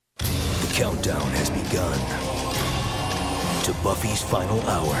countdown has begun to Buffy's final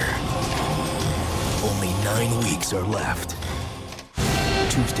hour. Only 9 weeks are left.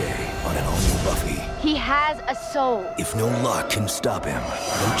 Tuesday on an all-new Buffy. He has a soul. If no lock can stop him,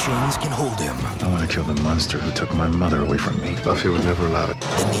 no chains can hold him. I want to kill the monster who took my mother away from me. Buffy would never allow it.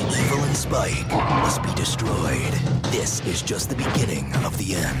 Then the evil in Spike must be destroyed. This is just the beginning of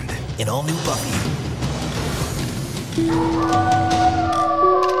the end. An all-new Buffy.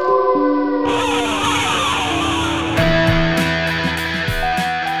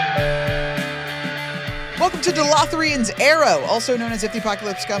 Welcome to Dolothrian's Arrow, also known as If the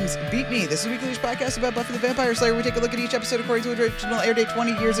Apocalypse Comes, Beat Me. This is a weekly news podcast about Buffy the Vampire Slayer. We take a look at each episode according to its original air date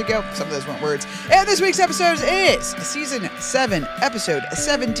 20 years ago. Some of those weren't words. And this week's episode is Season 7, Episode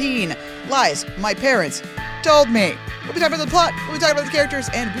 17, Lies My Parents Told Me. We'll be talking about the plot, we'll be talking about the characters,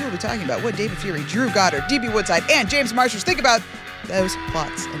 and we will be talking about what David Fury, Drew Goddard, D.B. Woodside, and James Marshall think about those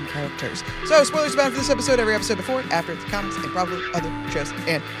plots and characters. So, spoilers about for this episode, every episode before, after, the comics, and probably other shows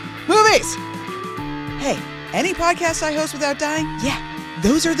and movies. Hey, any podcast I host without dying? Yeah,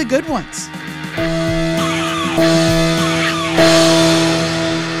 those are the good ones.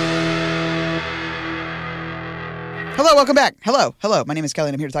 Hello, welcome back. Hello. My name is Kelly,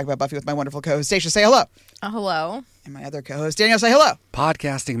 and I'm here to talk about Buffy with my wonderful co-host, Stacia. Say hello. Hello. And my other co-host, Danielle. Say hello.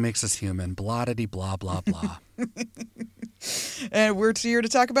 Podcasting makes us human. Blah-diddy, blah, blah, blah. And we're here to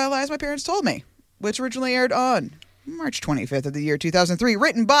talk about Lies My Parents Told Me, which originally aired on March 25th of the year 2003,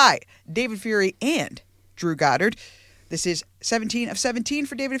 written by David Fury and Drew Goddard. This is 17 of 17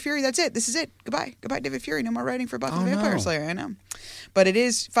 for David Fury. That's it. This is it. Goodbye, David Fury. No more writing for Buffy the Vampire Slayer. I know. But it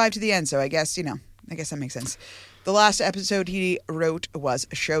is 5 to the end, so I guess that makes sense. The last episode he wrote was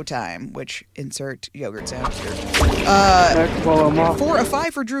Showtime, which insert yogurt sound here. 4 of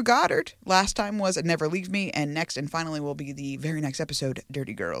 5 for Drew Goddard. Last time was Never Leave Me, and next and finally will be the very next episode,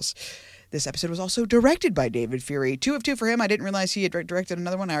 Dirty Girls. This episode was also directed by David Fury. 2 of 2 for him. I didn't realize he had directed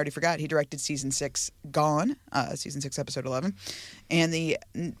another one. I already forgot. He directed Season 6, Gone, Season 6, Episode 11. And there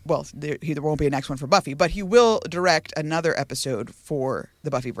won't be a next one for Buffy, but he will direct another episode for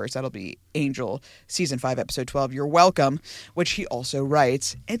the Buffyverse. That'll be Angel, Season 5, Episode 12, You're Welcome, which he also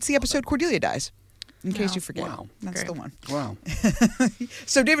writes. It's the episode Cordelia dies, in case you forget. Wow. That's the one. Wow.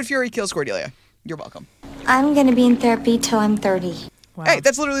 So David Fury kills Cordelia. You're welcome. I'm going to be in therapy till I'm 30. Wow. Hey,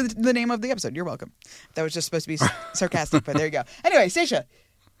 that's literally the name of the episode. You're welcome. That was just supposed to be sarcastic, but there you go. Anyway, Stacia,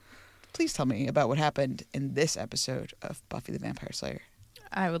 please tell me about what happened in this episode of Buffy the Vampire Slayer.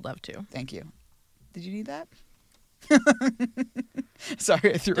 I would love to. Thank you. Did you need that?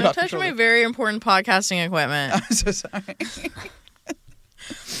 Sorry, I threw it Don't off touch your my shoulder. very important podcasting equipment. I'm so sorry.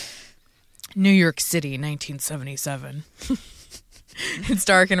 New York City, 1977. It's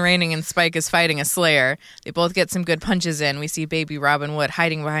dark and raining, and Spike is fighting a Slayer. They both get some good punches in. We see baby Robin Wood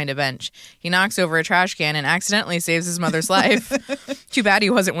hiding behind a bench. He knocks over a trash can and accidentally saves his mother's life. Too bad he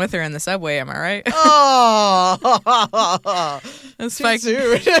wasn't with her in the subway, am I right? Oh, Spike,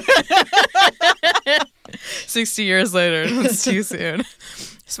 too soon. 60 years later, it's too soon.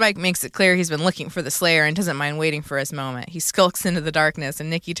 Spike makes it clear he's been looking for the Slayer and doesn't mind waiting for his moment. He skulks into the darkness, and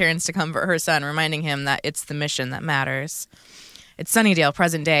Nikki turns to comfort her son, reminding him that it's the mission that matters. It's Sunnydale,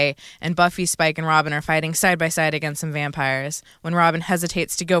 present day, and Buffy, Spike, and Robin are fighting side by side against some vampires. When Robin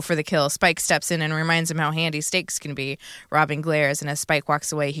hesitates to go for the kill, Spike steps in and reminds him how handy stakes can be. Robin glares, and as Spike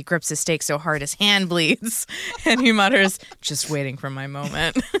walks away, he grips his stake so hard his hand bleeds, and he mutters, "Just waiting for my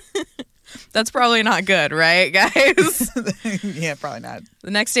moment." That's probably not good, right, guys? Yeah, probably not.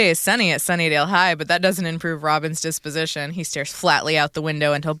 The next day is sunny at Sunnydale High, but that doesn't improve Robin's disposition. He stares flatly out the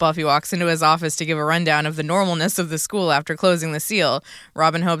window until Buffy walks into his office to give a rundown of the normalness of the school after closing the seal.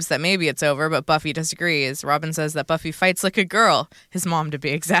 Robin hopes that maybe it's over, but Buffy disagrees. Robin says that Buffy fights like a girl, his mom to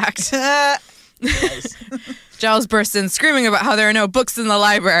be exact. Nice. Giles bursts in screaming about how there are no books in the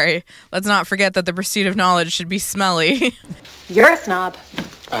library. Let's not forget that the pursuit of knowledge should be smelly. You're a snob.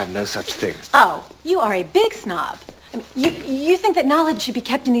 I have no such thing. Oh, you are a big snob. I mean, you think that knowledge should be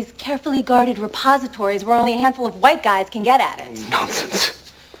kept in these carefully guarded repositories where only a handful of white guys can get at it. Nonsense.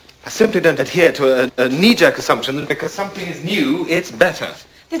 I simply don't adhere to a knee-jerk assumption that because something is new, it's better.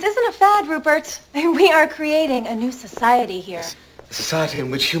 This isn't a fad, Rupert. We are creating a new society here. A society in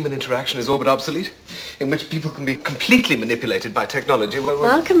which human interaction is all but obsolete, in which people can be completely manipulated by technology.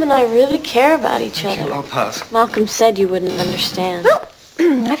 Malcolm and I really care about each other. I'll pass. Malcolm said you wouldn't understand. Well,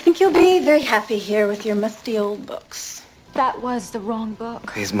 I think you'll be very happy here with your musty old books. That was the wrong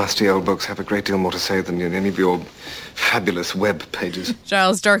book. These musty old books have a great deal more to say than any of your fabulous web pages.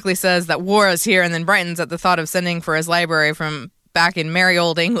 Giles darkly says that war is here and then brightens at the thought of sending for his library from back in merry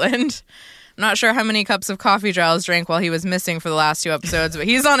old England. I'm not sure how many cups of coffee Giles drank while he was missing for the last 2 episodes, but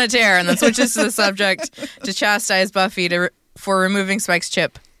he's on a tear and then switches to the subject to chastise Buffy for removing Spike's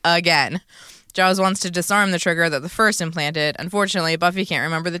chip again. Giles wants to disarm the trigger that the first implanted. Unfortunately, Buffy can't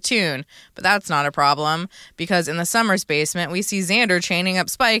remember the tune, but that's not a problem, because in the Summers basement, we see Xander chaining up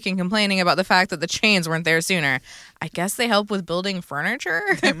Spike and complaining about the fact that the chains weren't there sooner. I guess they help with building furniture?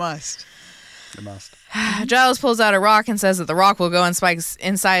 They must. It must. Giles pulls out a rock and says that the rock will go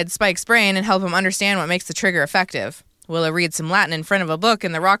inside Spike's brain and help him understand what makes the trigger effective. Willow reads some Latin in front of a book,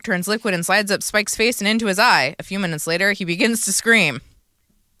 and the rock turns liquid and slides up Spike's face and into his eye. A few minutes later, he begins to scream.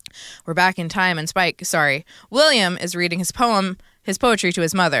 We're back in time, and William is reading his poetry to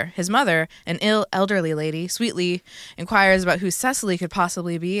his mother. His mother, an ill elderly lady, sweetly inquires about who Cecily could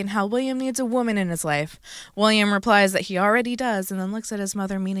possibly be and how William needs a woman in his life. William replies that he already does, and then looks at his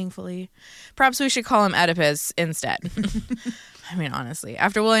mother meaningfully. Perhaps we should call him Oedipus instead. I mean, honestly,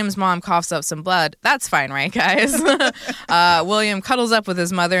 after William's mom coughs up some blood, that's fine, right, guys? William cuddles up with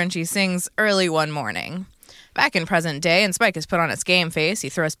his mother, and she sings Early One Morning. Back in present day, and Spike has put on his game face. He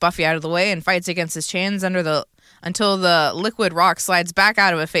throws Buffy out of the way and fights against his chains until the liquid rock slides back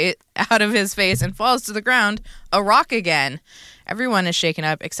out of his face and falls to the ground, a rock again. Everyone is shaken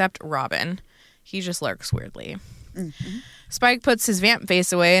up except Robin. He just lurks weirdly. Mm-hmm. Spike puts his vamp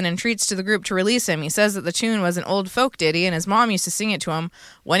face away and entreats to the group to release him. He says that the tune was an old folk ditty, and his mom used to sing it to him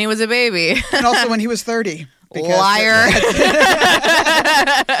when he was a baby. And also when he was 30. Liar.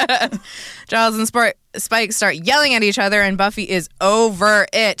 Giles and Spike start yelling at each other, and Buffy is over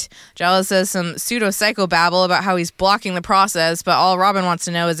it. Giles says some pseudo-psychobabble about how he's blocking the process, but all Robin wants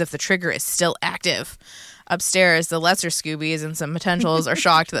to know is if the trigger is still active. Upstairs, the lesser Scoobies and some potentials are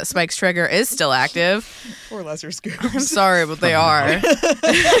shocked that Spike's trigger is still active. Poor lesser Scoobies. I'm sorry, but they are.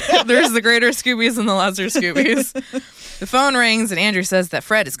 There's the greater Scoobies and the lesser Scoobies. The phone rings, and Andrew says that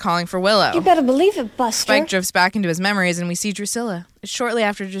Fred is calling for Willow. You better believe it, Buster. Spike drifts back into his memories, and we see Drusilla. It's shortly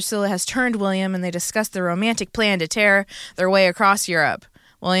after Drusilla has turned William, and they discuss their romantic plan to tear their way across Europe.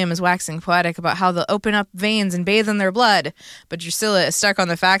 William is waxing poetic about how they'll open up veins and bathe in their blood, but Drusilla is stuck on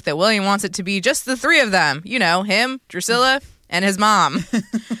the fact that William wants it to be just the three of them. You know, him, Drusilla, and his mom.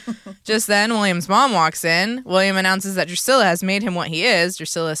 Just then, William's mom walks in. William announces that Drusilla has made him what he is.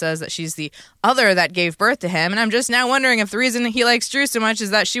 Drusilla says that she's the other that gave birth to him, and I'm just now wondering if the reason he likes Drew so much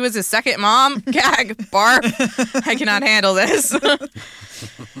is that she was his second mom. Gag. Barf. I cannot handle this.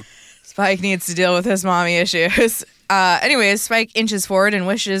 Spike needs to deal with his mommy issues. Anyways, Spike inches forward and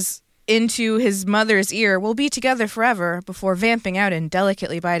wishes into his mother's ear, "We'll be together forever," before vamping out and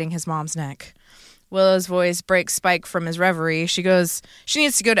delicately biting his mom's neck. Willow's voice breaks Spike from his reverie. She goes, she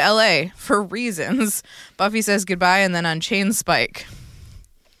needs to go to L.A. for reasons. Buffy says goodbye and then unchains Spike.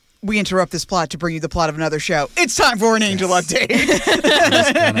 We interrupt this plot to bring you the plot of another show. It's time for an Angel update. I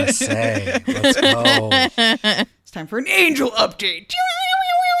was gonna say, let's go. It's time for an Angel update.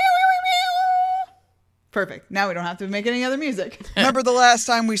 Perfect. Now we don't have to make any other music. Remember the last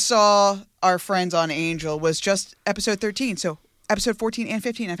time we saw our friends on Angel was just episode 13. So episode 14 and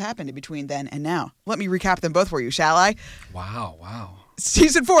 15 have happened in between then and now. Let me recap them both for you, shall I? Wow.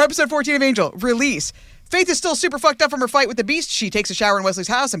 Season 4, episode 14 of Angel, release. Faith is still super fucked up from her fight with the Beast. She takes a shower in Wesley's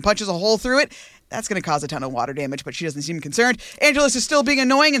house and punches a hole through it. That's going to cause a ton of water damage, but she doesn't seem concerned. Angelus is still being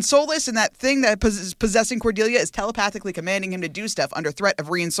annoying and soulless, and that thing that is possessing Cordelia is telepathically commanding him to do stuff under threat of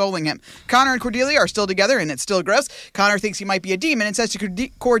reinsouling him. Connor and Cordelia are still together, and it's still gross. Connor thinks he might be a demon and says to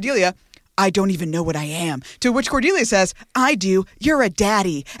Cordelia, "I don't even know what I am." To which Cordelia says, "I do. You're a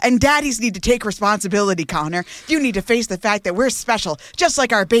daddy. And daddies need to take responsibility, Connor. You need to face the fact that we're special, just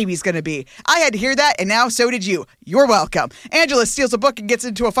like our baby's gonna be." I had to hear that, and now so did you. You're welcome. Angelus steals a book and gets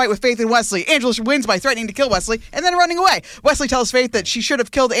into a fight with Faith and Wesley. Angelus wins by threatening to kill Wesley and then running away. Wesley tells Faith that she should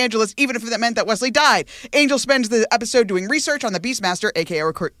have killed Angelus even if that meant that Wesley died. Angel spends the episode doing research on the Beastmaster,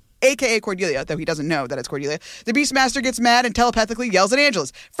 aka Cordelia, though he doesn't know that it's Cordelia. The Beastmaster gets mad and telepathically yells at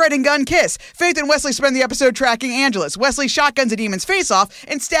Angelus. Fred and Gunn kiss. Faith and Wesley spend the episode tracking Angelus. Wesley shotguns a demon's face off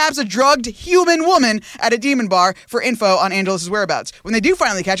and stabs a drugged human woman at a demon bar for info on Angelus' whereabouts. When they do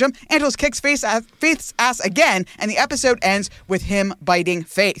finally catch him, Angelus kicks Faith's ass again, and the episode ends with him biting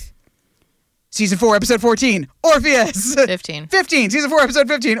Faith. Season 4, episode 14, Orpheus. 15. Season 4, episode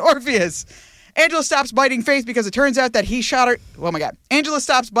 15, Orpheus. Angela stops biting Faith because it turns out that he shot her. Oh my God. Angela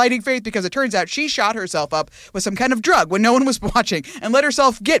stops biting Faith because it turns out she shot herself up with some kind of drug when no one was watching and let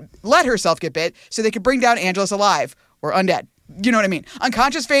herself get bit so they could bring down Angelus alive or undead. You know what I mean?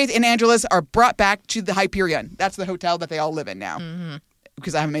 Unconscious Faith and Angelus are brought back to the Hyperion. That's the hotel that they all live in now. Mm-hmm.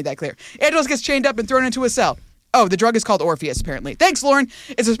 Because I haven't made that clear. Angelus gets chained up and thrown into a cell. Oh, the drug is called Orpheus, apparently. Thanks, Lauren.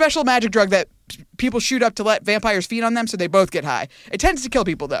 It's a special magic drug that people shoot up to let vampires feed on them, so they both get high. It tends to kill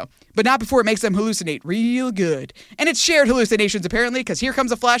people, though, but not before it makes them hallucinate real good. And it's shared hallucinations, apparently, because here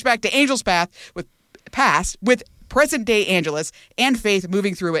comes a flashback to Angel's past with present-day Angelus and Faith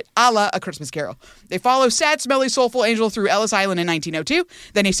moving through it, a la A Christmas Carol. They follow sad, smelly, soulful Angel through Ellis Island in 1902.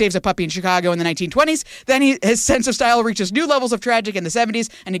 Then he saves a puppy in Chicago in the 1920s. Then his sense of style reaches new levels of tragic in the 70s,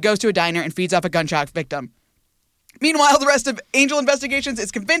 and he goes to a diner and feeds off a gunshot victim. Meanwhile, the rest of Angel Investigations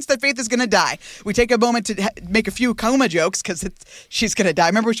is convinced that Faith is going to die. We take a moment to make a few coma jokes because she's going to die.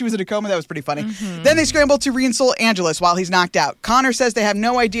 Remember when she was in a coma? That was pretty funny. Mm-hmm. Then they scramble to reinsole Angelus while he's knocked out. Connor says they have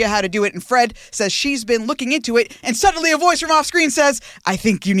no idea how to do it, and Fred says she's been looking into it, and suddenly a voice from off screen says, I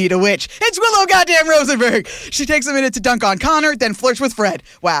think you need a witch. It's Willow goddamn Rosenberg. She takes a minute to dunk on Connor, then flirts with Fred.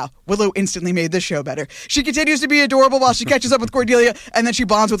 Wow, Willow instantly made this show better. She continues to be adorable while she catches up with Cordelia, and then she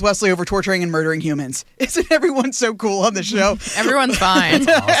bonds with Wesley over torturing and murdering humans. Isn't everyone so cool on the show? Everyone's fine.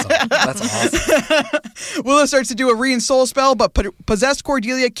 That's awesome. Willow starts to do a re-and-soul spell, but possessed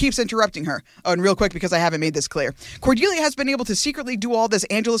Cordelia keeps interrupting her. Oh, and real quick, because I haven't made this clear. Cordelia has been able to secretly do all this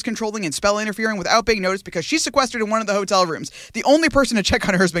Angelus controlling and spell interfering without being noticed because she's sequestered in one of the hotel rooms. The only person to check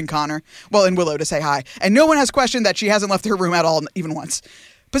on her has been Connor. Well, and Willow to say hi. And no one has questioned that she hasn't left her room at all, even once.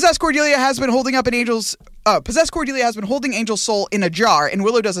 Possessed Cordelia has been holding Angel's soul in a jar, and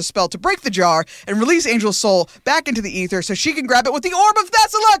Willow does a spell to break the jar and release Angel's soul back into the ether so she can grab it with the Orb of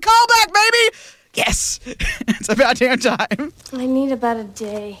Thessala. Callback, baby! Yes! It's about damn time. I need about a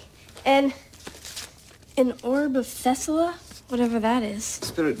day. And an Orb of Thessala? Whatever that is.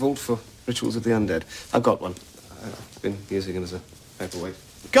 Spirit vault for rituals of the undead. I've got one. I've been using it as a paperweight.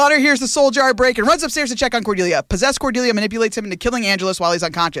 Connor hears the soul jar break and runs upstairs to check on Cordelia. Possessed Cordelia manipulates him into killing Angelus while he's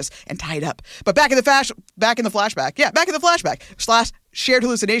unconscious and tied up. But back in the flashback / shared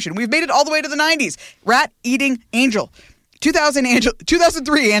hallucination, we've made it all the way to the 90s. Rat-eating Angel.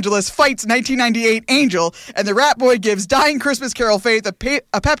 2003 Angelus fights 1998 Angel, and the Rat Boy gives dying Christmas Carol Faith a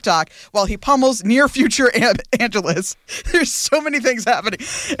pep talk while he pummels near-future Angelus. There's so many things happening.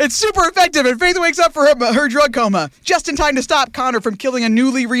 It's super effective, and Faith wakes up from her drug coma, just in time to stop Connor from killing a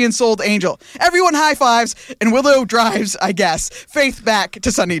newly re-ensouled Angel. Everyone high-fives, and Willow drives, I guess, Faith back to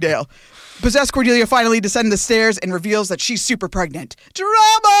Sunnydale. Possessed Cordelia finally descends the stairs and reveals that she's super pregnant.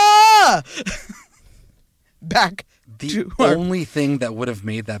 Drama! Back. The only thing that would have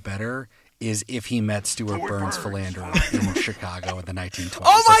made that better is if he met Stuart Burns Philander in Chicago in the 1920s.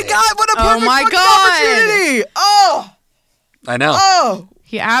 Oh my God, what a perfect opportunity! Oh! I know. Oh!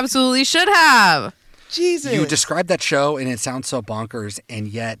 He absolutely should have. Jesus. You described that show and it sounds so bonkers, and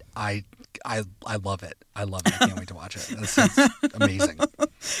yet I love it. I love it. I can't wait to watch it. It's amazing.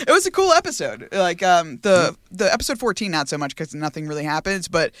 It was a cool episode. Like the episode 14, not so much because nothing really happens,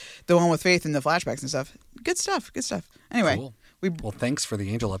 but the one with Faith and the flashbacks and stuff. Good stuff. Good stuff. Anyway, cool. Well, thanks for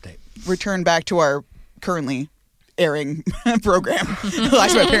the Angel update. Return back to our currently airing program.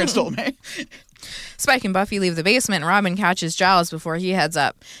 Last my parents told me. Spike and Buffy leave the basement, and Robin catches Giles before he heads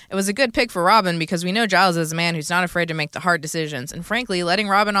up. It was a good pick for Robin because we know Giles is a man who's not afraid to make the hard decisions. And frankly, letting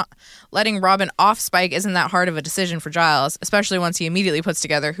Robin off Spike isn't that hard of a decision for Giles, especially once he immediately puts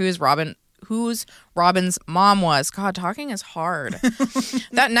together who's Robin's mom was. God, talking is hard.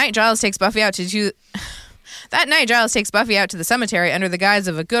 That night, Giles takes Buffy out to the cemetery under the guise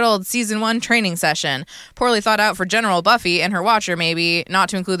of a good old season 1 training session. Poorly thought out for General Buffy and her watcher, maybe, not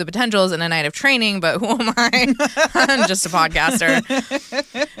to include the potentials in a night of training, but who am I? I'm just a podcaster.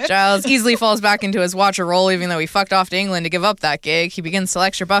 Giles easily falls back into his watcher role, even though he fucked off to England to give up that gig. He begins to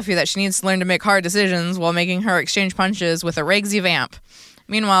lecture Buffy that she needs to learn to make hard decisions while making her exchange punches with a Regsy vamp.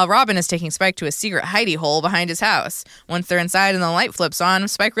 Meanwhile, Robin is taking Spike to a secret hidey hole behind his house. Once they're inside and the light flips on,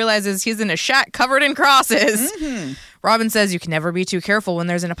 Spike realizes he's in a shack covered in crosses. Mm-hmm. Robin says you can never be too careful when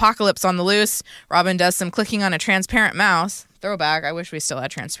there's an apocalypse on the loose. Robin does some clicking on a transparent mouse. Throwback, I wish we still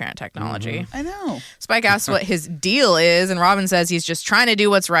had transparent technology. Mm-hmm. I know. Spike asks what his deal is, and Robin says he's just trying to do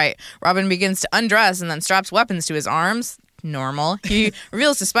what's right. Robin begins to undress and then straps weapons to his arms. Normal. He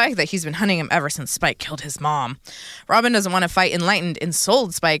reveals to Spike that he's been hunting him ever since Spike killed his mom. Robin doesn't want to fight enlightened,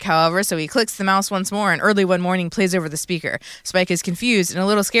 ensouled Spike, however, so he clicks the mouse once more and early one morning plays over the speaker. Spike is confused and a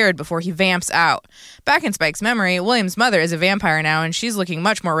little scared before he vamps out. Back in Spike's memory, William's mother is a vampire now, and she's looking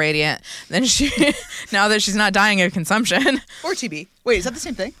much more radiant than she now that she's not dying of consumption. Or TB. Wait, is that the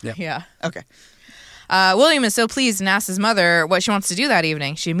same thing? Yeah. Okay. William is so pleased and asks his mother what she wants to do that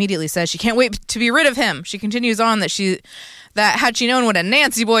evening. She immediately says she can't wait to be rid of him. She continues on that had she known what a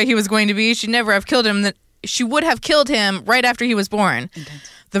Nancy boy he was going to be, she'd never have killed him. That she would have killed him right after he was born. Intense.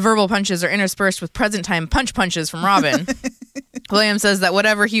 The verbal punches are interspersed with present-time punches from Robin. William says that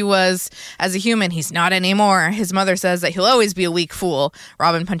whatever he was as a human, he's not anymore. His mother says that he'll always be a weak fool.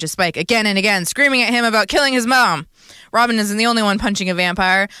 Robin punches Spike again and again, screaming at him about killing his mom. Robin isn't the only one punching a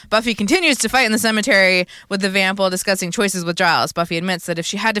vampire. Buffy continues to fight in the cemetery with the vamp while discussing choices with Giles. Buffy admits that if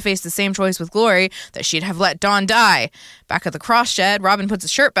she had to face the same choice with Glory, that she'd have let Dawn die. Back at the cross shed, Robin puts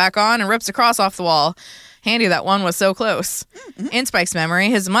his shirt back on and rips a cross off the wall. Handy that one was so close. In Spike's memory,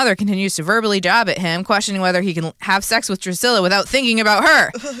 his mother continues to verbally jab at him, questioning whether he can have sex with Drusilla without thinking about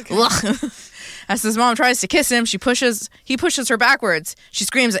her. As his mom tries to kiss him, he pushes her backwards. She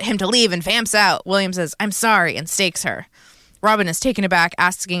screams at him to leave and vamps out. William says, "I'm sorry," and stakes her. Robin is taken aback,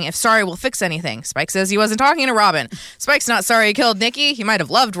 asking if sorry will fix anything. Spike says he wasn't talking to Robin. Spike's not sorry he killed Nikki. He might have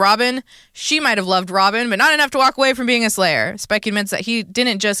loved Robin. She might have loved Robin, but not enough to walk away from being a slayer. Spike admits that he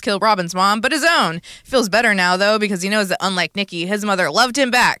didn't just kill Robin's mom, but his own. Feels better now, though, because he knows that unlike Nikki, his mother loved him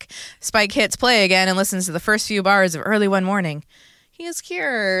back. Spike hits play again and listens to the first few bars of Early One Morning. He is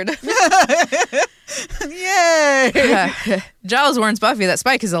cured. Yay! Giles warns Buffy that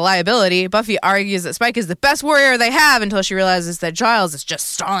Spike is a liability. Buffy argues that Spike is the best warrior they have until she realizes that Giles is just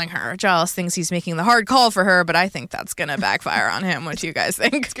stalling her. Giles thinks he's making the hard call for her, but I think that's going to backfire on him. What do you guys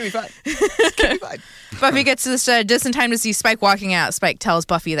think? It's going to be fine. It's going to be fine. Buffy gets to the shed just in time to see Spike walking out. Spike tells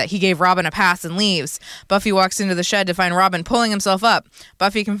Buffy that he gave Robin a pass and leaves. Buffy walks into the shed to find Robin pulling himself up.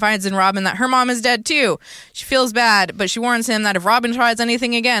 Buffy confides in Robin that her mom is dead too. She feels bad, but she warns him that if Robin tries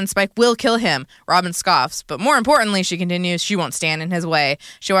anything again, Spike will kill him. Robin scoffs, but more importantly, she continues, she won't stand in his way.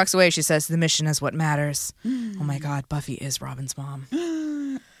 She walks away. She says, "The mission is what matters." Oh my God, Buffy is Robin's mom.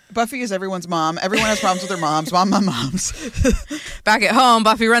 Buffy is everyone's mom. Everyone has problems with their moms. Moms. Back at home,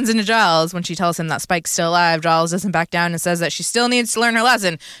 Buffy runs into Giles. When she tells him that Spike's still alive, Giles doesn't back down and says that she still needs to learn her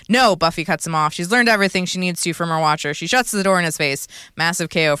lesson. No, Buffy cuts him off. She's learned everything she needs to from her watcher. She shuts the door in his face. Massive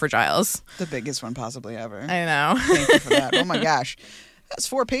KO for Giles. The biggest one possibly ever. I know. Thank you for that. Oh my gosh. That's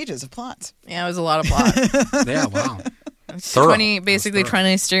 4 pages of plot. Yeah, it was a lot of plot. Yeah, wow. 20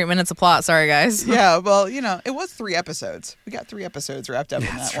 straight minutes of plot. Sorry, guys. Yeah, well, it was 3 episodes. We got 3 episodes wrapped up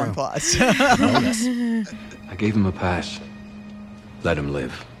in that one plot. I gave him a pass. Let him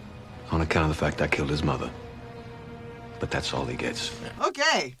live. On account of the fact I killed his mother. But that's all he gets.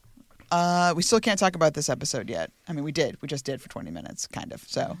 Okay. We still can't talk about this episode yet. I mean, we did. We just did for 20 minutes, kind of.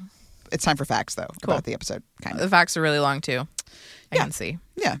 So it's time for facts, though, about the episode. Kind of. The facts are really long, too. I can see.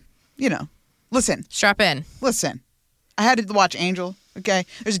 Yeah. Listen. Strap in. Listen. I had to watch Angel, okay?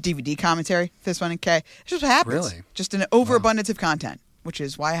 There's a DVD commentary for this one, okay? It's just what happens. Really? Just an overabundance of content, which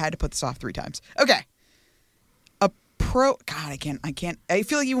is why I had to put this off 3 times. Okay. God, I can't. I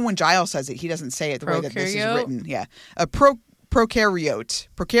feel like even when Giles says it, he doesn't say it the way that this is written. Yeah. A prokaryote.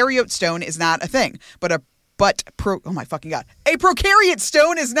 Prokaryote stone is not a thing, oh my fucking God. A prokaryote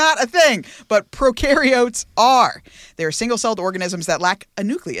stone is not a thing, but prokaryotes are. They're single-celled organisms that lack a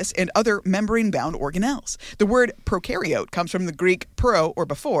nucleus and other membrane-bound organelles. The word prokaryote comes from the Greek pro, or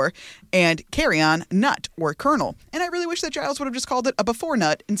before, and karyon, nut, or kernel. And I really wish that Giles would have just called it a before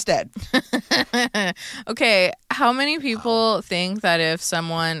nut instead. Okay, how many people think that if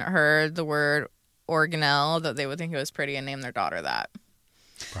someone heard the word organelle, that they would think it was pretty and name their daughter that?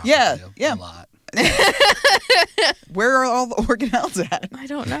 Probably Yeah. A lot. Where are all the organelles at? I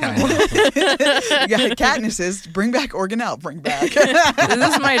don't know. You got Katniss's Bring Back Organelle. Bring back.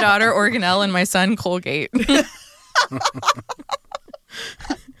 This is my daughter Organelle and my son Colgate. I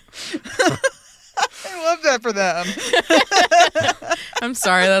love that for them. I'm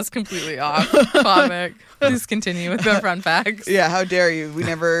sorry, that's completely off topic. Please continue with the fun facts. Yeah, how dare you? We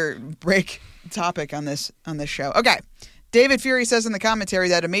never break topic on this show. Okay. David Fury says in the commentary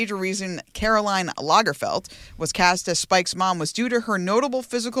that a major reason Caroline Lagerfeld was cast as Spike's mom was due to her notable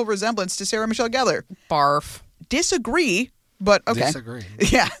physical resemblance to Sarah Michelle Gellar. Barf. Disagree, but okay. Disagree.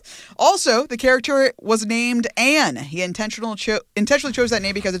 Yeah. Also, the character was named Anne. He intentionally chose that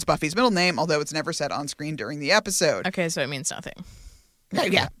name because it's Buffy's middle name, although it's never said on screen during the episode. Okay, so it means nothing.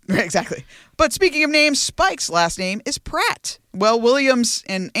 Yeah, exactly. But speaking of names, Spike's last name is Pratt. Well, Williams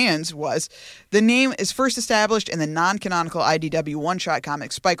and Anne's was. The name is first established in the non-canonical IDW one-shot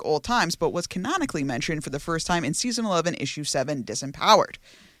comic Spike Old Times, but was canonically mentioned for the first time in Season 11, Issue 7, Disempowered.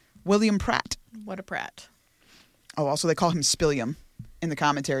 William Pratt. What a Pratt. Oh, also they call him Spilliam in the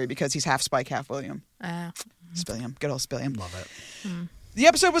commentary because he's half Spike, half William. Mm-hmm. Spilliam. Good old Spilliam. Love it. The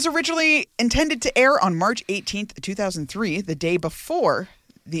episode was originally intended to air on March 18th, 2003, the day before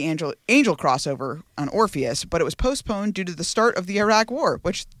the Angel crossover on Orpheus, but it was postponed due to the start of the Iraq War,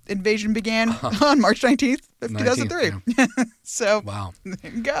 which invasion began on March 19th, 2003. Yeah. So, wow.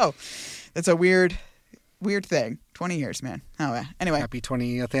 There you go. That's a weird Weird thing. 20 years, man. Oh, yeah. Anyway. Happy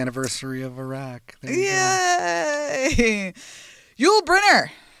 20th anniversary of Iraq. There you Yay! Yul Brynner,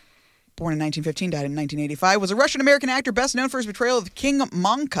 born in 1915, died in 1985, was a Russian-American actor best known for his portrayal of King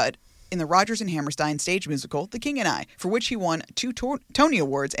Mongkut in the Rodgers and Hammerstein stage musical The King and I, for which he won 2 Tony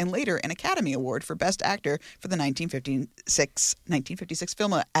Awards and later an Academy Award for Best Actor for the 1956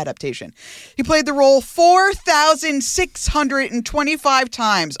 film adaptation. He played the role 4,625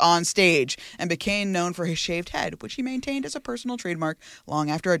 times on stage and became known for his shaved head, which he maintained as a personal trademark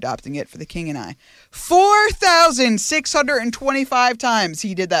long after adopting it for The King and I. 4,625 times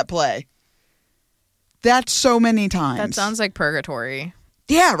he did that play. That's so many times. That sounds like purgatory.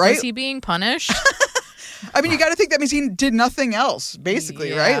 Yeah, right? Is he being punished? I mean, you got to think that means he did nothing else,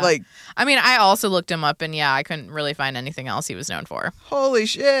 basically, right? Like, I mean, I also looked him up, and I couldn't really find anything else he was known for. Holy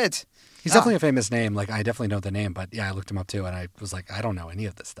shit. He's definitely a famous name. Like, I definitely know the name, but I looked him up too, and I was like, I don't know any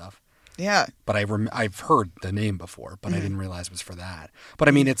of this stuff. Yeah. But I've heard the name before, but I didn't realize it was for that. But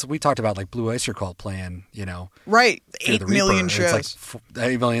I mean, we talked about like Blue Oyster Cult playing, right, Fear 8 the million Reaper. shows. It's like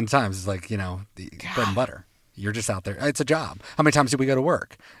 8 million times. It's like, the bread and butter. You're just out there. It's a job. How many times did we go to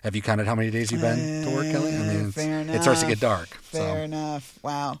work? Have you counted how many days you've been to work, Kelly? I mean, it starts to get dark. Fair enough.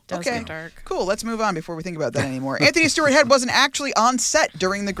 Wow. Does Okay. get dark. Cool. Let's move on before we think about that anymore. Anthony Stewart Head wasn't actually on set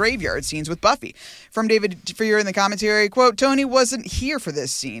during the graveyard scenes with Buffy. From David Freer in the commentary, quote, Tony wasn't here for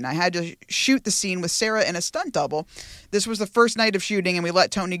this scene. I had to shoot the scene with Sarah and a stunt double. This was the first night of shooting, and we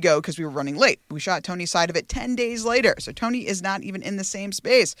let Tony go because we were running late. We shot Tony's side of it 10 days later, so Tony is not even in the same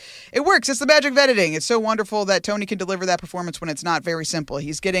space. It works. It's the magic of editing. It's so wonderful that Tony can deliver that performance when it's not very simple.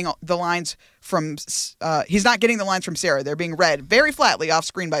 He's getting the lines from he's not getting the lines from Sarah. They're being read very flatly off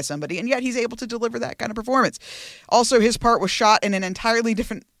screen by somebody, and yet he's able to deliver that kind of performance. Also, his part was shot in an entirely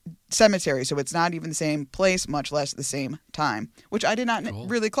different cemetery, so it's not even the same place, much less the same time, which I did not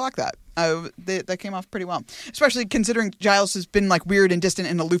really clock that. That came off pretty well, especially considering Giles has been like weird and distant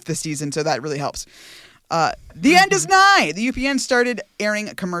and aloof this season, so that really helps. The end is nigh. The UPN started airing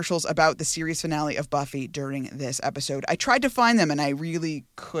commercials about the series finale of Buffy during this episode. I tried to find them, and I really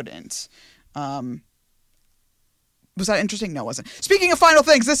couldn't. Was that interesting? No, it wasn't. Speaking of final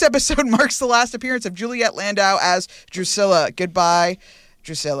things, this episode marks the last appearance of Juliet Landau as Drusilla. Goodbye,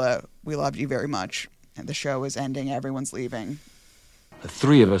 Drusilla. We loved you very much. And the show is ending. Everyone's leaving. The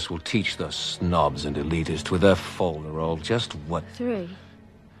 3 of us will teach those snobs and elitists with their folderol just what... 3.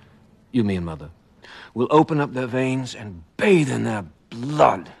 You, me, and Mother. We'll open up their veins and bathe in their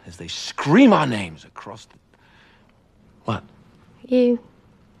blood as they scream our names across the... What? You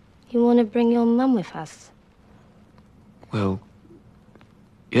want to bring your mum with us? Well,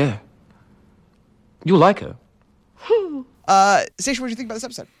 yeah. You like her. Stacia, what did you think about this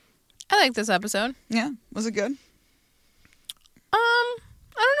episode? I like this episode. Yeah? Was it good? I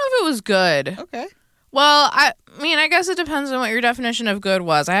don't know if it was good. Okay. Well, I mean, I guess it depends on what your definition of good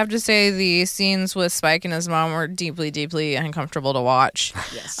was. I have to say the scenes with Spike and his mom were deeply, deeply uncomfortable to watch.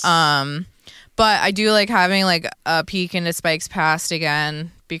 Yes. But I do like having like a peek into Spike's past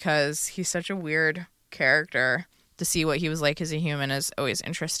again because he's such a weird character. To see what he was like as a human is always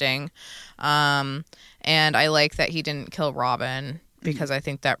interesting. And I like that he didn't kill Robin because I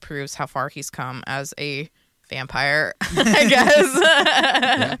think that proves how far he's come as a vampire, I guess.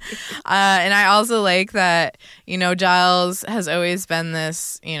 Yeah. And I also like that, Giles has always been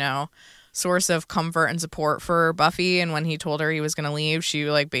this, source of comfort and support for Buffy, and when he told her he was going to leave, she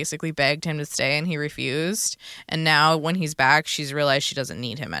like basically begged him to stay and he refused. And now when he's back, she's realized she doesn't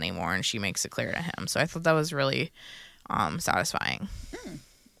need him anymore and she makes it clear to him. So I thought that was really satisfying.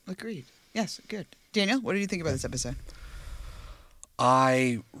 Agreed. Yes, good. Daniel, what did you think about this episode?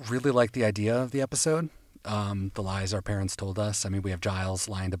 I really like the idea of the episode. The lies our parents told us. I mean, we have Giles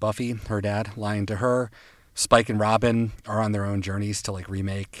lying to Buffy, her dad lying to her. Spike and Robin are on their own journeys to like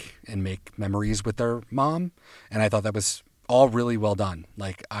remake and make memories with their mom. And I thought that was all really well done.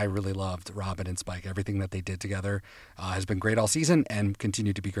 Like, I really loved Robin and Spike. Everything that they did together has been great all season and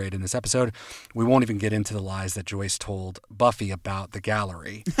continued to be great in this episode. We won't even get into the lies that Joyce told Buffy about the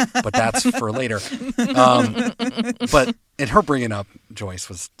gallery, but that's for later. But and her bringing up Joyce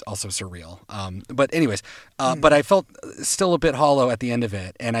was also surreal. But anyways, but I felt still a bit hollow at the end of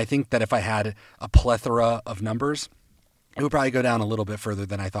it. And I think that if I had a plethora of numbers, it would probably go down a little bit further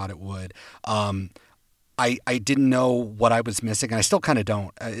than I thought it would. I didn't know what I was missing, and I still kind of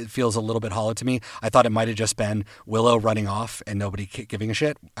don't. It feels a little bit hollow to me. I thought it might have just been Willow running off and nobody giving a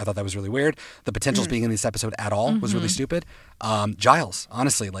shit. I thought that was really weird. The potentials being in this episode at all was really stupid. Giles,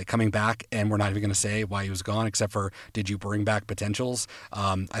 honestly, like coming back, and we're not even going to say why he was gone, except for did you bring back potentials?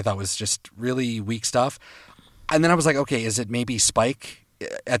 I thought was just really weak stuff. And then I was like, okay, is it maybe Spike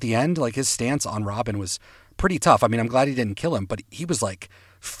at the end, like his stance on Robin was pretty tough. I mean, I'm glad he didn't kill him, but he was like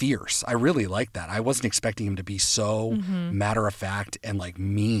fierce. I really liked that. I wasn't expecting him to be so matter of fact and like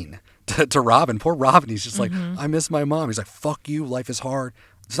mean to Robin. Poor Robin. He's just like, I miss my mom. He's like, fuck you. Life is hard.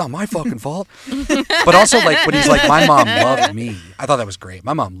 It's not my fucking fault. But also like when he's like, my mom loved me. I thought that was great.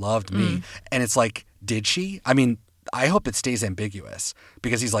 My mom loved me. And it's like, did she? I mean, I hope it stays ambiguous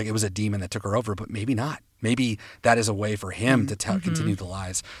because he's like, it was a demon that took her over, but maybe not. Maybe that is a way for him to continue the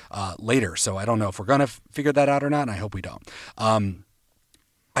lies later. So I don't know if we're going to figure that out or not, and I hope we don't.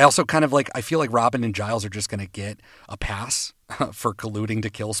 I also kind of like, I feel like Robin and Giles are just going to get a pass for colluding to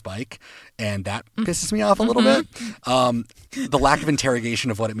kill Spike, and that pisses me off a little bit. The lack of interrogation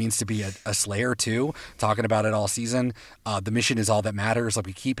of what it means to be a Slayer, too, talking about it all season. The mission is all that matters. Like,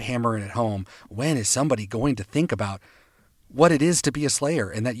 we keep hammering it home. When is somebody going to think about what it is to be a Slayer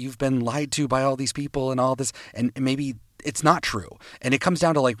and that you've been lied to by all these people and all this, and maybe it's not true. And it comes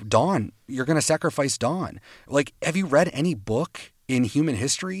down to like, Dawn, you're going to sacrifice Dawn. Like, have you read any book in human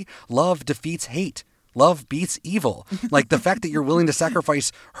history? Love defeats hate. Love beats evil. Like, the fact that you're willing to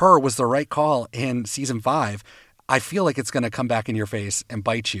sacrifice her was the right call in season 5. I feel like it's going to come back in your face and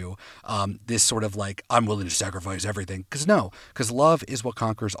bite you. This sort of like, I'm willing to sacrifice everything. Because love is what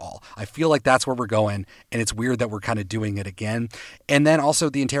conquers all. I feel like that's where we're going. And it's weird that we're kind of doing it again. And then also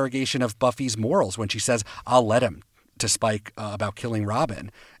the interrogation of Buffy's morals when she says, I'll let him, to Spike about killing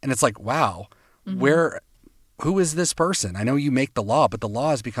Robin. And it's like, wow, who is this person? I know you make the law, but the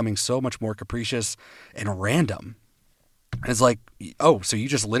law is becoming so much more capricious and random. And it's like, oh, so you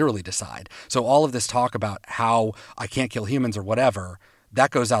just literally decide. So all of this talk about how I can't kill humans or whatever,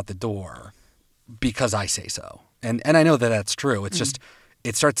 that goes out the door because I say so. And I know that that's true. It's just,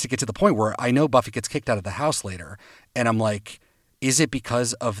 it starts to get to the point where I know Buffy gets kicked out of the house later. And I'm like, is it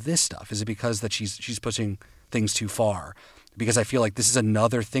because of this stuff? Is it because that she's pushing things too far? Because I feel like this is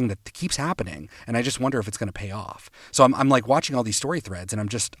another thing that keeps happening, and I just wonder if it's going to pay off. So I'm like watching all these story threads,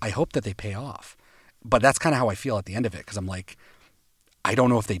 and I hope that they pay off. But that's kind of how I feel at the end of it, because I'm like, I don't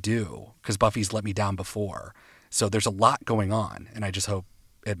know if they do, because Buffy's let me down before. So there's a lot going on, and I just hope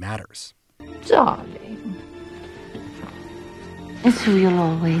it matters. Darling, it's who you'll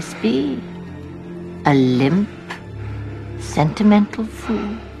always be. A limp, sentimental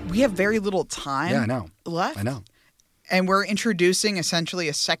fool. We have very little time left. I know. And we're introducing essentially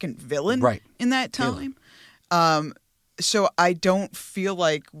a second villain in that time. So I don't feel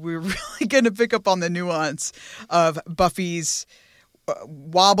like we're really going to pick up on the nuance of Buffy's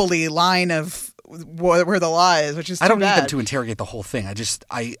wobbly line of where the lie is, which is too I don't bad. need them to interrogate the whole thing.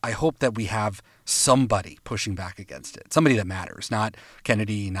 I hope that we have somebody pushing back against it. Somebody that matters. Not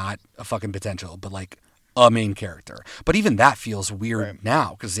Kennedy, not a fucking potential, but like a main character. But even that feels weird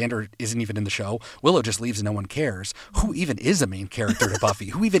now because Xander isn't even in the show. Willow just leaves and no one cares. Who even is a main character to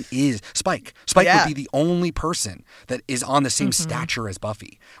Buffy? Who even is Spike? Spike would be the only person that is on the same stature as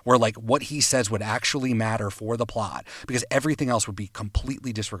Buffy, where like what he says would actually matter for the plot because everything else would be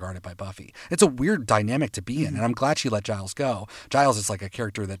completely disregarded by Buffy. It's a weird dynamic to be in, and I'm glad she let Giles go. Giles is like a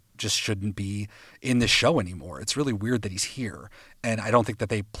character that just shouldn't be in this show anymore. It's really weird that he's here. And I don't think that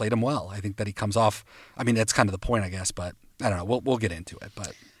they played him well. I think that he comes off. I mean, that's kind of the point, I guess. But I don't know. We'll get into it.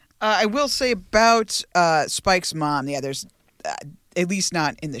 But I will say about Spike's mom. Yeah, there's at least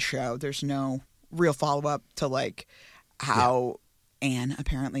not in the show. There's no real follow up to like how Anne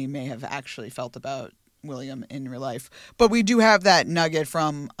apparently may have actually felt about William in real life. But we do have that nugget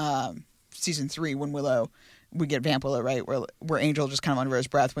from season 3 when we get Vamp Willow, right? Where Angel just kind of under his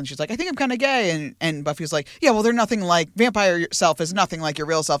breath when she's like, I think I'm kind of gay. And Buffy's like, yeah, well, they're nothing like, vampire self is nothing like your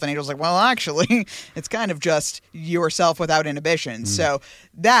real self. And Angel's like, well, actually, it's kind of just yourself without inhibition. So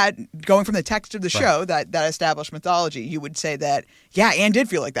that, going from the text of the show, that established mythology, you would say that, yeah, Anne did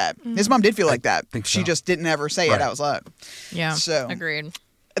feel like that. His mom did feel like that. She just didn't ever say it out loud. Yeah, so agreed.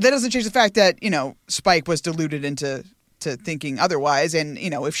 That doesn't change the fact that, Spike was deluded into thinking otherwise, and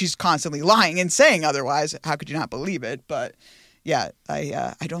if she's constantly lying and saying otherwise, how could you not believe it? But yeah,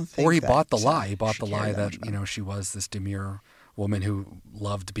 I don't think. Or he bought the lie. He bought the lie that she was this demure woman who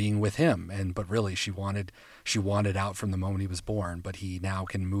loved being with him, but really she wanted out from the moment he was born. But he now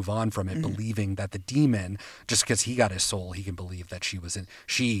can move on from it, believing that the demon, just because he got his soul, he can believe that she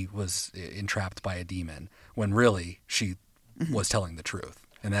was entrapped by a demon when really she was telling the truth.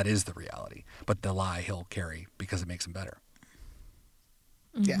 And that is the reality. But the lie he'll carry because it makes him better.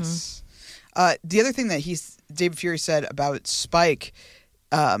 Yes. The other thing that David Fury said about Spike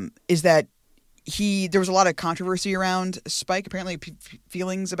is that there was a lot of controversy around Spike. Apparently,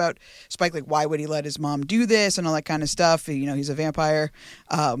 feelings about Spike, like why would he let his mom do this and all that kind of stuff. He's a vampire,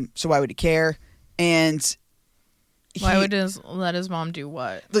 so why would he care? And Why would let his mom do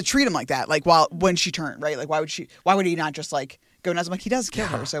what? Treat him like that, like when she turned, right? Like why would he not just like go nuts? I'm like, he does kill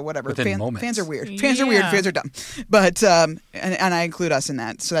her, so whatever. Fans are weird. Fans are weird. Fans are dumb. But and I include us in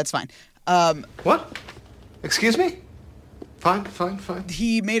that, so that's fine. What? Excuse me? Fine.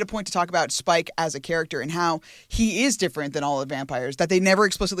 He made a point to talk about Spike as a character and how he is different than all the vampires, that they never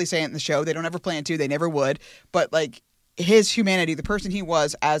explicitly say it in the show. They don't ever plan to. They never would. But like his humanity, the person he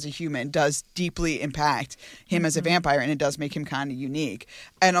was as a human, does deeply impact him as a vampire, and it does make him kind of unique.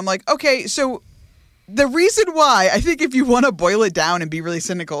 And I'm like, okay, so the reason why, I think if you want to boil it down and be really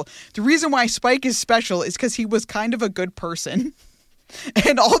cynical, the reason why Spike is special is because he was kind of a good person.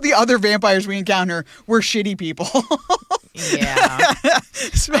 And all the other vampires we encounter were shitty people. Yeah.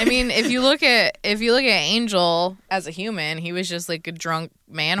 I mean, if you look at Angel as a human, he was just like a drunk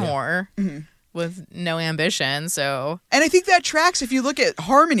man whore with no ambition. So, and I think that tracks if you look at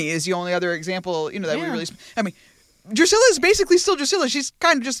Harmony is the only other example, that we really. I mean, Drusilla is basically still Drusilla. She's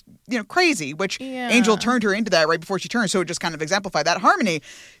kind of just, crazy, which Angel turned her into that right before she turned. So it just kind of exemplified that. Harmony,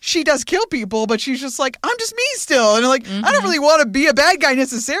 she does kill people, but she's just like, I'm just me still. And like, I don't really want to be a bad guy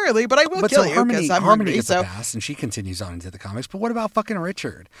necessarily, but I will kill you because I'm Harmony hungry. gets a pass, and she continues on into the comics. But what about fucking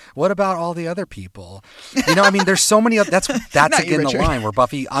Richard? What about all the other people? I mean, there's so many. That's again the line where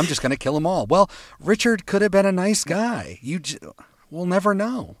Buffy, I'm just going to kill them all. Well, Richard could have been a nice guy. We'll never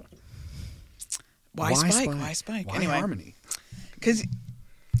know. Why Spike? Why anyway, Harmony? Because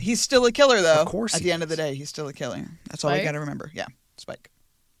he's still a killer, though. Of course. At the end of the day, he's still a killer. That's all we got to remember. Yeah, Spike.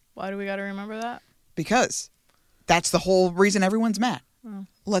 Why do we got to remember that? Because that's the whole reason everyone's mad. Oh.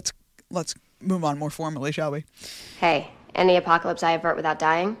 Let's move on more formally, shall we? Hey, any apocalypse I avert without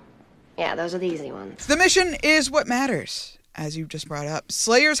dying? Yeah, those are the easy ones. The mission is what matters, as you just brought up.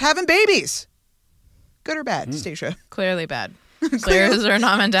 Slayers having babies. Good or bad, Stacia? Clearly bad. Slayers are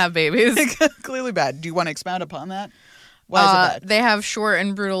not meant to have babies. Clearly bad. Do you want to expound upon that? Why is it bad? They have short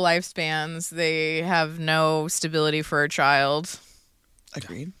and brutal lifespans. They have no stability for a child.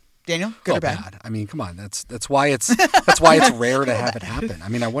 Agreed. Daniel, good or bad? I mean, come on. That's why it's rare to have it happen. I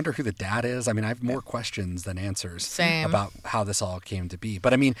mean, I wonder who the dad is. I mean, I have more questions than answers about how this all came to be.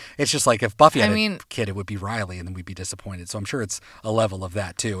 But I mean, it's just like if Buffy had a kid, it would be Riley, and then we'd be disappointed. So I'm sure it's a level of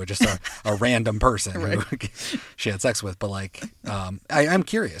that too. Just a random person who she had sex with. But like, I'm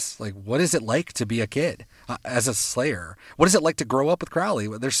curious. Like, what is it like to be a kid as a Slayer? What is it like to grow up with Crowley?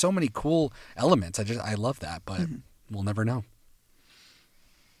 There's so many cool elements. I love that, but we'll never know.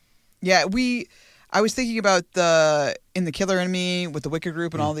 Yeah, I was thinking about in the Killer Enemy with the Wicked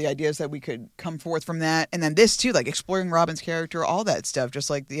Group and all the ideas that we could come forth from that. And then this too, like exploring Robin's character, all that stuff, just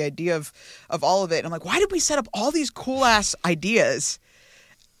like the idea of all of it. And I'm like, why did we set up all these cool ass ideas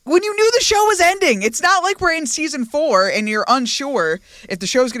when you knew the show was ending? It's not like we're in season 4 and you're unsure if the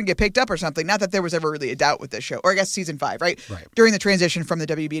show's going to get picked up or something. Not that there was ever really a doubt with this show, or I guess season 5, right? During the transition from the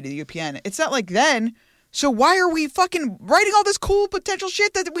WB to the UPN. It's not like then. So why are we fucking writing all this cool potential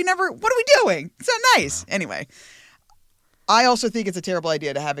shit that we never... What are we doing? It's not nice. Anyway, I also think it's a terrible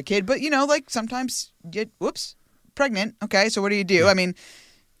idea to have a kid. But, like sometimes you get, pregnant. Okay, so what do you do? I mean,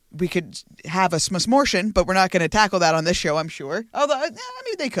 we could have a smortion, but we're not going to tackle that on this show, I'm sure. Although,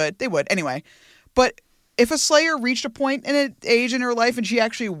 maybe they could. They would. Anyway, but if a Slayer reached a point in an age in her life and she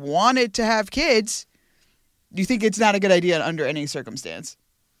actually wanted to have kids, do you think it's not a good idea under any circumstance?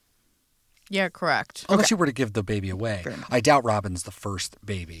 Yeah, correct. Unless you were to give the baby away. I doubt Robin's the first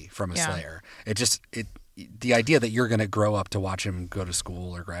baby from a Slayer. The idea that you're going to grow up to watch him go to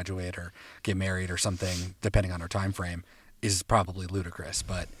school or graduate or get married or something, depending on our time frame, is probably ludicrous.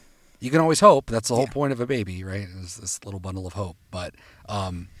 But you can always hope. That's the whole point of a baby, right? Is this little bundle of hope. But,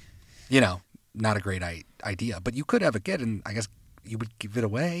 not a great idea. But you could have a kid, and I guess you would give it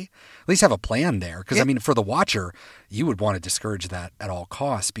away. At least have a plan there. Because, I mean, for the watcher, you would want to discourage that at all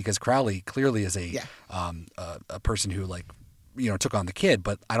costs because Crowley clearly is a person who, like, took on the kid.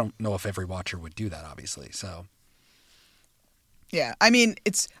 But I don't know if every watcher would do that, obviously. So, yeah. I mean,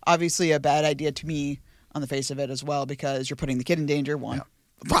 it's obviously a bad idea to me on the face of it as well because you're putting the kid in danger, one. Yeah.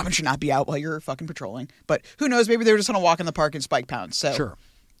 Robin should not be out while you're fucking patrolling. But who knows? Maybe they were just going to walk in the park and Spike pounce. So sure.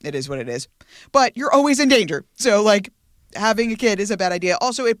 It is what it is. But you're always in danger. So, like, having a kid is a bad idea.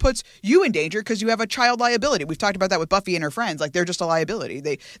 Also, it puts you in danger because you have a child liability. We've talked about that with Buffy and her friends. Like, they're just a liability.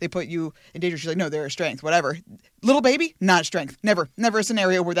 They put you in danger. She's like, no, they're a strength, whatever. Little baby, not a strength. Never a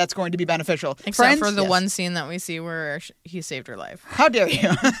scenario where that's going to be beneficial. Except friends, for the one scene that we see where he saved her life. How dare you?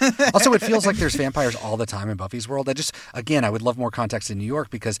 Also, it feels like there's vampires all the time in Buffy's world. I would love more context in New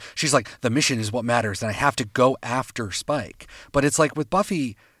York because she's like, the mission is what matters and I have to go after Spike. But it's like with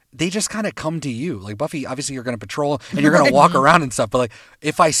Buffy, they just kind of come to you. Like Buffy, obviously you're going to patrol and you're going to walk around and stuff. But like,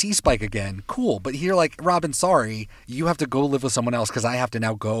 if I see Spike again, cool. But here, like, Robin, sorry, you have to go live with someone else because I have to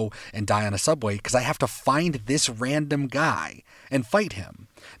now go and die on a subway because I have to find this random guy and fight him.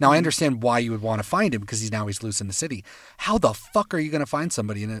 Now, I understand why you would want to find him because he's loose in the city. How the fuck are you going to find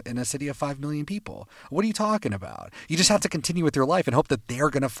somebody in a city of 5 million people? What are you talking about? You just have to continue with your life and hope that they're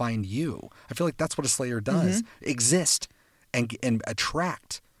going to find you. I feel like that's what a Slayer does. Exist and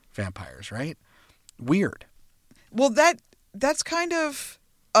attract vampires, right? Weird. Well, that's kind of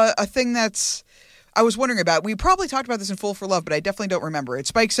a thing that's I was wondering about. We probably talked about this in Full for Love, but I definitely don't remember it.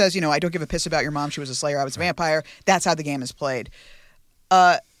 Spike says, I don't give a piss about your mom. She was a Slayer. I was a vampire. That's how the game is played.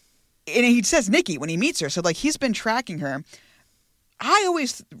 And he says Nikki when he meets her. So, like, he's been tracking her. I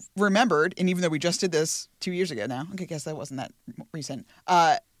always remembered, and even though we just did this 2 years ago now, okay, I guess that wasn't that recent,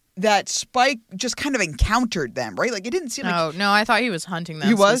 that Spike just kind of encountered them, right? Like, it didn't seem like... Oh, no, I thought he was hunting them.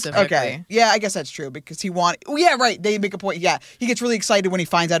 He was? Specifically. Okay. Yeah, I guess that's true because he wanted... Oh, yeah, right. They make a point. Yeah. He gets really excited when he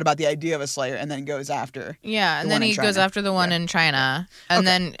finds out about the idea of a Slayer and then goes after... Yeah, and then he goes after the one in China. And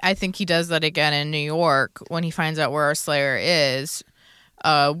then I think he does that again in New York when he finds out where our Slayer is.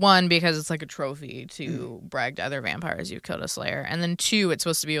 One, because it's like a trophy to brag to other vampires you've killed a Slayer. And then two, it's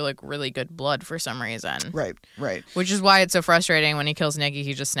supposed to be like really good blood for some reason. Right. Which is why it's so frustrating when he kills Nikki,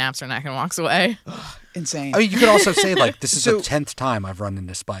 he just snaps her neck and walks away. Insane. I mean, you could also say, like, this is the 10th time I've run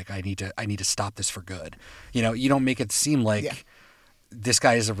into Spike. I need to stop this for good. You don't make it seem like this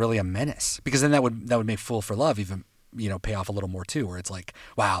guy is really a menace. Because then that would make Fool for Love even... pay off a little more too, where it's like,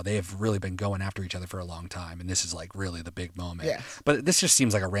 wow, they have really been going after each other for a long time, and this is like really the big moment. Yeah. But this just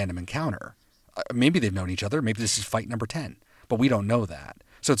seems like a random encounter. Maybe they've known each other. Maybe this is fight number 10, but we don't know that.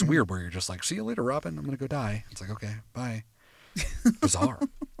 So it's weird where you're just like, see you later, Robin. I'm going to go die. It's like, okay, bye. Bizarre.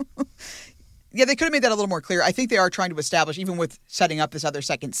 Yeah, they could have made that a little more clear. I think they are trying to establish, even with setting up this other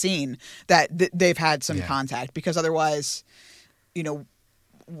second scene, that they've had some contact, because otherwise,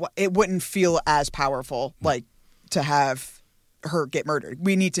 it wouldn't feel as powerful, like, to have her get murdered.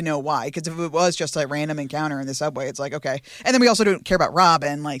 We need to know why, because if it was just a random encounter in the subway, it's like, okay. And then we also don't care about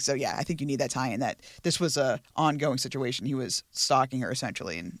Robin, like, so yeah, I think you need that tie-in that this was a ongoing situation. He was stalking her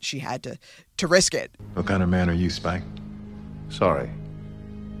essentially, and she had to risk it. What kind of man are you, Spike? Sorry,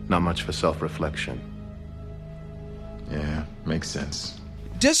 not much for self-reflection. Yeah, makes sense.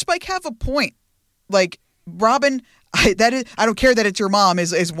 Does Spike have a point? Like, Robin, I don't care that it's your mom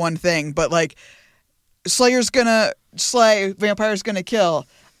is one thing, but like, Slayer's gonna slay, vampire's gonna kill.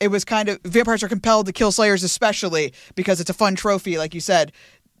 It was kind of, vampires are compelled to kill Slayers, especially because it's a fun trophy, like you said.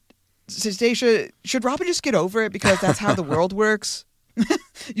 Stacia, should Robin just get over it because that's how the world works?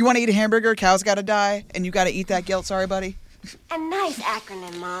 You want to eat a hamburger, cow's got to die, and you got to eat that guilt. Sorry, buddy. A nice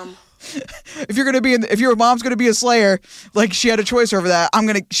acronym, Mom. If your mom's gonna be a Slayer, like she had a choice over that,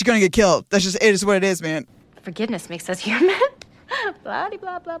 she's gonna get killed. That's just it. Is what it is, man. Forgiveness makes us human. Blah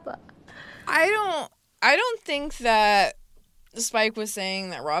blah blah blah. I don't think that Spike was saying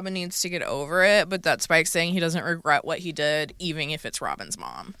that Robin needs to get over it, but that Spike's saying he doesn't regret what he did, even if it's Robin's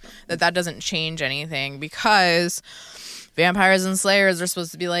mom. That doesn't change anything, because vampires and Slayers are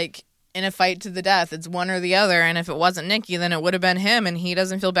supposed to be like in a fight to the death. It's one or the other, and if it wasn't Nikki, then it would have been him, and he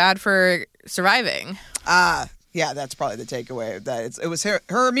doesn't feel bad for surviving. Yeah, that's probably the takeaway. That it was her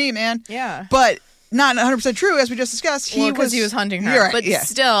or me, man. Yeah. But not 100% true, as we just discussed. Because he was hunting her. Right, but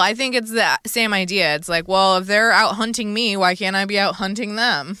still, I think it's the same idea. It's like, well, if they're out hunting me, why can't I be out hunting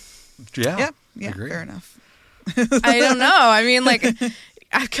them? Yeah, agree. Fair enough. I don't know. I mean, like,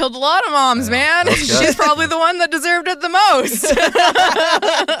 I've killed a lot of moms, man. She's probably the one that deserved it the most.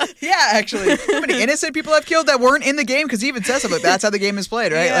 Yeah, actually. How many innocent people I've killed that weren't in the game? Because he even says something. That's how the game is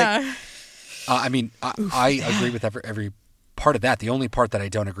played, right? Yeah. I mean, I agree with every part of that. The only part that I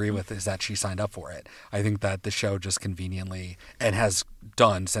don't agree with is that she signed up for it. I think that the show just conveniently, and has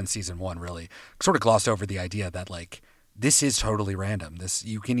done since season 1 really, sort of glossed over the idea that, like, this is totally random. This,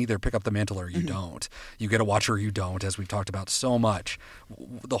 you can either pick up the mantle or you don't. You get a watch or you don't, as we've talked about so much.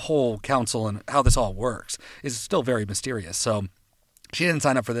 The whole council and how this all works is still very mysterious. So she didn't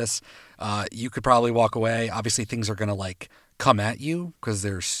sign up for this. You could probably walk away. Obviously things are going to, like, come at you because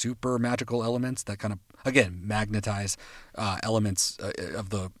they're super magical elements that kind of, again, magnetize elements of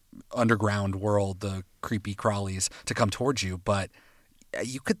the underground world, the creepy crawlies, to come towards you. But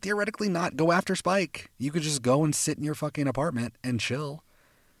you could theoretically not go after Spike. You could just go and sit in your fucking apartment and chill.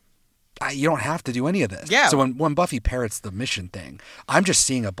 you don't have to do any of this. Yeah. So when Buffy parrots the mission thing, I'm just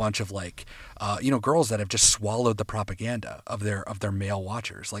seeing a bunch of like, girls that have just swallowed the propaganda of their male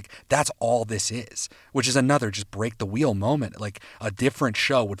watchers. Like that's all this is, which is another just break the wheel moment. Like a different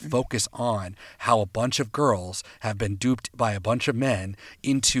show would focus on how a bunch of girls have been duped by a bunch of men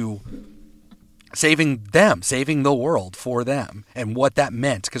into saving the world for them, and what that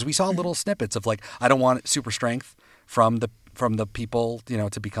meant. Because we saw little snippets of like, I don't want super strength from the people,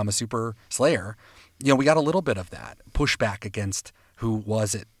 to become a super slayer. We got a little bit of that pushback against who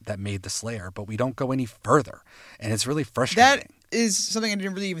was it that made the slayer, but we don't go any further. And it's really frustrating. That is something I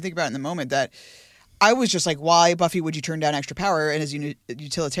didn't really even think about in the moment, that I was just like, why, Buffy, would you turn down extra power and as a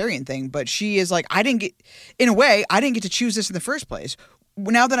utilitarian thing? But she is like, I didn't get to choose this in the first place.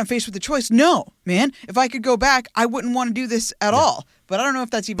 Now that I'm faced with the choice, no, man, if I could go back, I wouldn't want to do this at all. But I don't know if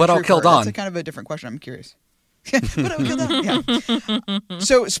that's even true. But I'll kill Dawn. That's a kind of a different question. I'm curious. But I'll kill Dawn. Yeah.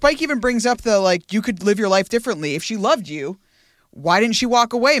 So Spike even brings up the, like, you could live your life differently. If she loved you, why didn't she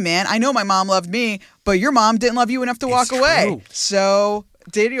walk away, man? I know my mom loved me, but your mom didn't love you enough to walk away. So,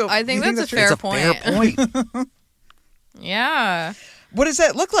 I think that's a fair point. Yeah. What does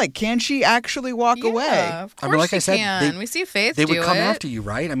that look like? Can she actually walk away? Of course like I said, we see Faith they would come after you,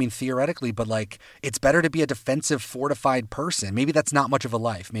 right? I mean, theoretically, but like, it's better to be a defensive, fortified person. Maybe that's not much of a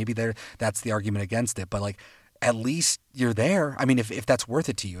life. Maybe that's the argument against it. But like, at least you're there. I mean, if that's worth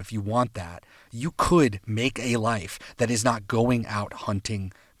it to you, if you want that, you could make a life that is not going out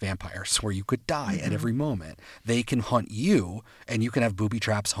hunting vampires where you could die at every moment. They can hunt you, and you can have booby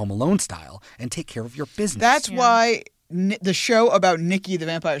traps Home Alone style and take care of your business. That's why the show about Nikki the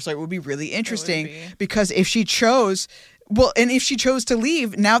Vampire Slayer would be really interesting, because if she chose to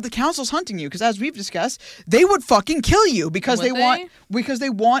leave, now the council's hunting you, because as we've discussed, they would fucking kill you because they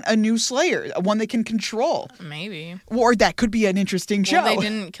want a new Slayer, one they can control. Maybe. Or that could be an interesting show. Well, they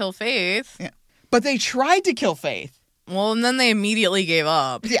didn't kill Faith. Yeah. But they tried to kill Faith. Well, and then they immediately gave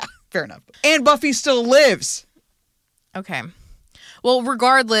up. Yeah, fair enough. And Buffy still lives. Okay. Well,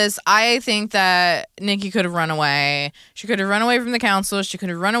 regardless, I think that Nikki could have run away. She could have run away from the council. She could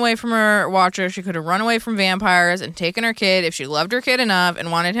have run away from her watcher. She could have run away from vampires and taken her kid if she loved her kid enough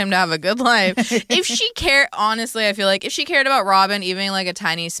and wanted him to have a good life. If she cared, honestly, I feel like if she cared about Robin, even like a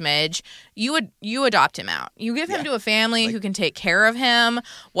tiny smidge, you adopt him out. You give him to a family who can take care of him.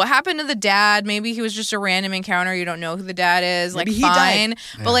 What happened to the dad? Maybe he was just a random encounter. You don't know who the dad is. Like, fine. Died.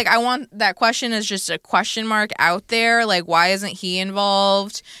 But like, I want that question as just a question mark out there. Like, why isn't he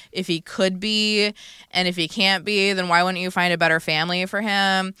involved? If he could be, and if he can't be, then why wouldn't you find a better family for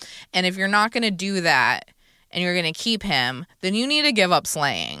him? And if you're not going to do that and you're going to keep him, then you need to give up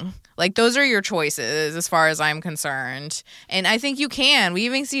slaying. Like, those are your choices as far as I'm concerned. And I think you can. We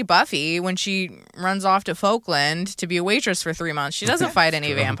even see Buffy when she runs off to Folkland to be a waitress for 3 months. She doesn't fight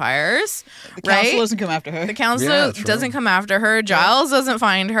any vampires. The council doesn't come after her. The council doesn't come after her. Giles doesn't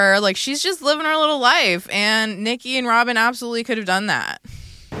find her. Like, she's just living her little life. And Nikki and Robin absolutely could have done that.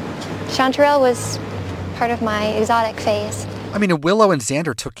 Chanterelle was part of my exotic phase. I mean, Willow and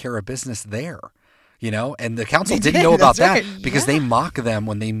Xander took care of business there. And the council didn't know about that because they mock them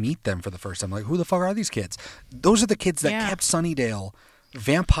when they meet them for the first time. Like, who the fuck are these kids? Those are the kids that kept Sunnydale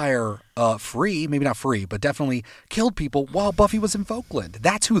vampire free, maybe not free, but definitely killed people while Buffy was in Folkland.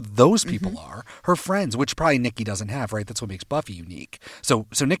 That's who those people are. Her friends, which probably Nikki doesn't have, right? That's what makes Buffy unique. So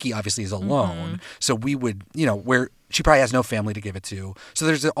Nikki obviously is alone. So we would, where she probably has no family to give it to. So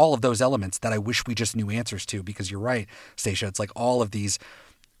there's all of those elements that I wish we just knew answers to, because you're right, Stacia. It's like all of these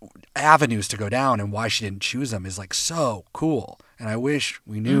avenues to go down, and why she didn't choose them is like so cool. And I wish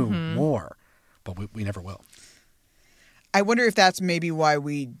we knew more, but we never will. I wonder if that's maybe why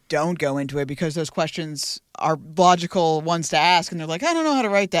we don't go into it, because those questions are logical ones to ask, and they're like, I don't know how to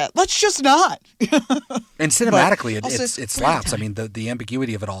write that. Let's just not. And cinematically, it slaps. I mean, the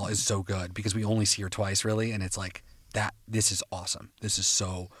ambiguity of it all is so good because we only see her twice, really, and it's like that. This is awesome. This is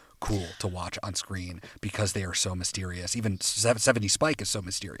so cool to watch on screen because they are so mysterious. Even 70 Spike is so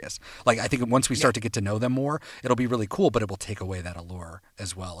mysterious. Like, I think once we start to get to know them more, it'll be really cool, but it will take away that allure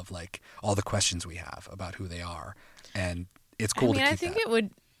as well of like all the questions we have about who they are. And it's cool to keep that. I think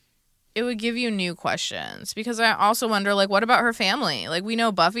it would give you new questions, because I also wonder, like, what about her family? Like, we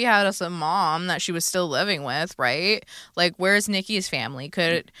know Buffy had a mom that she was still living with, right? Like, where's Nikki's family?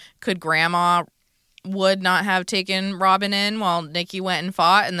 Could Grandma Wood not have taken Robin in while Nikki went and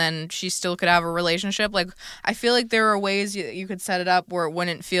fought, and then she still could have a relationship? Like, I feel like there are ways you could set it up where it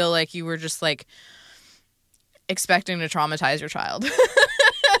wouldn't feel like you were just like expecting to traumatize your child.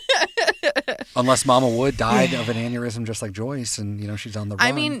 Unless Mama Wood died of an aneurysm just like Joyce, and she's on the run.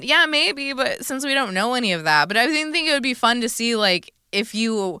 I mean, yeah, maybe, but since we don't know any of that, but I think it would be fun to see, like,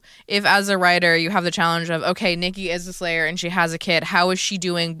 if as a writer you have the challenge of, okay, Nikki is the Slayer and she has a kid, how is she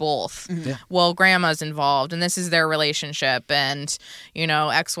doing both? Yeah. Well, grandma's involved and this is their relationship and,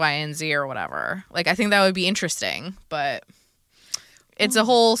 X, Y, and Z or whatever. Like, I think that would be interesting, but it's a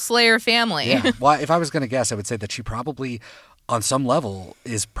whole Slayer family. Yeah. Well, if I was going to guess, I would say that she probably, on some level,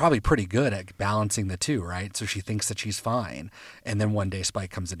 is probably pretty good at balancing the two, right? So she thinks that she's fine. And then one day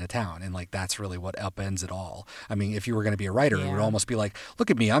Spike comes into town. And, like, that's really what upends it all. I mean, if you were going to be a writer, it would almost be like, look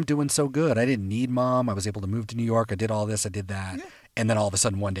at me, I'm doing so good. I didn't need Mom. I was able to move to New York. I did all this. I did that. Yeah. And then all of a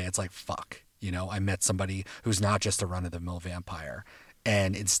sudden one day it's like, fuck. I met somebody who's not just a run-of-the-mill vampire.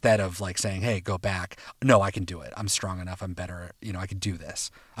 And instead of like saying, hey, go back, no, I can do it. I'm strong enough. I'm better. I can do this.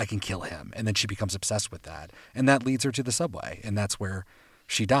 I can kill him. And then she becomes obsessed with that. And that leads her to the subway. And that's where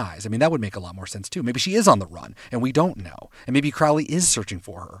she dies. I mean, that would make a lot more sense too. Maybe she is on the run and we don't know. And maybe Crowley is searching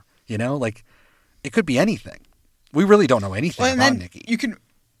for her. Like it could be anything. We really don't know anything about Nikki. You can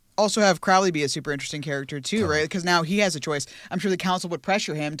also have Crowley be a super interesting character too, right? Because now he has a choice. I'm sure the council would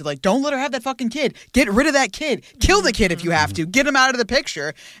pressure him to like, don't let her have that fucking kid. Get rid of that kid. Kill the kid if you have to. Get him out of the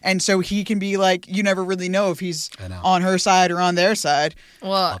picture. And so he can be like, you never really know if he's on her side or on their side.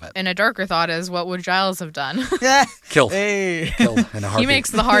 Well, and a darker thought is, what would Giles have done? Killed. Hey. Killed in a heartbeat. He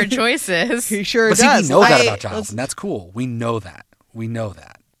makes the hard choices. He sure does. See, we know that about Giles, and that's cool. We know that.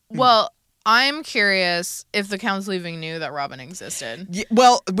 Well, I'm curious if the council even knew that Robin existed. Yeah,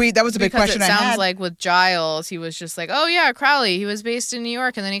 well, that was a big question I had. Because it sounds like with Giles, he was just like, oh yeah, Crowley, he was based in New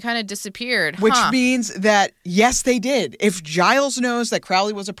York, and then he kind of disappeared. Which means that, yes, they did. If Giles knows that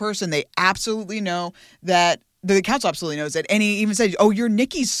Crowley was a person, they absolutely know that, the council absolutely knows that, and he even said, oh, you're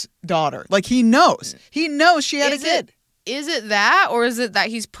Nikki's daughter. Like, he knows. He knows she had a kid. Is it that, or is it that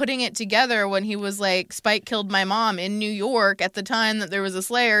he's putting it together when he was like, Spike killed my mom in New York at the time that there was a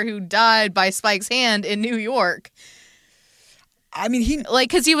Slayer who died by Spike's hand in New York? I mean,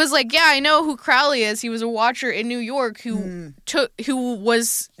 because he was like, yeah, I know who Crowley is. He was a watcher in New York who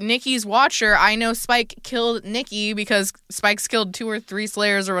was Nikki's watcher. I know Spike killed Nikki because Spike's killed 2 or 3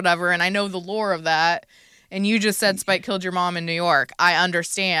 Slayers or whatever, and I know the lore of that. And you just said Spike killed your mom in New York. I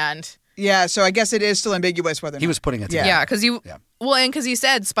understand. Yeah, so I guess it is still ambiguous whether or not. He was putting it together. Yeah, because he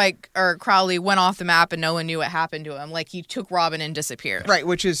said Spike or Crowley went off the map and no one knew what happened to him. Like, he took Robin and disappeared. Right,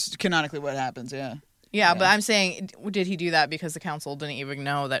 which is canonically what happens, yeah. Yeah, but I'm saying, did he do that because the council didn't even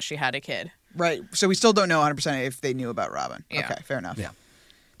know that she had a kid? Right, so we still don't know 100% if they knew about Robin. Yeah. Okay, fair enough. Yeah.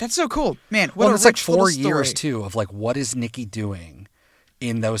 That's so cool. Man, it's like 4 years, too, of like, what is Nikki doing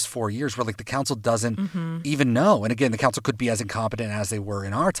in those 4 years where like the council doesn't even know? And again, the council could be as incompetent as they were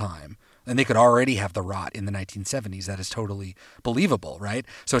in our time. And they could already have the rot in the 1970s. That is totally believable, right?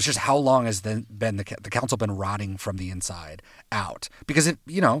 So it's just how long has the council been rotting from the inside out? Because,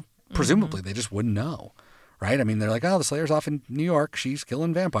 presumably they just wouldn't know, right? I mean, they're like, oh, the Slayer's off in New York. She's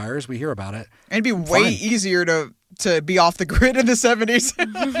killing vampires. We hear about it. And it'd be way easier to be off the grid in the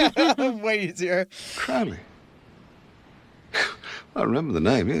 70s. Way easier. Crowley. I remember the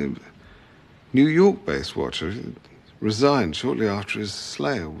name. New York-based watcher. Resigned shortly after his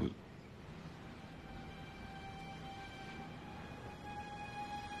Slayer was...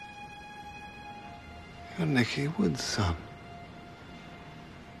 You're Nikki Wood's son.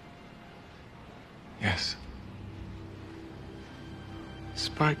 Yes.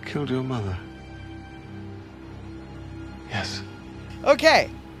 Spike killed your mother. Yes. Okay,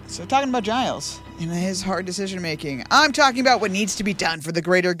 so talking about Giles and his hard decision making, I'm talking about what needs to be done for the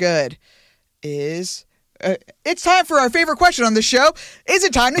greater good. It's time for our favorite question on the show. Is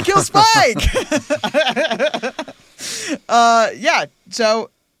it time to kill Spike? Yeah, so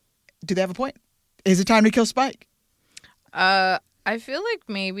do they have a point? Is it time to kill Spike? I feel like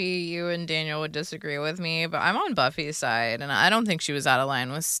maybe you and Daniel would disagree with me, but I'm on Buffy's side, and I don't think she was out of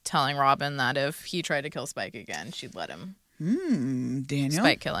line with telling Robin that if he tried to kill Spike again, she'd let him. Daniel?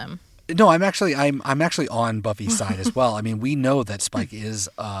 Spike kill him. No, I'm actually on Buffy's side as well. I mean, we know that Spike is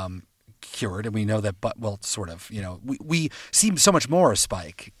cured, and we know that, sort of, we see so much more of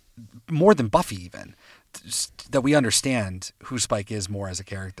Spike, more than Buffy even, that we understand who Spike is more as a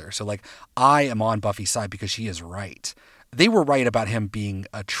character. So, like, I am on Buffy's side because she is right. They were right about him being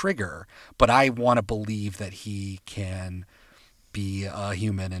a trigger, but I want to believe that he can be a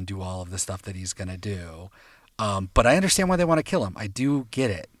human and do all of the stuff that he's going to do. But I understand why they want to kill him. I do get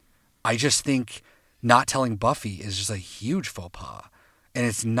it. I just think not telling Buffy is just a huge faux pas. And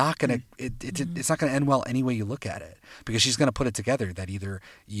it's not going to it's not going to end well any way you look at it, because she's going to put it together that either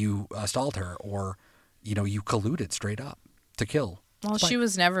you stalled her or you colluded straight up to kill Well, she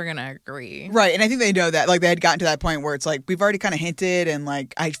was never going to agree. Right, and I think they know that. Like, they had gotten to that point where it's like, we've already kind of hinted, and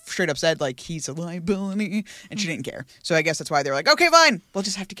like, I straight up said, like, he's a liability, and she didn't care. So I guess that's why they're like, okay, fine, we'll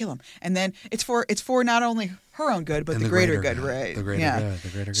just have to kill him. And then it's for not only her own good, but the greater good, right? The greater good, the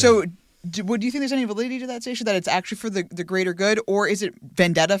greater good. So do you think there's any validity to that station, that it's actually for the greater good, or is it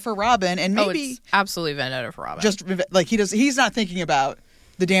vendetta for Robin? And maybe it's absolutely vendetta for Robin. Just like he's not thinking about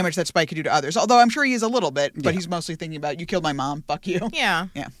the damage that Spike could do to others. Although I'm sure he is a little bit, but he's mostly thinking about, you killed my mom, fuck you. Yeah.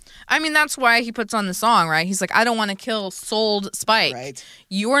 Yeah. I mean, that's why he puts on the song, right? He's like, I don't want to kill sold Spike. Right.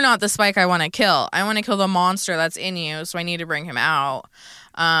 You're not the Spike I want to kill. I want to kill the monster that's in you, so I need to bring him out.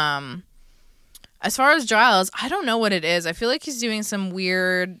 As far as Giles, I don't know what it is. I feel like he's doing some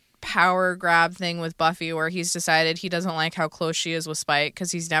weird power grab thing with Buffy where he's decided he doesn't like how close she is with Spike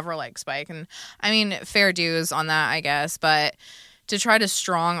because he's never liked Spike. And I mean, fair dues on that, I guess, but to try to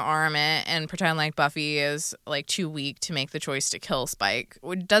strong arm it and pretend like Buffy is like too weak to make the choice to kill Spike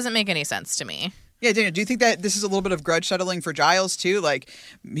doesn't make any sense to me. Yeah, Daniel, do you think that this is a little bit of grudge settling for Giles too? Like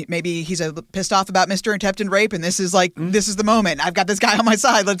maybe he's pissed off about Mr. and Tempton rape, and this is the moment. I've got this guy on my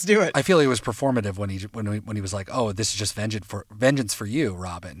side. Let's do it. I feel he was performative when he was like, "Oh, this is just vengeance for you,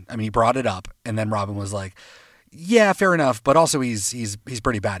 Robin." I mean, he brought it up, and then Robin was like, "Yeah, fair enough, but also he's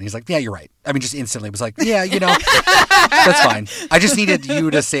pretty bad." And he's like, "Yeah, you're right." I mean, just instantly was like, "Yeah, that's fine." I just needed you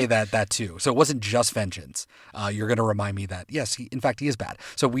to say that too. So it wasn't just vengeance. You're going to remind me that yes, in fact, he is bad.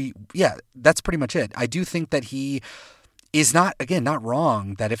 So that's pretty much it. I do think that he is not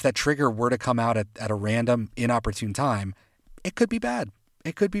wrong. That if that trigger were to come out at a random, inopportune time, it could be bad.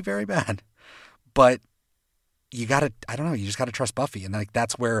 It could be very bad. But you just gotta trust Buffy. And like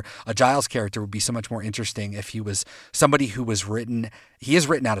that's where a Giles character would be so much more interesting if he was somebody who was he is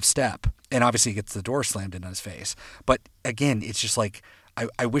written out of step, and obviously gets the door slammed in on his face. But again, it's just like,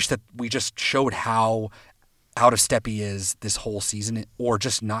 I wish that we just showed how out of step he is this whole season, or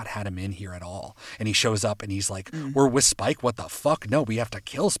just not had him in here at all. And he shows up and he's like, we're with Spike? What the fuck? No, we have to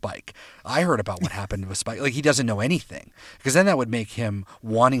kill Spike. I heard about what happened with Spike. Like, he doesn't know anything. Because then that would make him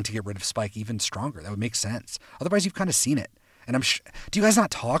wanting to get rid of Spike even stronger. That would make sense. Otherwise, you've kind of seen it. And do you guys not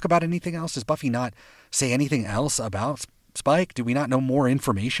talk about anything else? Does Buffy not say anything else about Spike? Do we not know more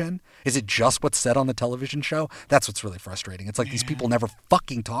information? Is it just what's said on the television show? That's what's really frustrating. It's like these people never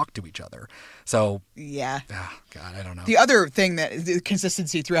fucking talk to each other. So yeah. God, I don't know. The other thing that the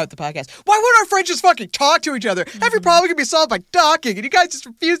consistency throughout the podcast, why won't our friends just fucking talk to each other? Every problem can be solved by talking, and you guys just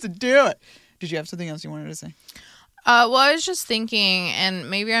refuse to do it. Did you have something else you wanted to say? Well, I was just thinking, and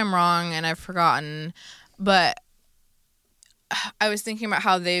maybe I'm wrong and I've forgotten, but I was thinking about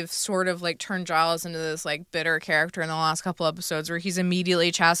how they've sort of like turned Giles into this like bitter character in the last couple episodes where he's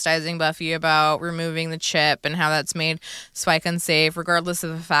immediately chastising Buffy about removing the chip and how that's made Spike unsafe, regardless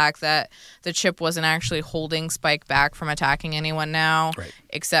of the fact that the chip wasn't actually holding Spike back from attacking anyone now,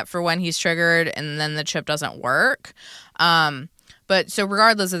 except for when he's triggered and then the chip doesn't work. But so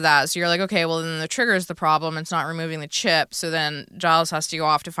regardless of that, so you're like, okay, well then the trigger is the problem. It's not removing the chip. So then Giles has to go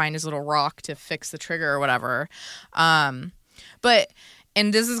off to find his little rock to fix the trigger or whatever. But,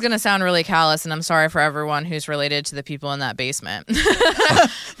 and this is going to sound really callous, and I'm sorry for everyone who's related to the people in that basement.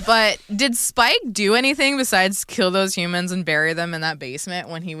 But did Spike do anything besides kill those humans and bury them in that basement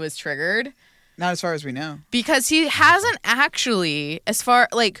when he was triggered? Not as far as we know. Because he hasn't actually,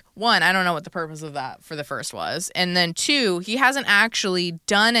 one, I don't know what the purpose of that for the first was. And then two, he hasn't actually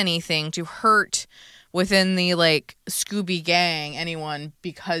done anything to hurt within the Scooby gang anyone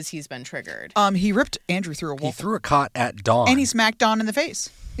because he's been triggered. He ripped Andrew through a wall. He threw a cot at Dawn. And he smacked Dawn in the face.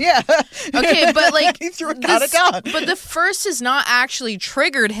 Yeah. Okay, but he threw a cot at Dawn. But the first has not actually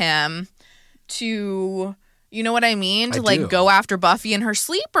triggered him to, you know what I mean? To go after Buffy in her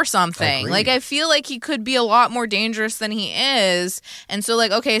sleep or something. I feel like he could be a lot more dangerous than he is. And so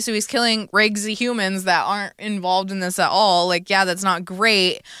okay, so he's killing rigsy humans that aren't involved in this at all. Yeah, that's not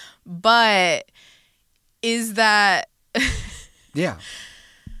great. But is that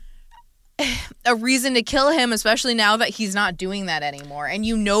a reason to kill him, especially now that he's not doing that anymore? And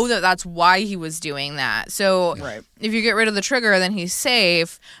you know that that's why he was doing that. So if you get rid of the trigger, then he's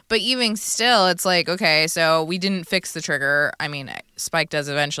safe. But even still, it's okay, so we didn't fix the trigger. I mean, Spike does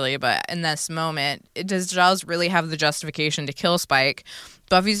eventually, but in this moment, does Giles really have the justification to kill Spike?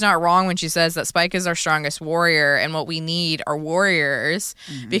 Buffy's not wrong when she says that Spike is our strongest warrior and what we need are warriors.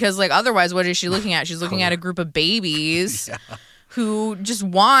 Mm-hmm. Because otherwise, what is she looking at? She's looking at a group of babies who just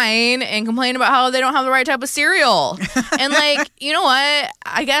whine and complain about how they don't have the right type of cereal. And you know what?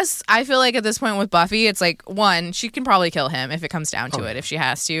 I guess I feel at this point with Buffy, it's one, she can probably kill him if it comes down to it, if she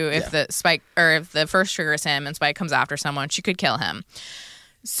has to. If the first trigger is him and Spike comes after someone, she could kill him.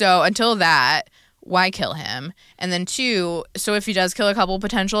 So until that, why kill him? And then 2, so if he does kill a couple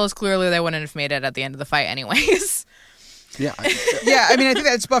potentials, clearly they wouldn't have made it at the end of the fight anyways. Yeah. Yeah, I mean, I think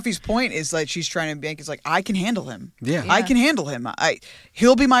that's Buffy's point is like she's trying to make it's like, I can handle him. Yeah. I can handle him.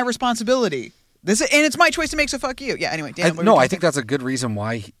 He'll be my responsibility. And it's my choice to make, so fuck you. Yeah, anyway, Dan, I think that's a good reason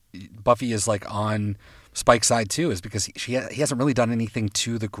why Buffy is like on Spike's side too, is because he hasn't really done anything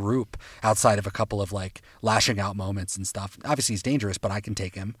to the group outside of a couple of like lashing out moments and stuff. Obviously he's dangerous, but I can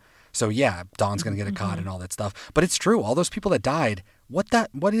take him. So yeah, Dawn's going to get a cod and all that stuff. But it's true. All those people that died, what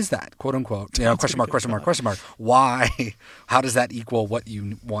is that? Quote unquote. Question mark. Why? How does that equal what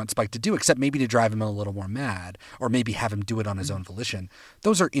you want Spike to do? Except maybe to drive him a little more mad, or maybe have him do it on his own volition.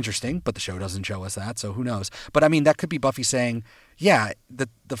 Those are interesting, but the show doesn't show us that, so who knows? But I mean, that could be Buffy saying, yeah,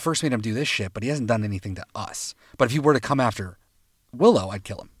 the first made him do this shit, but he hasn't done anything to us. But if he were to come after Willow, I'd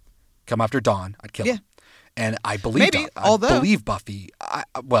kill him. Come after Dawn, I'd kill him. And I believe I believe Buffy.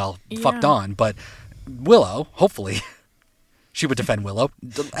 Fuck Dawn, but Willow, hopefully, she would defend Willow.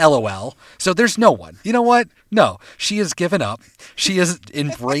 LOL. So there's no one. You know what? No, she has given up. She has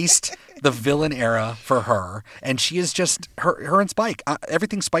embraced the villain era for her, and she is just her and Spike.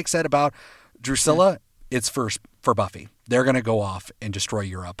 Everything Spike said about Drusilla, it's for Buffy. They're gonna go off and destroy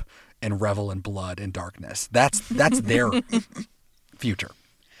Europe and revel in blood and darkness. That's their future.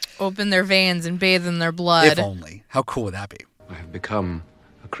 Open their veins and bathe in their blood. If only. How cool would that be? I have become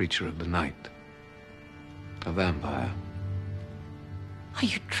a creature of the night. A vampire. Are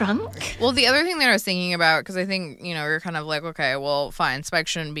you drunk? Well, the other thing that I was thinking about, because I think, you're kind of like, okay, well, fine, Spike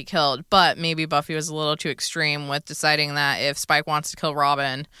shouldn't be killed, but maybe Buffy was a little too extreme with deciding that if Spike wants to kill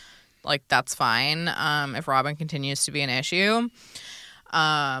Robin, like, that's fine, if Robin continues to be an issue.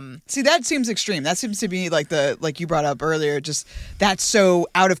 See, that seems extreme. That seems to be like you brought up earlier, just that's so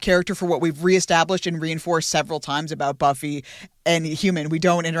out of character for what we've reestablished and reinforced several times about Buffy and human. We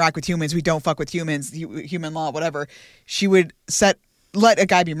don't interact with humans. We don't fuck with humans, human law, whatever. She would let a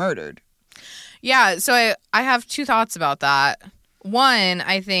guy be murdered. Yeah, so I have 2 thoughts about that. One,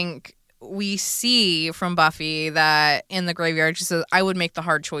 I think we see from Buffy that in the graveyard, she says, I would make the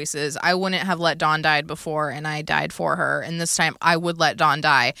hard choices. I wouldn't have let Dawn die before, and I died for her. And this time, I would let Dawn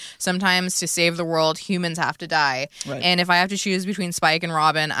die. Sometimes to save the world, humans have to die. Right. And if I have to choose between Spike and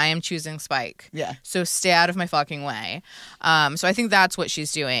Robin, I am choosing Spike. Yeah. So stay out of my fucking way. So I think that's what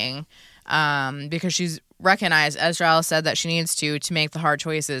she's doing. Because she's recognized, as Giles said, that she needs to make the hard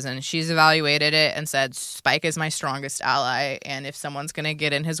choices, and she's evaluated it and said Spike is my strongest ally, and if someone's going to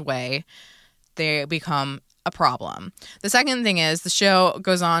get in his way, they become a problem. The second thing is the show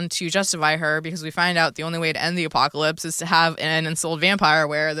goes on to justify her because we find out the only way to end the apocalypse is to have an ensouled vampire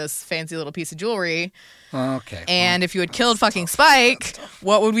wear this fancy little piece of jewelry. Okay. And if you had killed fucking Spike,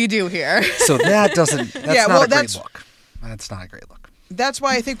 what would we do here? So that's not a great look. That's not a great look. That's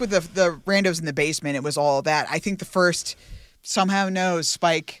why I think with the randos in the basement, it was all that. I think the first somehow knows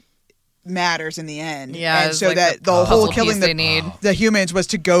Spike matters in the end. Yeah. And so like that the whole killing the humans was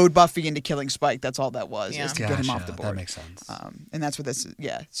to goad Buffy into killing Spike. That's all that was, is to get him off the board. That makes sense. And that's what this is.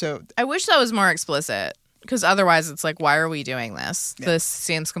 Yeah. So I wish that was more explicit, because otherwise it's like, why are we doing this? Yeah. This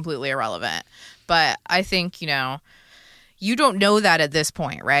seems completely irrelevant. But I think, you don't know that at this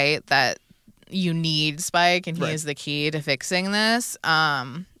point, right? That you need Spike and he is the key to fixing this.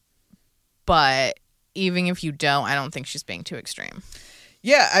 But even if you don't, I don't think she's being too extreme.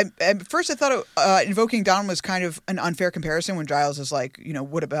 Yeah, at first I thought invoking Dawn was kind of an unfair comparison when Giles is like,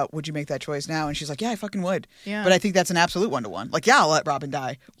 would you make that choice now? And she's like, yeah, I fucking would. Yeah. But I think that's an absolute 1-to-1. Like, yeah, I'll let Robin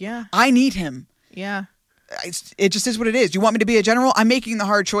die. Yeah. I need him. Yeah. It just is what it is. You want me to be a general? I'm making the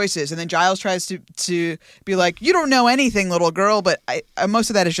hard choices. And then Giles tries to be like, you don't know anything, little girl. But most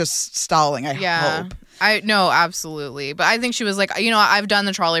of that is just stalling, I hope. No, absolutely. But I think she was like, I've done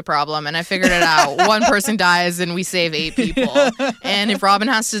the trolley problem and I figured it out. One person dies and we save 8 people. And if Robin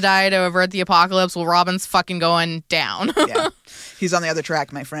has to die to avert the apocalypse, well, Robin's fucking going down. Yeah. He's on the other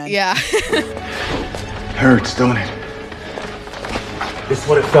track, my friend. Yeah. Hurts, don't it? This is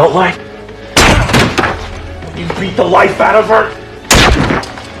what it felt like? You beat the life out of her?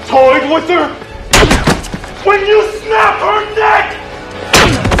 Toyed with her? When you snap her neck!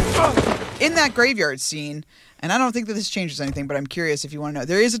 In that graveyard scene, and I don't think that this changes anything, but I'm curious if you want to know,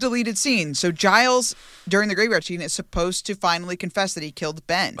 there is a deleted scene. So Giles, during the graveyard scene, is supposed to finally confess that he killed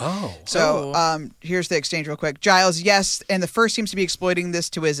Ben. Oh. So here's the exchange real quick. Giles, yes, and the first seems to be exploiting this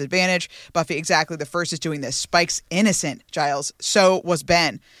to his advantage. Buffy, exactly, the first is doing this. Spike's innocent, Giles. So was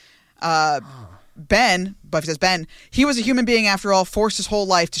Ben. Ben, Buffy says, Ben, he was a human being after all, forced his whole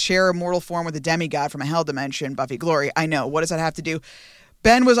life to share a mortal form with a demigod from a hell dimension. Buffy, Glory, I know. What does that have to do?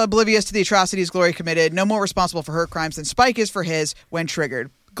 Ben was oblivious to the atrocities Glory committed, no more responsible for her crimes than Spike is for his when triggered.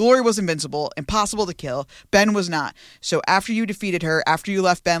 Glory was invincible, impossible to kill. Ben was not. So after you defeated her, after you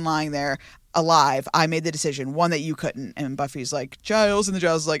left Ben lying there alive, I made the decision, one that you couldn't. And Buffy's like, Giles, and the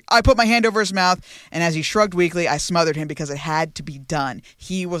Giles is like, I put my hand over his mouth, and as he shrugged weakly, I smothered him because it had to be done.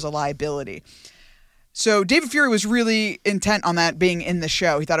 He was a liability. So David Fury was really intent on that being in the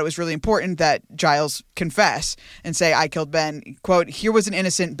show. He thought it was really important that Giles confess and say, I killed Ben. Quote, here was an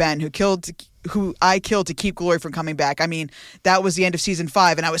innocent Ben who I killed to keep Glory from coming back. I mean, that was the end of season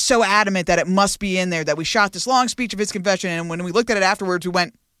 5, and I was so adamant that it must be in there that we shot this long speech of his confession, and when we looked at it afterwards, we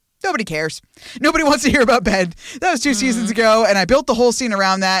went, nobody cares. Nobody wants to hear about Ben. That was 2 seasons ago, and I built the whole scene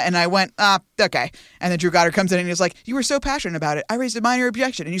around that, and I went, okay. And then Drew Goddard comes in, and he's like, you were so passionate about it. I raised a minor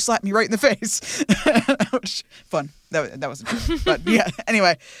objection, and you slapped me right in the face. Fun. That wasn't true. But yeah,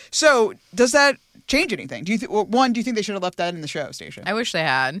 anyway. So does that change anything? Do you think they should have left that in the show, Stacia? I wish they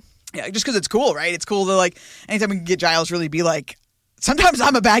had. Yeah, just because it's cool, right? It's cool to, like, anytime we can get Giles really be like, sometimes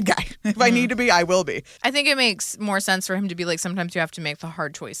I'm a bad guy. If I need to be, I will be. I think it makes more sense for him to be like, sometimes you have to make the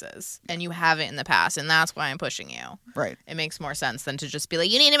hard choices, and you haven't in the past, and that's why I'm pushing you. Right. It makes more sense than to just be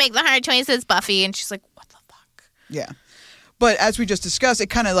like, you need to make the hard choices, Buffy. And she's like, what the fuck? Yeah. But as we just discussed,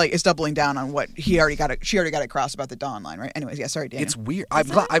 it kind of like is doubling down on what she already got across about the Dawn line, right? Anyways, yeah, sorry, Daniel. It's weird.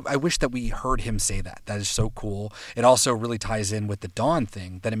 I wish that we heard him say that. That is so cool. It also really ties in with the Dawn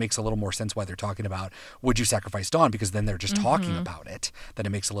thing, that it makes a little more sense why they're talking about, would you sacrifice Dawn? Because then they're just talking about it, that it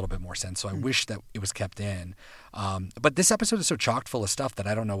makes a little bit more sense. So I wish that it was kept in. But this episode is so chock full of stuff that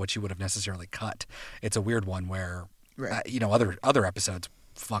I don't know what you would have necessarily cut. It's a weird one where, other episodes,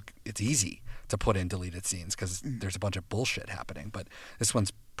 it's easy to put in deleted scenes because there's a bunch of bullshit happening, but this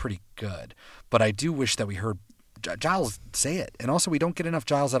one's pretty good. But I do wish that we heard Giles say it, and also we don't get enough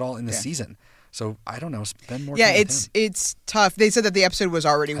Giles at all in this season. So I don't know, spend more time with him. It's tough. They said that the episode was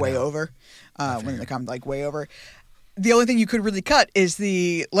already way over when they come like way over. The only thing you could really cut is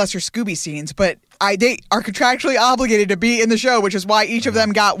the lesser Scooby scenes, but they are contractually obligated to be in the show, which is why each of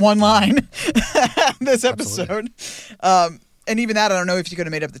them got one line this episode. And even that, I don't know if you could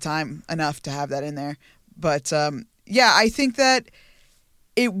have made up the time enough to have that in there. But I think that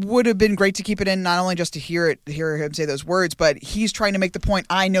it would have been great to keep it in, not only just to hear him say those words, but he's trying to make the point,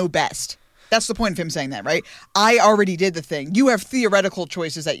 I know best. That's the point of him saying that, right? I already did the thing. You have theoretical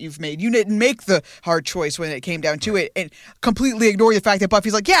choices that you've made. You didn't make the hard choice when it came down to it, and completely ignore the fact that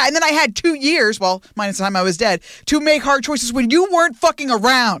Buffy's like, yeah, and then I had 2 years, well, minus the time I was dead, to make hard choices when you weren't fucking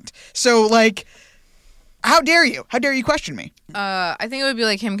around. So, like, how dare you? How dare you question me? I think it would be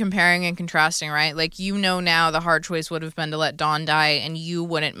like him comparing and contrasting, right? Like, now the hard choice would have been to let Dawn die, and you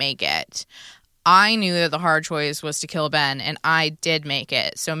wouldn't make it. I knew that the hard choice was to kill Ben, and I did make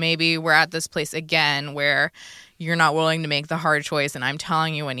it. So maybe we're at this place again where you're not willing to make the hard choice, and I'm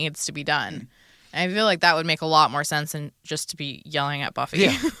telling you what needs to be done. And I feel like that would make a lot more sense than just to be yelling at Buffy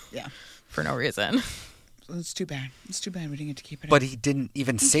for no reason. It's too bad. It's too bad we didn't get to keep it. But he didn't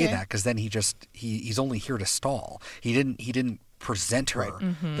even say that, because then he's only here to stall. He didn't present her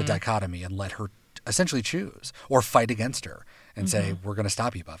the dichotomy and let her essentially choose or fight against her and say, we're going to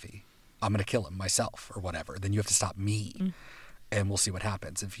stop you, Buffy. I'm going to kill him myself or whatever. Then you have to stop me. And we'll see what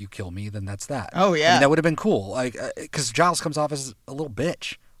happens. If you kill me, then that's that. Oh, yeah. I mean, that would have been cool. Like, because Giles comes off as a little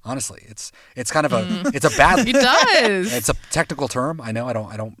bitch. Honestly, it's kind of it's a bad. He does. It's a technical term. I know. I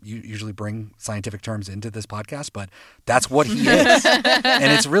don't usually bring scientific terms into this podcast, but that's what he is.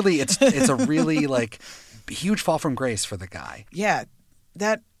 And it's a really like huge fall from grace for the guy. Yeah,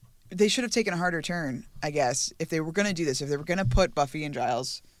 that they should have taken a harder turn, I guess, if they were going to do this. If they were going to put Buffy and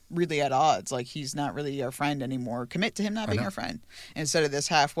Giles really at odds, like he's not really our friend anymore. Commit to him not being our friend instead of this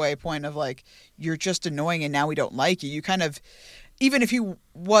halfway point of like you're just annoying and now we don't like you. You kind of. Even if he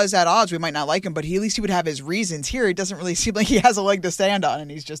was at odds, we might not like him, but at least he would have his reasons. Here, it doesn't really seem like he has a leg to stand on, and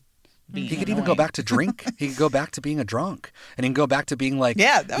he's just being He could annoying. even go back to drink. He could go back to being a drunk, and he can go back to being like,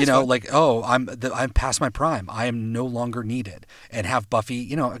 fun. like, oh, I'm past my prime. I am no longer needed, and have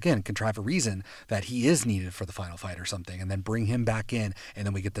Buffy, again, contrive a reason that he is needed for the final fight or something, and then bring him back in, and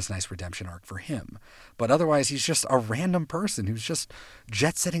then we get this nice redemption arc for him. But otherwise, he's just a random person who's just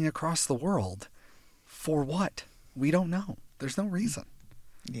jet-setting across the world. For what? We don't know. There's no reason.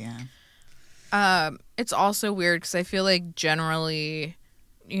 Yeah. It's also weird because I feel like generally,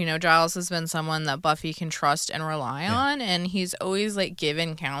 Giles has been someone that Buffy can trust and rely on, and he's always like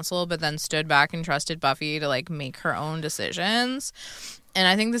given counsel, but then stood back and trusted Buffy to like make her own decisions. And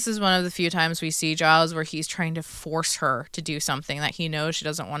I think this is one of the few times we see Giles where he's trying to force her to do something that he knows she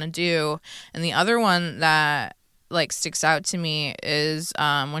doesn't want to do. And the other one that like sticks out to me is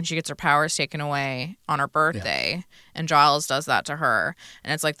when she gets her powers taken away on her birthday, and Giles does that to her,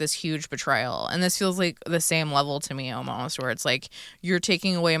 and it's like this huge betrayal. And this feels like the same level to me almost, where it's like you're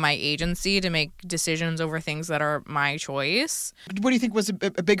taking away my agency to make decisions over things that are my choice. What do you think was a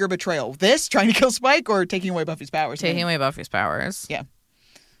bigger betrayal? This, trying to kill Spike, or taking away Buffy's powers? Taking away Buffy's powers. Yeah.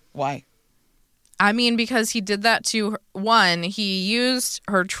 Why? I mean, because he did that to her. One, he used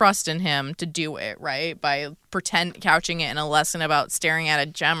her trust in him to do it, right? By couching it in a lesson about staring at a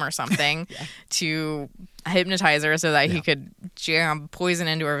gem or something to hypnotize her so that he could jam poison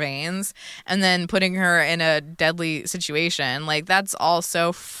into her veins, and then putting her in a deadly situation. Like, that's all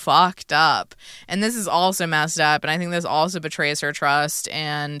so fucked up. And this is also messed up. And I think this also betrays her trust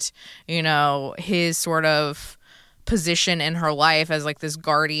and, you know, his sort of position in her life as like this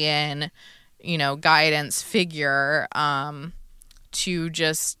guardian, you know, guidance figure, to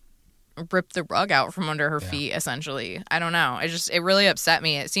just rip the rug out from under her feet, essentially. I don't know. It really upset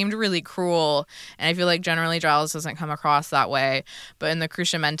me. It seemed really cruel, and I feel like generally Giles doesn't come across that way, but in the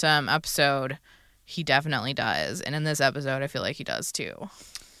Cruciamentum episode, he definitely does, and in this episode, I feel like he does too.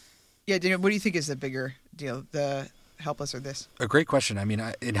 Yeah, Daniel, what do you think is the bigger deal, the Helpless or this? A great question. I mean,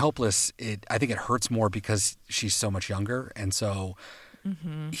 in Helpless, I think it hurts more because she's so much younger, and so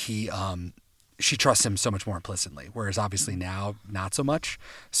she trusts him so much more implicitly, whereas obviously now not so much.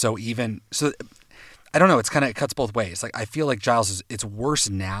 So I don't know. It cuts both ways. Like, I feel like Giles it's worse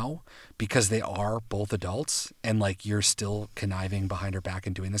now because they are both adults, and like you're still conniving behind her back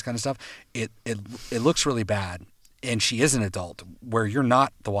and doing this kind of stuff. It looks really bad, and she is an adult where you're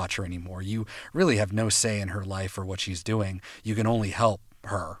not the watcher anymore. You really have no say in her life or what she's doing. You can only help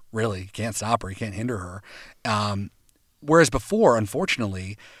her. Really, you can't stop her. You can't hinder her. Whereas before,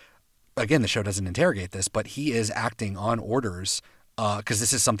 unfortunately. Again, the show doesn't interrogate this, but he is acting on orders because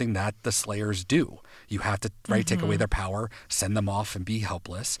this is something that the Slayers do. You have to take away their power, send them off and be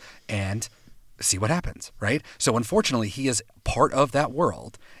helpless, and see what happens, right? So unfortunately, he is part of that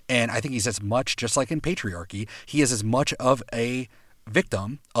world, and I think he's as much, just like in Patriarchy, he is as much of a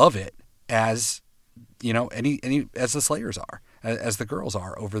victim of it as, you know, any as the Slayers are, as the girls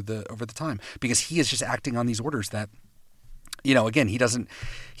are over the time, because he is just acting on these orders that. You know, again, he doesn't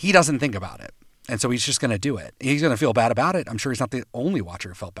think about it. And so he's just going to do it. He's going to feel bad about it. I'm sure he's not the only watcher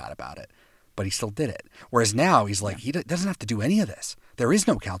who felt bad about it, but he still did it. Whereas now he's like, he doesn't have to do any of this. There is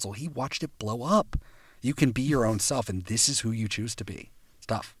no council. He watched it blow up. You can be your own self, and this is who you choose to be. It's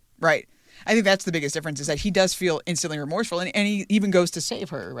tough. Right. I think that's the biggest difference is that he does feel instantly remorseful, and he even goes to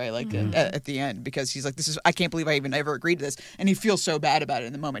save her, right? Like at the end, because he's like, I can't believe I even ever agreed to this. And he feels so bad about it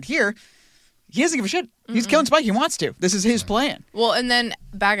in the moment. Here, he doesn't give a shit. He's killing Spike. He wants to. This is his plan. Well, and then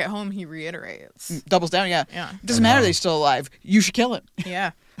back at home, he reiterates. Doubles down, yeah. It doesn't matter that he's still alive. You should kill him.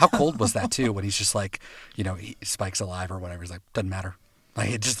 Yeah. How cold was that, too, when he's just like, you know, Spike's alive or whatever. He's like, doesn't matter. Like,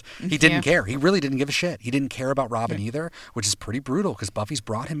 he didn't care. He really didn't give a shit. He didn't care about Robin either, which is pretty brutal because Buffy's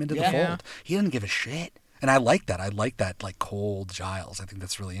brought him into the fold. He didn't give a shit. And I like that. I like that, like, cold Giles. I think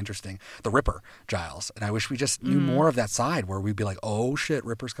that's really interesting. The Ripper Giles. And I wish we just knew more of that side where we'd be like, oh, shit,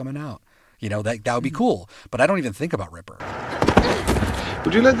 Ripper's coming out. You know, that would be cool. But I don't even think about Ripper.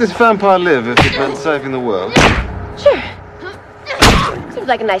 Would you let this vampire live if it meant saving the world? Sure. Seems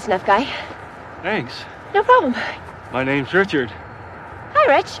like a nice enough guy. Thanks. No problem. My name's Richard.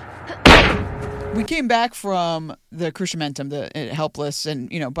 Hi, Rich. We came back from the Cruciamentum, the Helpless,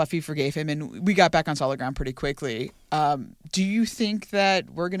 and, you know, Buffy forgave him, and we got back on solid ground pretty quickly. Do you think that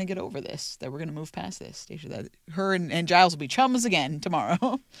we're going to get over this, that we're going to move past this, Stacia, that her and Giles will be chums again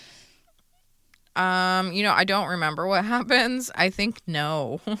tomorrow? You know, I don't remember what happens. I think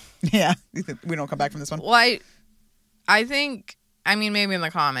no. Yeah, we don't come back from this one. Well, I think, I mean, maybe in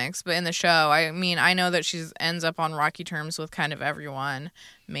the comics, but in the show, I mean, I know that she ends up on rocky terms with kind of everyone.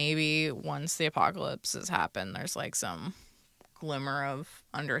 Maybe once the apocalypse has happened, there's like some glimmer of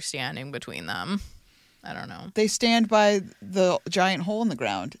understanding between them. I don't know. They stand by the giant hole in the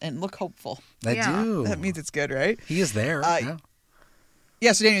ground and look hopeful. They do. That means it's good, right? He is there.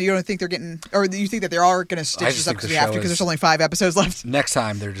 Yeah, so Daniel, you don't think they're getting, or you think that they are going to stitch this up because we have to, because there's only 5 episodes left? Next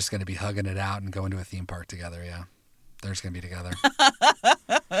time, they're just going to be hugging it out and going to a theme park together, yeah. They're just going to be together.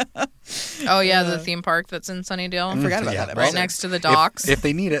 Oh, yeah, the theme park that's in Sunnydale. I forgot about that episode. Right next to the docks. If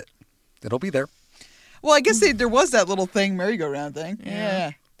they need it, it'll be there. Well, I guess there was that little thing, merry-go-round thing.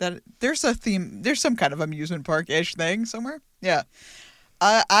 Yeah. That there's a theme, there's some kind of amusement park-ish thing somewhere. Yeah.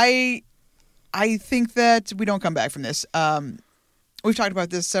 I think that we don't come back from this. We've talked about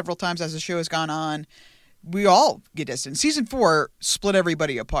this several times as the show has gone on. We all get distant. Season 4 split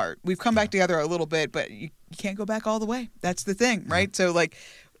everybody apart. We've come back together a little bit, but you can't go back all the way. That's the thing, right? So, like,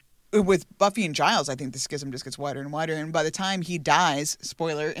 with Buffy and Giles, I think the schism just gets wider and wider. And by the time he dies,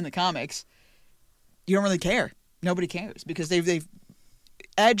 spoiler, in the comics, you don't really care. Nobody cares because they've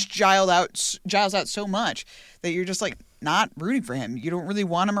edged Giles out so much that you're just like not rooting for him. You don't really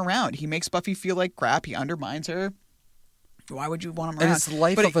want him around. He makes Buffy feel like crap. He undermines her. Why would you want him around? And it's the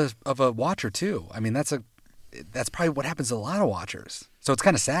life of a watcher too. I mean, that's probably what happens to a lot of watchers. So it's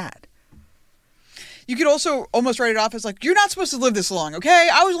kind of sad. You could also almost write it off as like, you're not supposed to live this long, okay?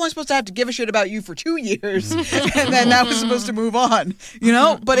 I was only supposed to have to give a shit about you for 2 years, and then that was supposed to move on, you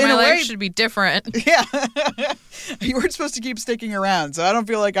know? But in My a life way, should be different. Yeah. You weren't supposed to keep sticking around, so I don't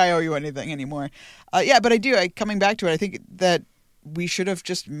feel like I owe you anything anymore. But I do. Coming back to it, I think that we should have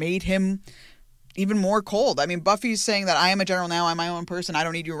just made him even more cold. I mean, Buffy's saying that I am a general now, I'm my own person, I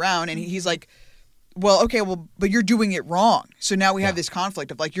don't need you around, and he's like, well, okay, but you're doing it wrong. So now we have this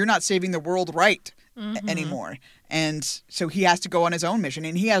conflict of like, you're not saving the world right anymore. And so he has to go on his own mission,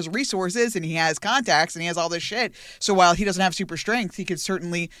 and he has resources and he has contacts and he has all this shit. So while he doesn't have super strength, he could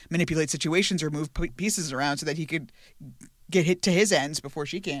certainly manipulate situations or move pieces around so that he could get hit to his ends before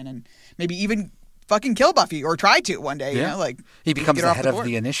she can, and maybe even fucking kill Buffy or try to one day, you know, like he becomes the head of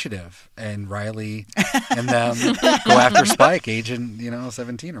the initiative, and Riley and them go after Spike, Agent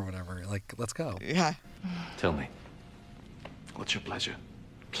 17 or whatever. Like, let's go. Yeah. Tell me, what's your pleasure?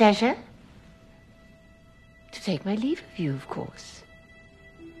 Pleasure? To take my leave of you, of course.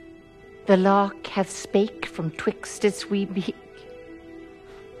 The lark hath spake from twixt its wee beak.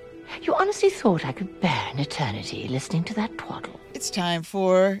 You honestly thought I could bear an eternity listening to that twaddle? It's time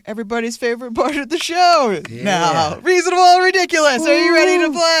for everybody's favorite part of the show. Yeah. Now, Reasonable or Ridiculous. Are you ready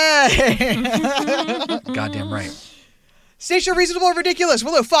to play? Goddamn right. Station Reasonable or Ridiculous.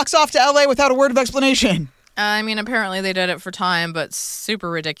 Willow fucks off to LA without a word of explanation. I mean, apparently they did it for time, but super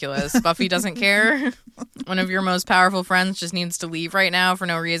ridiculous. Buffy doesn't care. One of your most powerful friends just needs to leave right now for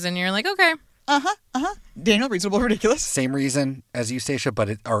no reason. You're like, okay. Daniel, Reasonable or Ridiculous? Same reason as you, Stacia, but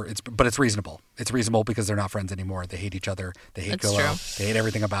it's reasonable. It's reasonable because they're not friends anymore. They hate each other. They hate Willow. They hate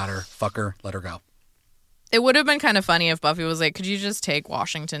everything about her. Fuck her. Let her go. It would have been kind of funny if Buffy was like, could you just take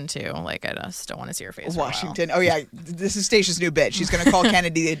Washington too? Like, I just don't want to see her face. Washington. Oh, yeah. This is Stacia's new bit. She's going to call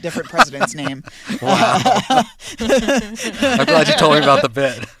Kennedy a different president's name. Wow. I'm glad you told me about the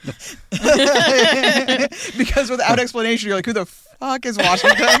bit. Because without explanation, you're like, who the fuck is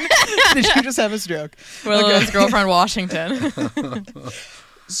Washington? Did you just have a stroke? Willow's girlfriend, Washington.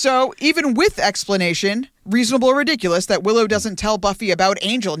 So, even with explanation, reasonable or ridiculous that Willow doesn't tell Buffy about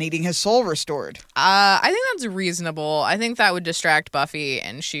Angel needing his soul restored? I think that's reasonable. I think that would distract Buffy,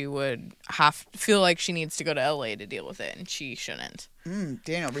 and she would feel like she needs to go to LA to deal with it, and she shouldn't.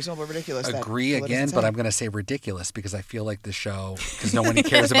 Daniel, reasonable or ridiculous? Agree again, but I'm going to say ridiculous because I feel like the show, because no one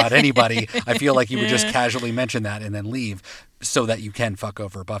cares about anybody, I feel like you would just casually mention that and then leave so that you can fuck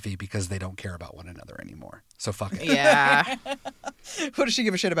over Buffy because they don't care about one another anymore. So fuck it. Yeah. What does she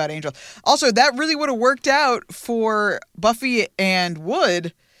give a shit about Angel? Also, that really would have worked out for Buffy and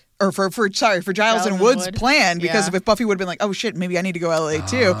Wood, or for Giles and Wood's plan, because if Buffy would have been like, oh shit, maybe I need to go LA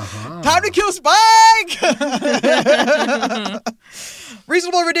too. Time to kill Spike!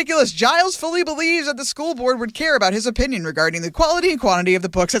 Reasonable or ridiculous? Giles fully believes that the school board would care about his opinion regarding the quality and quantity of the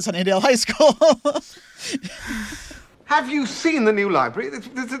books at Sunnydale High School. Have you seen the new library?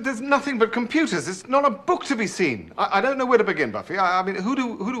 There's nothing but computers. It's not a book to be seen. I don't know where to begin, Buffy. I mean, who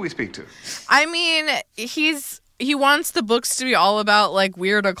do we speak to? I mean, he wants the books to be all about like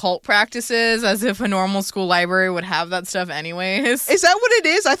weird occult practices, as if a normal school library would have that stuff anyways. Is that what it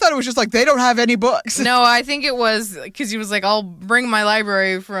is? I thought it was just like they don't have any books. No, I think it was because he was like, I'll bring my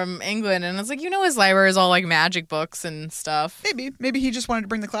library from England, and it's like, his library is all like magic books and stuff. Maybe he just wanted to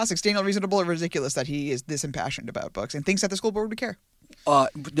bring the classics. Daniel, reasonable or ridiculous that he is this impassioned about books and thinks that the school board would care? No,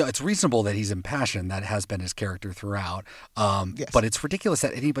 it's reasonable that he's impassioned. That has been his character throughout. But it's ridiculous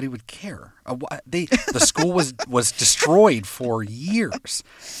that anybody would care. The school was destroyed for years.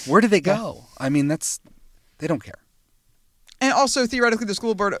 Where did they go? I mean, they don't care. And also, theoretically, the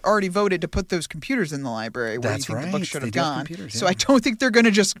school board already voted to put those computers in the library where That's you think right. the books should have They do have gone. computers, So I don't think they're going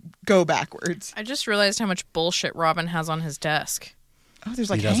to just go backwards. I just realized how much bullshit Robin has on his desk. Oh, there's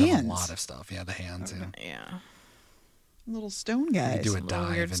like he does hands. have a lot of stuff. Yeah, the hands. Yeah. Little stone guys. Do a Little dive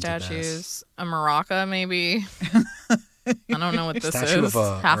weird into statues. this. A maraca, maybe. I don't know what this Statue is.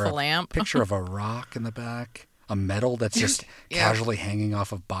 of Half or a lamp. Picture of a rock in the back. A medal that's just casually hanging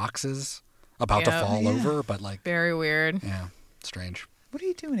off of boxes, about to fall over, but like very weird. Yeah, strange. What are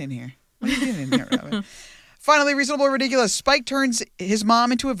you doing in here? What are you doing in here, Robin? Finally, reasonable or ridiculous? Spike turns his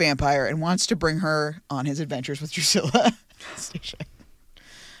mom into a vampire and wants to bring her on his adventures with Drusilla.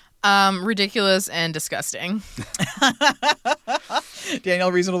 Ridiculous and disgusting.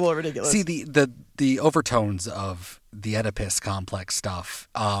 Daniel, reasonable or ridiculous? See, the overtones of the Oedipus complex stuff,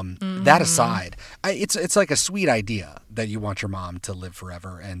 that aside, it's like a sweet idea that you want your mom to live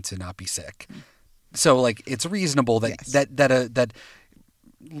forever and to not be sick. So, like, it's reasonable that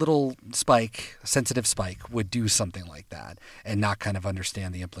little Spike, sensitive Spike, would do something like that and not kind of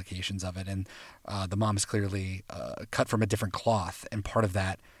understand the implications of it. And the mom is clearly cut from a different cloth, and part of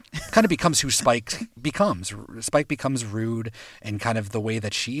that kind of becomes who Spike becomes. Spike becomes rude, and kind of the way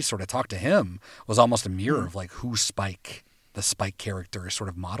that she sort of talked to him was almost a mirror of like who Spike, the Spike character, is sort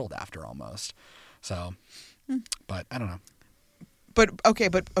of modeled after almost. So, but I don't know. But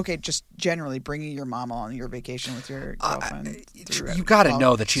okay, just generally bringing your mom on your vacation with your girlfriend. You got to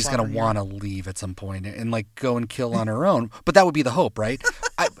know that she's going to want to leave at some point and like go and kill on her own. But that would be the hope, right?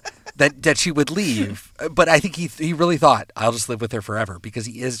 That she would leave. But I think he really thought, I'll just live with her forever, because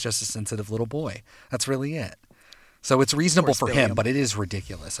he is just a sensitive little boy. That's really it. So it's reasonable for him, but it is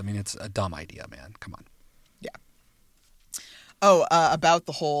ridiculous. I mean, it's a dumb idea, man. Come on. Yeah. Oh, about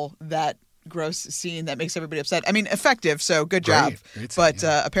the whole that gross scene that makes everybody upset. I mean, effective, so good job. Great scene, but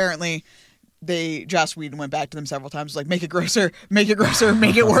yeah. Apparently Joss Whedon went back to them several times, like, make it grosser, make it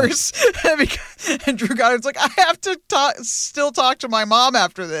worse. And Drew Goddard's like, I have to still talk to my mom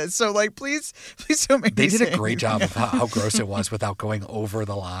after this. So, like, please don't make me They did a sing. great job of how gross it was without going over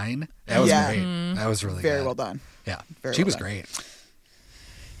the line. That was great. That was really very good. well done. Yeah, Very she well was done. great.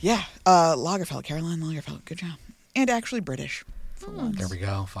 Yeah, Caroline Lagerfeld, good job. And actually British. For once. There we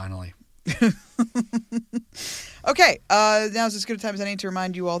go, finally. Okay, now's as good a time as any to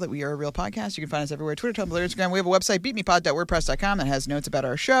remind you all that we are a real podcast. You can find us everywhere: Twitter, Tumblr, Instagram. We have a website, beatmepod.wordpress.com, that has notes about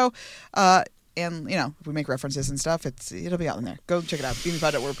our show. And, you know, if we make references and stuff, it'll be out in there. Go check it out,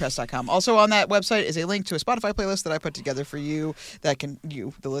 beatmepod.wordpress.com. Also on that website is a link to a Spotify playlist that I put together for you,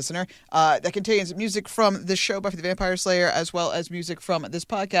 the listener, that contains music from this show, Buffy the Vampire Slayer, as well as music from this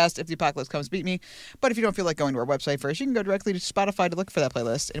podcast, If the Apocalypse Comes, Beat Me. But if you don't feel like going to our website first, you can go directly to Spotify to look for that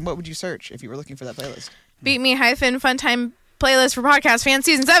playlist. And what would you search if you were looking for that playlist? Beat Me Fun Time playlist for Podcast Fans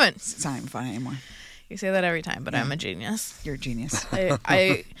Season 7. It's not even fun anymore. You say that every time, but I'm a genius. You're a genius.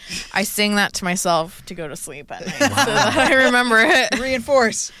 I sing that to myself to go to sleep at night so that I remember it.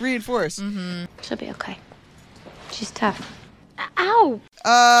 Reinforce. Mm-hmm. She'll be okay. She's tough. Ow!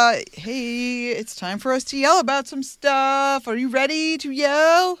 Hey, it's time for us to yell about some stuff. Are you ready to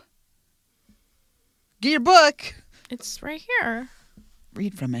yell? Get your book. It's right here.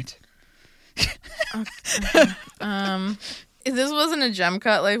 Read from it. This wasn't a gem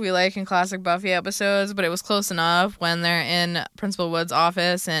cut like we like in classic Buffy episodes, but it was close enough when they're in Principal Wood's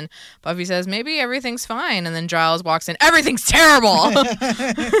office and Buffy says, maybe everything's fine. And then Giles walks in, everything's terrible.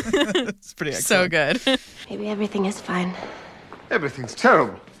 It's pretty excellent. So good. Maybe everything is fine. Everything's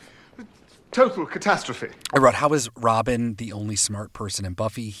terrible. Total catastrophe. I wrote, how is Robin the only smart person in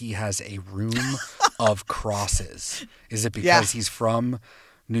Buffy? He has a room of crosses. Is it because he's from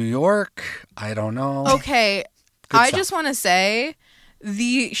New York? I don't know. Okay. Good I stuff. just want to say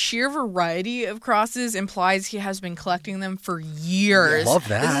the sheer variety of crosses implies he has been collecting them for years. Love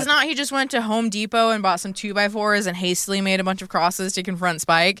that. This is not he just went to Home Depot and bought some 2x4s and hastily made a bunch of crosses to confront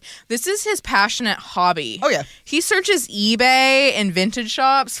Spike. This is his passionate hobby. Oh, yeah. He searches eBay and vintage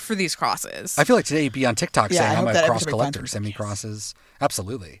shops for these crosses. I feel like today he'd be on TikTok Yeah, I saying, I'm hope a that cross everybody finds collector. him. Send me crosses.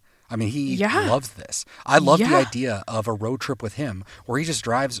 Absolutely. I mean, he Yeah. loves this. I love the Yeah. idea of a road trip with him where he just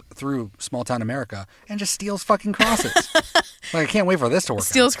drives through small town America and just steals fucking crosses. Like, I can't wait for this to work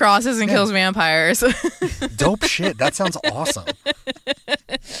Steals crosses and kills vampires. out. Dope shit. That sounds awesome.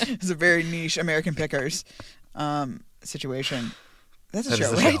 It's a very niche American Pickers situation. That's a That is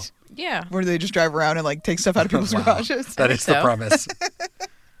show, the right? show. Yeah. Where they just drive around and like take stuff out of people's Wow. garages. That is the so. premise.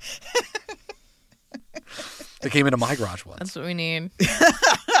 They came into my garage once. That's what we need.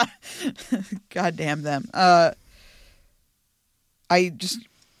 God damn them. Now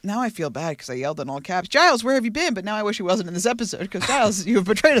I feel bad because I yelled in all caps, Giles, where have you been? But now I wish he wasn't in this episode because Giles, you have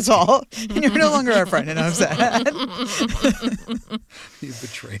betrayed us all and you're no longer our friend and I'm sad. You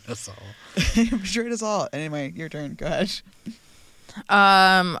betrayed us all. You betrayed us all. Anyway, your turn. Go ahead.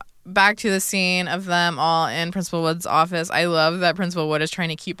 Back to the scene of them all in Principal Wood's office. I love that Principal Wood is trying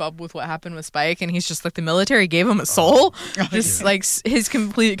to keep up with what happened with Spike, and he's just like, the military gave him a soul. Just like his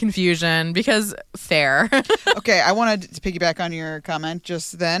complete confusion, because fair. Okay, I wanted to piggyback on your comment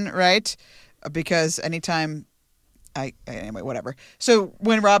just then, right? Because anytime anyway, whatever. So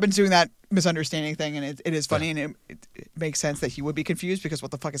when Robin's doing that misunderstanding thing, and it is funny, and it makes sense that he would be confused because what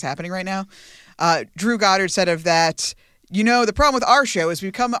the fuck is happening right now? Drew Goddard said of that, You know, the problem with our show is we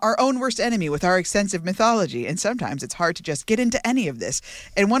become our own worst enemy with our extensive mythology, and sometimes it's hard to just get into any of this.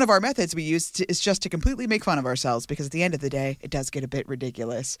 And one of our methods we use is just to completely make fun of ourselves, because at the end of the day, it does get a bit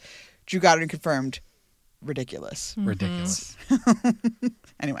ridiculous. Drew Goddard confirmed ridiculous. Ridiculous.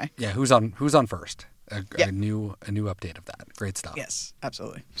 Anyway. Yeah, who's on first? A new update of that. Great stuff. Yes,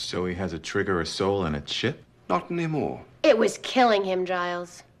 absolutely. So he has a trigger, a soul, and a chip? Not anymore. It was killing him,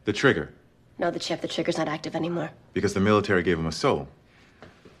 Giles. The trigger? No, the chip. The trigger's not active anymore. Because the military gave him a soul.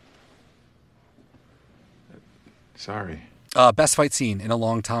 Sorry. Best fight scene in a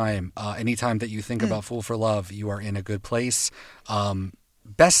long time. Anytime that you think about Fool for Love, you are in a good place.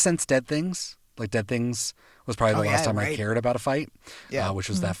 Best since Dead Things. Like Dead Things was probably the last time I cared about a fight. Yeah. Which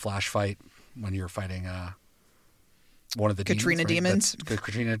was that flash fight when you were fighting one of the Katrina demons.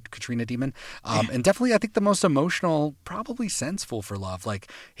 Katrina demon. And definitely I think the most emotional probably since Fool for Love. Like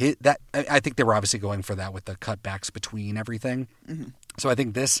I think they were obviously going for that with the cutbacks between everything. Mm-hmm. So I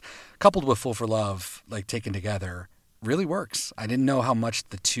think this coupled with Fool for Love, like taken together, really works. I didn't know how much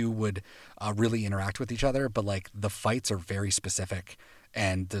the two would really interact with each other, but like the fights are very specific.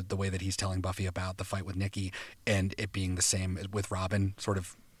 And the way that he's telling Buffy about the fight with Nikki and it being the same with Robin sort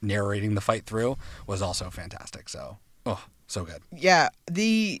of narrating the fight through was also fantastic. So, so good. Yeah,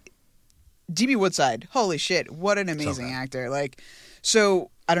 the D.B. Woodside, holy shit, what an amazing actor. Like,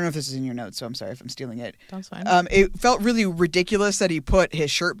 so I don't know if this is in your notes, so I'm sorry if I'm stealing it. That's fine. It felt really ridiculous that he put his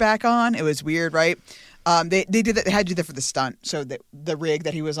shirt back on. It was weird, right? They did that. They had to do that for the stunt. So the rig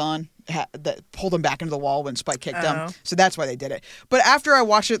that he was on that pulled him back into the wall when Spike kicked him. So that's why they did it. But after I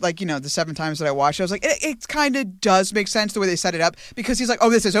watched it, like, you know, the 7 times that I watched it, I was like, it kind of does make sense the way they set it up, because he's like, oh,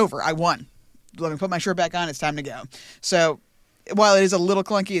 this is over. I won. Let me put my shirt back on. It's time to go. So while it is a little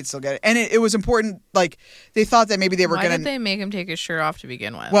clunky, it's still good. And it was important. Like, they thought that maybe they were going to... Why did they make him take his shirt off to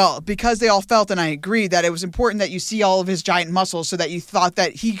begin with? Well, because they all felt, and I agree, that it was important that you see all of his giant muscles so that you thought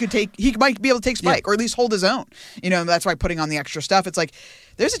that he might be able to take Spike, or at least hold his own. You know, that's why putting on the extra stuff, it's like,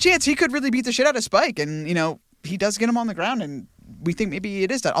 there's a chance he could really beat the shit out of Spike. And, you know, he does get him on the ground, and we think maybe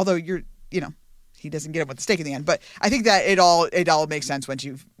it is that. Although he doesn't get him with the stake in the end. But I think that it all makes sense once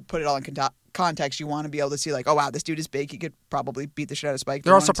you put it all in context. You want to be able to see, like, oh wow, this dude is big. He could probably beat the shit out of Spike.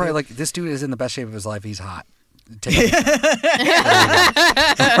 They're also probably like, this dude is in the best shape of his life. He's hot. This is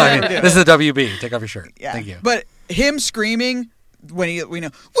the WB. Take off your shirt. Yeah. Thank you. But him screaming when you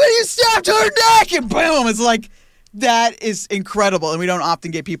stabbed her neck, and boom, it's like, that is incredible. And we don't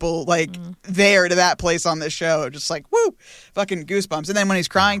often get people like there to that place on this show. Just like, woo, fucking goosebumps. And then when he's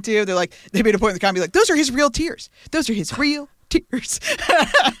crying too, they made a point in the comedy, like, those are his real tears. Those are his real tears.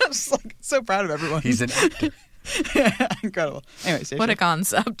 I'm just like so proud of everyone. He's an actor. Yeah, incredible. Anyway, what a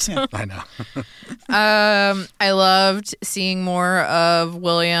concept. Yeah. I know. I loved seeing more of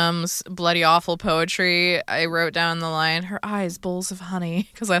William's bloody awful poetry. I wrote down the line, her eyes bowls of honey,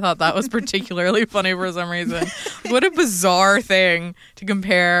 because I thought that was particularly funny for some reason. What a bizarre thing to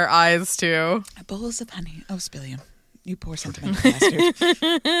compare eyes to. Bowls of honey. Oh, Spilliam. You poor sentimental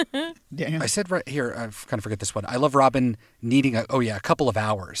bastard. I said right here, I kind of forget this one. I love Robin needing a couple of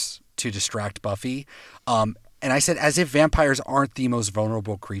hours to distract Buffy. And I said, as if vampires aren't the most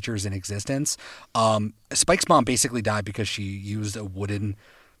vulnerable creatures in existence. Spike's mom basically died because she used a wooden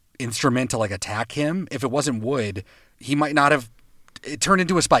instrument to like attack him. If it wasn't wood, he might not have. It turned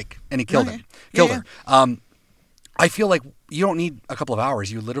into a spike and he killed her. I feel like you don't need a couple of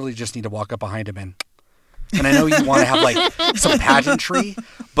hours. You literally just need to walk up behind him and I know you want to have like some pageantry,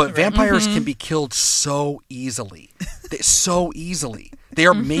 but vampires can be killed so easily. They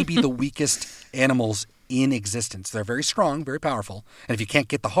are maybe the weakest animals in existence. They're very strong, very powerful. And if you can't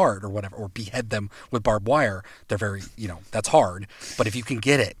get the heart or whatever, or behead them with barbed wire, they're very, that's hard. But if you can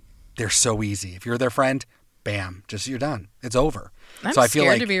get it, they're so easy. If you're their friend, bam, you're done. It's over. I'm so I feel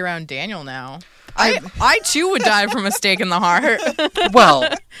scared like, to be around Daniel now. I too would die from a stake in the heart. Well,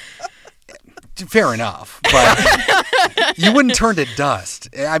 fair enough, but you wouldn't turn to dust.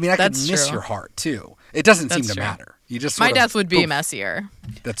 I mean, I could miss your heart too. It doesn't seem to matter. You just my death would be messier.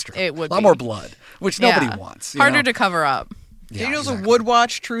 That's true. It would a lot more blood, which nobody wants. Harder to cover up. Yeah, Daniel's a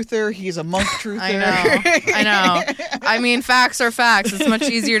Woodwatch truther. He's a monk truther. I know. I mean, facts are facts. It's much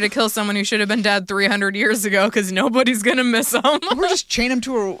easier to kill someone who should have been dead 300 years ago because nobody's going to miss him. Or just chain him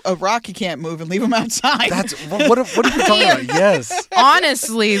to a rock he can't move and leave him outside. That's what are we talking about? Yes.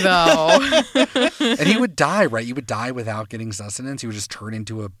 Honestly, though. And he would die, right? You would die without getting sustenance. He would just turn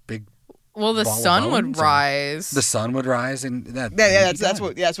into a big. Well, the sun would rise. The sun would rise, and that. Yeah, that's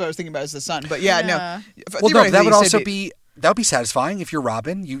what I was thinking about is the sun. But no. Well, no, that would also be. That would be satisfying if you're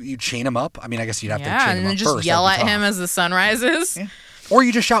Robin. You chain him up. I mean, I guess you'd have to chain him up first. And then just yell at him as the sun rises. Yeah. Or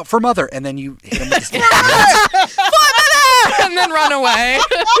you just shout for mother, and then you hit him with the stick. and then run away.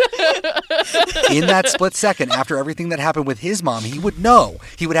 In that split second, after everything that happened with his mom, he would know.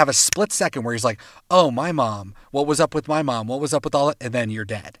 He would have a split second where he's like, oh, my mom. What was up with my mom? What was up with all that? And then you're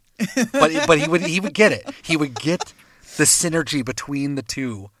dead. But he would get it. He would get the synergy between the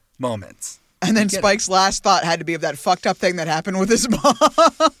two moments. And then Spike's last thought had to be of that fucked up thing that happened with his mom.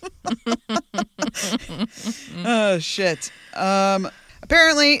 Oh, shit.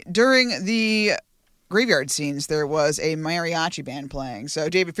 Apparently, during the graveyard scenes, there was a mariachi band playing. So,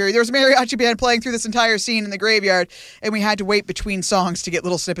 David Fury, there was a mariachi band playing through this entire scene in the graveyard, and we had to wait between songs to get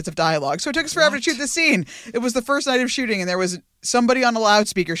little snippets of dialogue. So it took us forever to shoot this scene. It was the first night of shooting, and there was somebody on a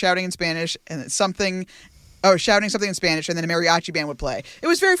loudspeaker shouting in Spanish, and shouting something in Spanish, and then a mariachi band would play. It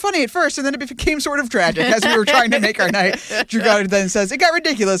was very funny at first, and then it became sort of tragic as we were trying to make our night. Drew Goddard then says, it got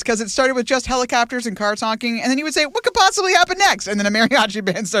ridiculous because it started with just helicopters and cars honking, and then he would say, what could possibly happen next? And then a mariachi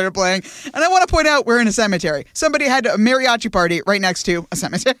band started playing. And I want to point out, we're in a cemetery. Somebody had a mariachi party right next to a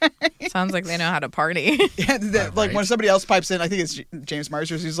cemetery. Sounds like they know how to party. Yeah, like when somebody else pipes in, I think it's James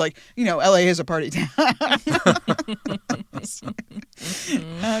Marsters, who's like, LA is a party town.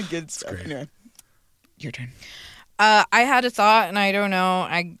 Good stuff. Anyway, your turn. I had a thought, and I don't know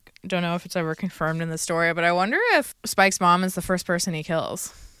if it's ever confirmed in the story, but I wonder if Spike's mom is the first person he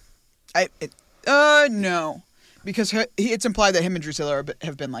kills. No, because it's implied that him and Drusilla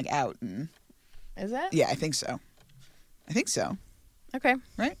have been like out. And, is it? Yeah, I think so. Okay.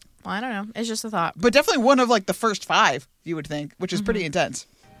 Right? Well, I don't know. It's just a thought. But definitely one of like the first 5, you would think, which is pretty intense.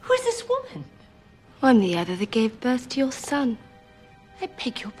 Who is this woman? I'm the other that gave birth to your son. I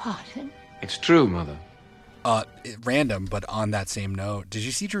beg your pardon. It's true, Mother. Random, but on that same note, did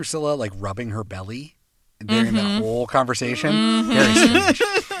you see Drusilla like rubbing her belly during that whole conversation? Very strange.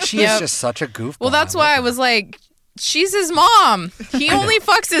 She is just such a goofball. Well, that's why I was like, she's his mom. He only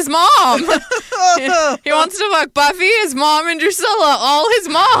fucks his mom. He wants to fuck Buffy, his mom, and Drusilla, all his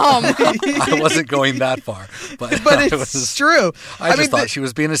mom. I wasn't going that far, but it's true. I just thought she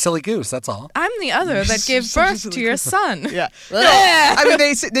was being a silly goose. That's all. I'm the other that gave birth to your son. Yeah. No, I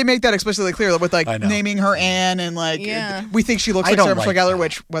mean, they make that explicitly clear with like naming her Anne and like we think she looks like Sarah Michelle Gellar,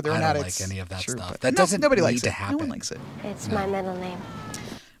 which whether or not it's like any of that true, stuff. That doesn't nobody need likes to happen. No one likes it. It's my middle name.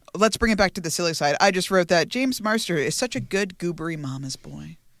 Let's bring it back to the silly side. I just wrote that James Marster is such a good goobery mama's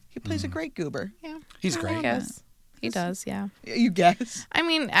boy. He plays a great goober. Yeah. He's great. I guess. He does, yeah. You guess? I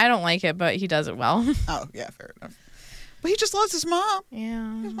mean, I don't like it, but he does it well. Oh, yeah, fair enough. But he just loves his mom.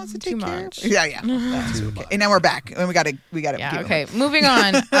 Yeah. He just wants to take care of her. Yeah. That's okay. And now we're back. And we gotta Yeah, okay. Moving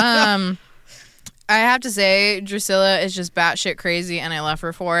on. I have to say, Drusilla is just batshit crazy, and I love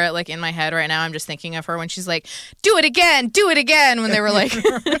her for it. Like, in my head right now, I'm just thinking of her when she's like, do it again, when they were like,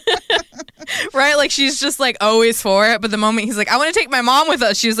 right? Like, she's just, like, always for it. But the moment he's like, I want to take my mom with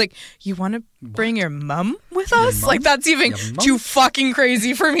us, she was like, you want to bring your mum with us? Like, that's even too fucking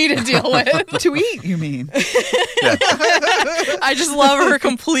crazy for me to deal with. To eat, you mean? I just love her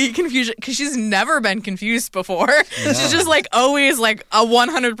complete confusion, because she's never been confused before. Yeah. She's just, like, always, like, a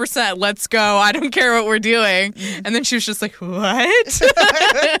 100%, let's go, I don't care what we're doing. And then she was just like, what? I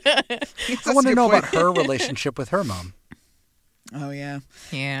want to know about her relationship with her mom. Oh, yeah.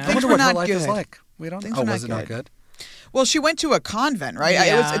 Yeah. I wonder what her life is like. We don't know. Was it not good? Well, she went to a convent, right?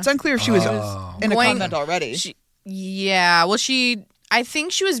 Yeah. It's unclear if she was in a convent already. Well, I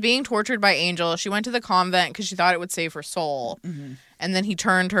think she was being tortured by Angel. She went to the convent because she thought it would save her soul. Mm-hmm. And then he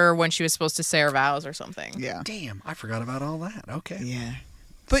turned her when she was supposed to say her vows or something. Yeah. Damn, I forgot about all that. Okay. Yeah.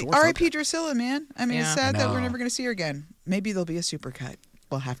 But R.I.P. Drusilla, man. I mean, it's sad that we're never going to see her again. Maybe there'll be a supercut.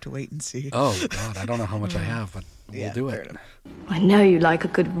 We'll have to wait and see. Oh, God. I don't know how much I have, but we'll do it. I know you like a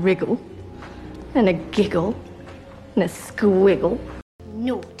good wriggle, and a giggle, and a squiggle.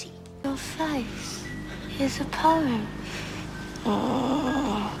 Naughty. Your face is a poem.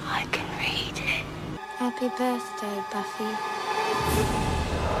 Oh, I can read it. Happy birthday, Buffy.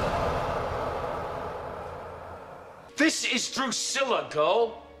 This is Drusilla, girl.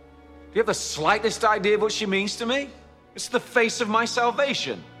 Do you have the slightest idea of what she means to me? It's the face of my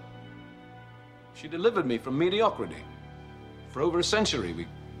salvation. She delivered me from mediocrity. For over a century, we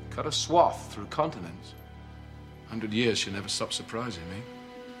cut a swath through continents. 100 years, she never stopped surprising me.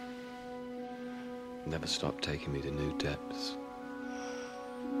 Never stopped taking me to new depths.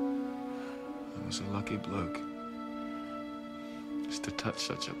 I was a lucky bloke. Just to touch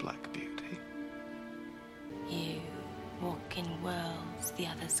such a black beauty. You walk in worlds the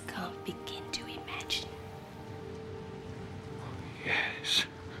others can't begin to imagine. Yes.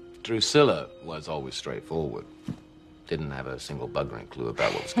 Drusilla was always straightforward. Didn't have a single buggering clue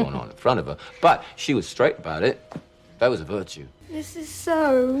about what was going on in front of her, but she was straight about it. That was a virtue. This is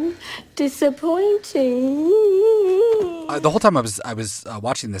so disappointing. The whole time I was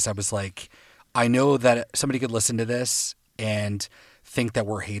watching this, I was like, I know that somebody could listen to this and think that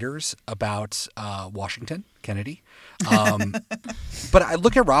we're haters about Washington Kennedy. But I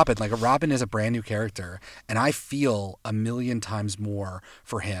look at Robin, like Robin is a brand new character, and I feel a million times more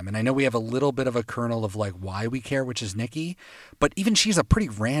for him. And I know we have a little bit of a kernel of like why we care, which is Nikki, but even she's a pretty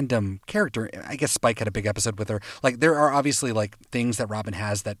random character. I guess Spike had a big episode with her. Like there are obviously like things that Robin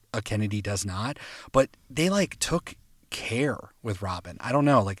has that a Kennedy does not, but they like took care with Robin. I don't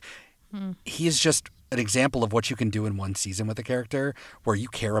know, like he is just an example of what you can do in one season with a character where you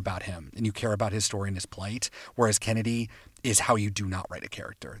care about him and you care about his story and his plight, whereas Kennedy is how you do not write a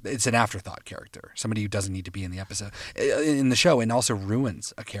character. It's an afterthought character, somebody who doesn't need to be in the episode, in the show, and also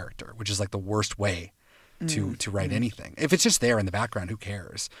ruins a character, which is like the worst way to write anything. If it's just there in the background, who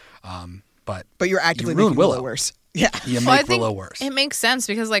cares? But you're actively ruin making Willow worse. Yeah. You Well, I make think Willow worse. it makes sense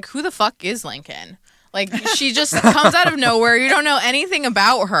because, like, who the fuck is Lincoln? Like, she just comes out of nowhere. You don't know anything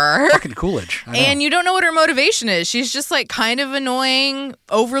about her. Fucking Coolidge. I know. And you don't know what her motivation is. She's just, like, kind of annoying,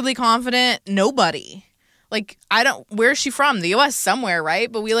 overly confident, nobody. Like, where's she from? The U.S. somewhere, right?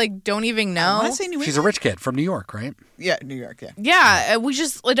 But we, like, don't even know. I want to say New England. She's a rich kid from New York, right? Yeah, New York, yeah. Yeah, we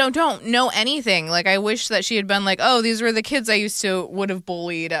just don't know anything. Like, I wish that she had been like, oh, these were the kids I would have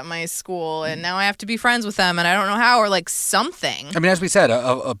bullied at my school, and now I have to be friends with them, and I don't know how, or like something. I mean, as we said,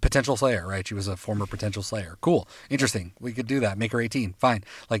 a potential Slayer, right? She was a former potential Slayer. Cool. Interesting. We could do that. Make her 18. Fine.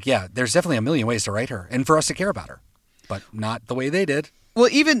 Like, yeah, there's definitely a million ways to write her, and for us to care about her, but not the way they did. Well,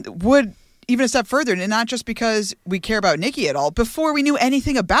 even a step further, and not just because we care about Nikki at all. Before we knew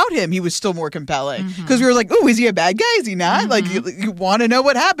anything about him, he was still more compelling. Because we were like, oh, is he a bad guy? Is he not? Like, you want to know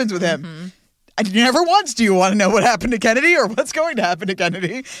what happens with him. I never once do you want to know what happened to Kennedy or what's going to happen to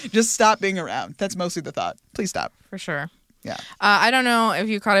Kennedy. Just stop being around. That's mostly the thought. Please stop. For sure. Yeah. I don't know if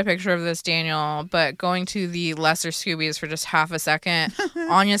you caught a picture of this, Daniel, but going to the lesser Scoobies for just half a second,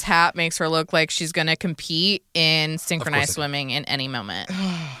 Anya's hat makes her look like she's going to compete in synchronized swimming in any moment.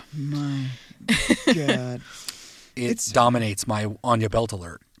 Oh, my God. It dominates my Anya belt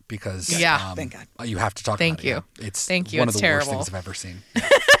alert because thank God. You have to talk about it. It's one of the worst things I've ever seen.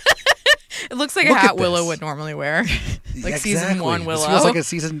 It looks like a hat Willow would normally wear. Like season 1 Willow. It feels like a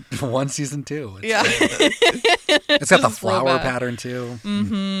season 1, season 2. It's got the flower pattern too.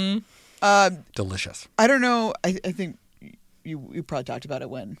 Delicious. I don't know. I think you probably talked about it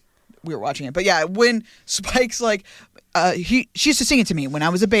when we were watching it. But yeah, when Spike's like, she used to sing it to me when I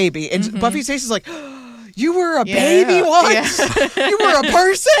was a baby. And Buffy's face is like, you were a baby once? You were a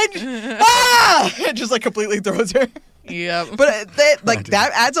person? Ah! It just like completely throws her. Yeah. But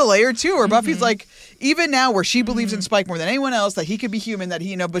that adds a layer too, where Buffy's like, even now where she believes in Spike more than anyone else, that he could be human, that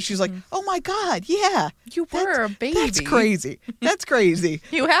he, but she's like, oh my God, yeah. You were a baby. That's crazy. That's crazy.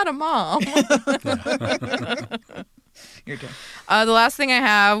 You had a mom. Your turn. The last thing I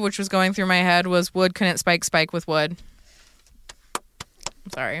have, which was going through my head, was wood couldn't spike with wood.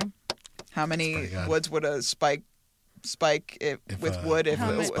 I'm sorry. How many woods would a spike with wood if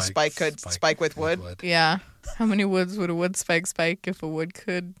a spike could spike with wood? Yeah. How many woods would a wood spike if a wood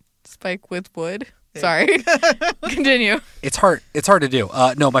could spike with wood? Sorry. Continue. It's hard to do.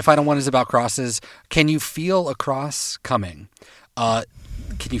 No, my final one is about crosses. Can you feel a cross coming?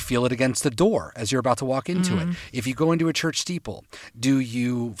 Can you feel it against the door as you're about to walk into it? If you go into a church steeple, do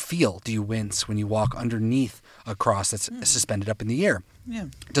you wince when you walk underneath a cross that's suspended up in the air? Yeah.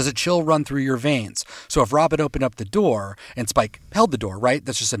 Does a chill run through your veins? So if Robin opened up the door and Spike held the door, right?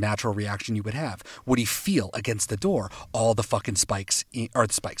 That's just a natural reaction you would have. Would he feel against the door all the fucking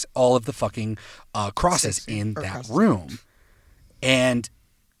all of the fucking crosses in that room? And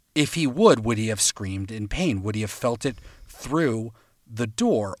if he would he have screamed in pain? Would he have felt it through the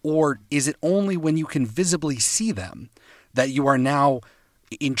door? Or is it only when you can visibly see them that you are now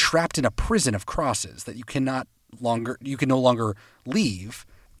entrapped in a prison of crosses that you can no longer leave?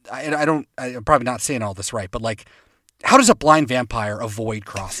 I'm probably not saying all this right, but like, how does a blind vampire avoid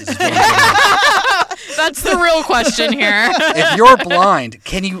crosses? That's the real question here. If you're blind,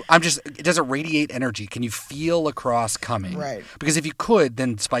 does it radiate energy? Can you feel a cross coming? Right. Because if you could,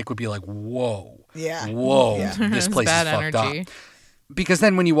 then Spike would be like, whoa. Yeah. Whoa. Yeah. This place is fucked energy. up. Because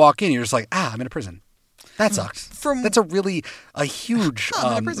then when you walk in, you're just like, I'm in a prison. That sucks. That's a huge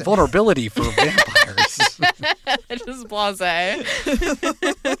vulnerability for vampires. Just blasé.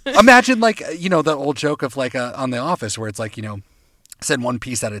 Imagine the old joke of on The Office where it's like, send one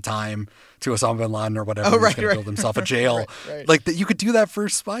piece at a time to Osama bin Laden or whatever. He's going to build himself a jail. Right. Like you could do that for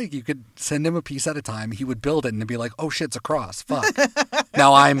Spike. You could send him a piece at a time. He would build it and it'd be like, oh shit, it's a cross. Fuck.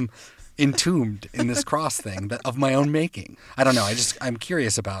 Now I'm entombed in this cross thing of my own making. I don't know. I'm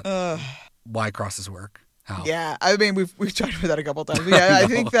curious about why crosses work. How? Yeah, I mean, we've talked about that a couple times. Yeah, I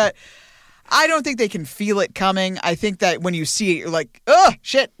think that I don't think they can feel it coming. I think that when you see it, you're like, oh,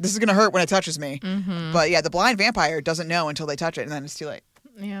 shit, this is going to hurt when it touches me. Mm-hmm. But yeah, the blind vampire doesn't know until they touch it, and then it's too late.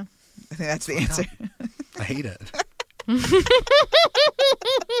 Yeah. I think that's the answer. I hate it.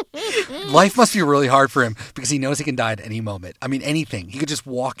 Life must be really hard for him because he knows he can die at any moment. I mean, anything. He could just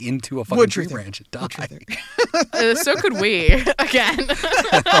walk into a fucking tree branch and die. So could we, again.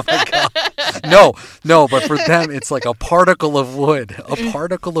 Oh my God. No, but for them, it's like a particle of wood. A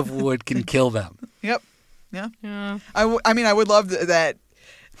particle of wood can kill them. Yep. Yeah. I mean, I would love that.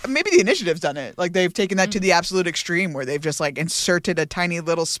 Maybe the Initiative's done it. Like, they've taken that to the absolute extreme where they've just, like, inserted a tiny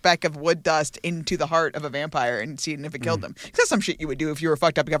little speck of wood dust into the heart of a vampire and seen if it killed them. 'Cause that's some shit you would do if you were a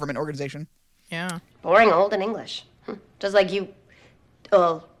fucked up government organization. Yeah. Boring old and English. Just like you,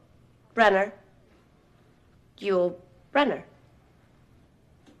 Brenner. Yul Brenner.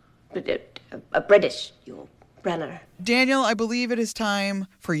 A British Yul Brenner. Daniel, I believe it is time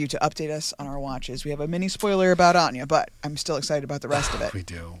for you to update us on our watches. We have a mini spoiler about Anya, but I'm still excited about the rest of it. We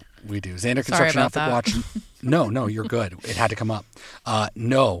do. Xander Construction Outfit Watch. No, you're good. It had to come up.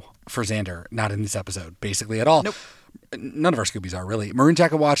 No, for Xander, not in this episode, basically at all. Nope. None of our Scoobies are, really. Maroon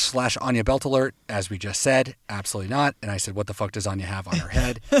Jacket Watch / Anya Belt Alert, as we just said. Absolutely not. And I said, what the fuck does Anya have on her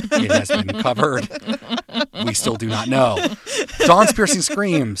head? It has been covered. We still do not know. Dawn's Piercing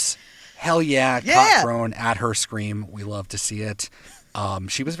Screams. Hell yeah. Caught thrown at her scream. We love to see it.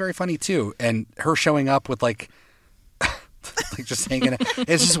 She was very funny, too. And her showing up with, like just hanging.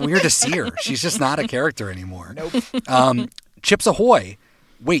 It's just weird to see her. She's just not a character anymore. Nope. Chips Ahoy.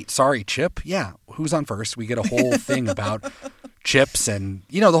 Wait, sorry, Chip? Yeah, who's on first? We get a whole thing about chips, and,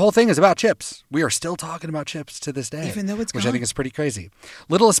 the whole thing is about chips. We are still talking about chips to this day. Even though it's Which gone. I think is pretty crazy.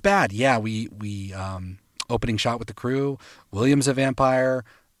 Littlest Bad. Yeah, we opening shot with the crew. William's a vampire.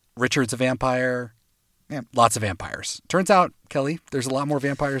 Richard's a vampire. Yeah. Lots of vampires. Turns out, Kelly, there's a lot more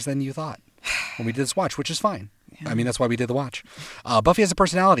vampires than you thought when we did this watch, which is fine. Yeah. I mean, that's why we did the watch. Buffy has a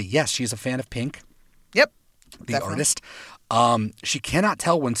personality. Yes, she's a fan of Pink. Yep. The artist. She cannot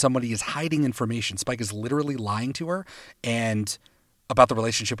tell when somebody is hiding information. Spike is literally lying to her and about the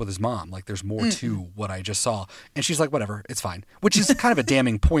relationship with his mom. Like, there's more to what I just saw. And she's like, whatever, it's fine. Which is kind of a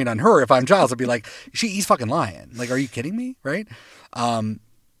damning point on her. If I'm Giles, I'd be like, he's fucking lying. Like, are you kidding me? Right?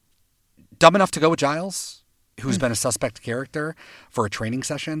 Dumb enough to go with Giles, who's been a suspect character for a training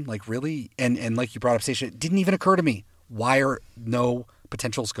session. Like, really? And like you brought up, Stacia, it didn't even occur to me. Why are no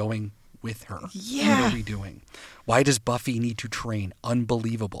potentials going with her? Yeah. What are we doing? Why does Buffy need to train?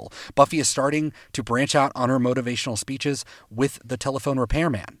 Unbelievable. Buffy is starting to branch out on her motivational speeches with the telephone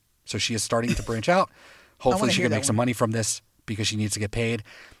repairman. So she is starting to branch out. Hopefully she can make some money from this because she needs to get paid.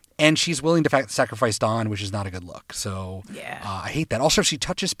 And she's willing to sacrifice Dawn, which is not a good look. So I hate that. Also, she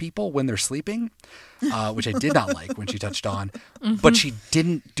touches people when they're sleeping, which I did not like when she touched Dawn. But she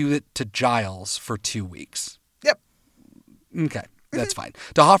didn't do it to Giles for 2 weeks. Yep. Okay, that's fine.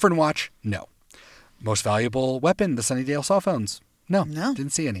 The Hoffern Watch, no. Most valuable weapon, the Sunnydale cell phones. No,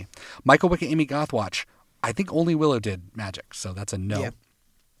 didn't see any. Michael Wick and Amy Goth Watch. I think only Willow did magic, so that's a no. Yep.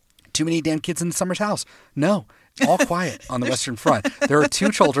 Too many damn kids in the Summers house. No, all quiet on the Western Front. There are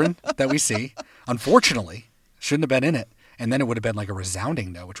 2 children that we see. Unfortunately, shouldn't have been in it. And then it would have been like a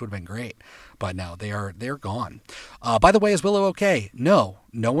resounding no, which would have been great. But no, they're gone. By the way, is Willow okay? No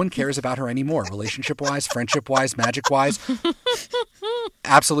one cares about her anymore. Relationship-wise, friendship-wise, magic-wise.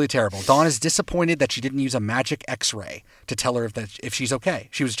 Absolutely terrible. Dawn is disappointed that she didn't use a magic X-ray to tell her if she's okay.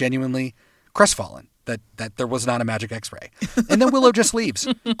 She was genuinely crestfallen that there was not a magic X-ray. And then Willow just leaves,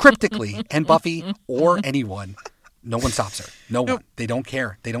 cryptically, and Buffy or anyone, no one stops her. No one. They don't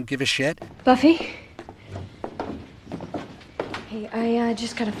care. They don't give a shit. Buffy? Hey, I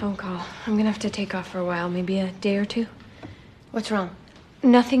just got a phone call. I'm gonna have to take off for a while, maybe a day or 2. What's wrong?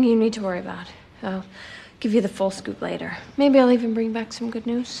 Nothing you need to worry about. I'll give you the full scoop later. Maybe I'll even bring back some good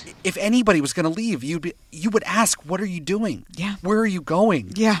news. If anybody was going to leave, you would ask, what are you doing? Yeah. Where are you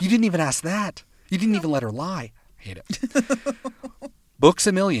going? Yeah. You didn't even ask that. You didn't even let her lie. Hate it. Books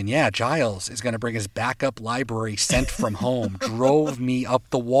A Million. Yeah, Giles is going to bring his backup library sent from home. Drove me up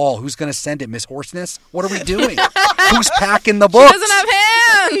the wall. Who's going to send it? Miss Hoarseness? What are we doing? Who's packing the books? She doesn't have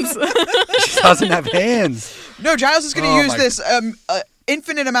hands. She doesn't have hands. No, Giles is going to use this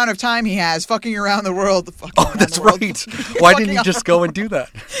infinite amount of time he has fucking around the world. That's right. Why didn't you just go and do that?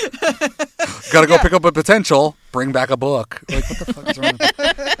 Gotta go pick up a potential, bring back a book. Like, what the fuck is wrong with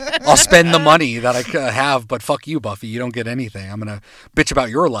that? I'll spend the money that I have, but fuck you, Buffy. You don't get anything. I'm going to bitch about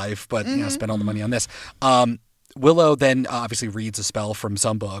your life, but spend all the money on this. Willow then obviously reads a spell from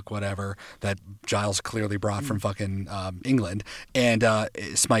some book, whatever, that Giles clearly brought from fucking England. And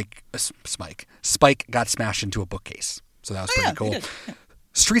Spike got smashed into a bookcase. So that was pretty cool. Yeah.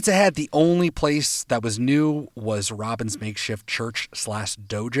 Streets Ahead, the only place that was new was Robin's makeshift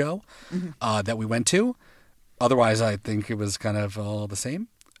church/dojo that we went to. Otherwise, I think it was kind of all the same.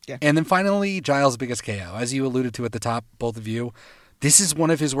 Yeah. And then finally, Giles' biggest KO. As you alluded to at the top, both of you, this is one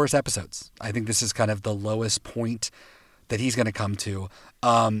of his worst episodes. I think this is kind of the lowest point that he's going to come to.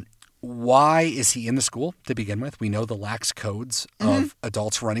 Why is he in the school to begin with? We know the lax codes of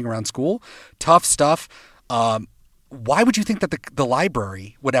adults running around school. Tough stuff. Why would you think that the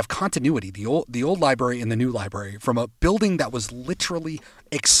library would have continuity, the old library and the new library, from a building that was literally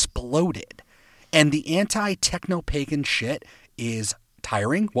exploded? And the anti-techno-pagan shit is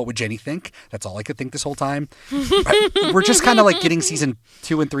tiring. What would Jenny think? That's all I could think this whole time. We're just kind of like getting season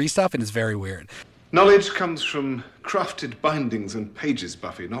 2 and 3 stuff, and it's very weird. Knowledge comes from crafted bindings and pages,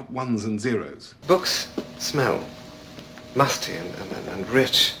 Buffy, not ones and zeros. Books smell musty and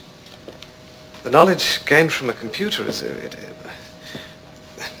rich. The knowledge gained from a computer it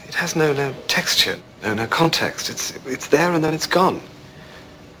has no texture, no context. It's there and then it's gone.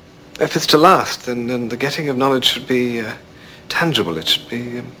 If it's to last, then the getting of knowledge should be tangible. It should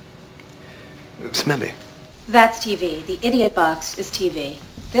be smelly. That's TV. The idiot box is TV.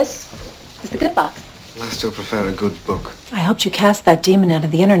 This is the good box. I still prefer a good book. I hoped you cast that demon out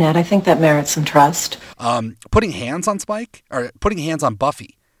of the internet. I think that merits some trust. Putting hands on Spike, or putting hands on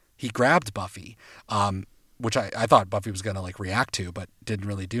Buffy. He grabbed Buffy, which I thought Buffy was going to like react to, but didn't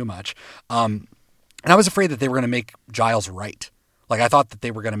really do much. And I was afraid that they were going to make Giles right. Like, I thought that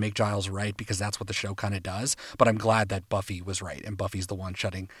they were going to make Giles right because that's what the show kind of does. But I'm glad that Buffy was right, and Buffy's the one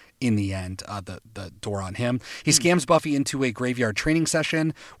shutting, in the end, the door on him. He scams Buffy into a graveyard training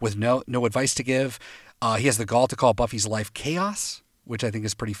session with no advice to give. He has the gall to call Buffy's life chaos, which I think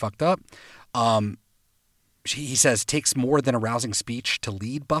is pretty fucked up. He says, takes more than a rousing speech to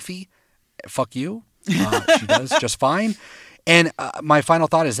lead Buffy. Fuck you. She does just fine. And my final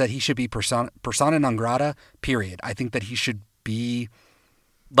thought is that he should be persona non grata, period. I think that he should be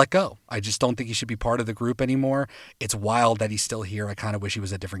let go. I just don't think he should be part of the group anymore. It's wild that he's still here. I kind of wish he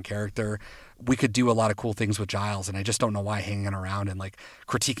was a different character. We could do a lot of cool things with Giles, and I just don't know why hanging around and like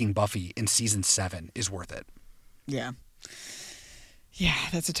critiquing Buffy in season 7 is worth it. Yeah. Yeah,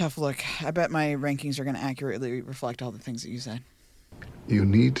 that's a tough look. I bet my rankings are going to accurately reflect all the things that you said. You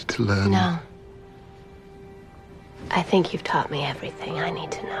need to learn. No. I think you've taught me everything I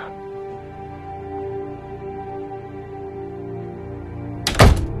need to know.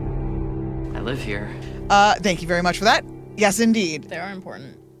 I live here. Thank you very much for that. Yes, indeed. They are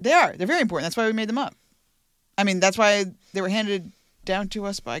important. They are. They're very important. That's why we made them up. I mean, that's why they were handed down to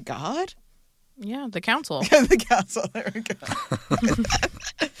us by God. Yeah, the council. The council. There we go.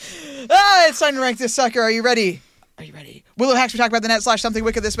 It's time to rank this sucker. Are you ready? Are you ready? Willow Hacks, we talk about the net / something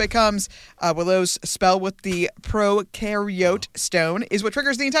wicked this way comes. Willow's spell with the prokaryote stone is what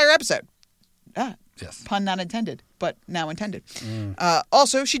triggers the entire episode. Yes. Pun not intended, but now intended.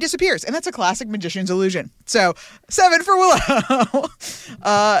 Also, she disappears, and that's a classic magician's illusion. So, 7 for Willow.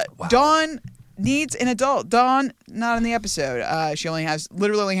 Wow. Dawn needs an adult. Dawn, not in the episode. She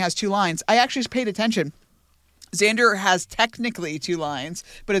literally only has 2 lines. I actually paid attention. Xander has technically 2 lines,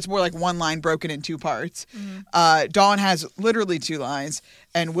 but it's more like 1 line broken in 2 parts. Dawn has literally 2 lines,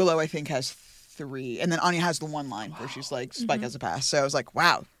 and Willow, I think, has 3. And then Anya has the 1 line where she's like, Spike has a pass. So I was like,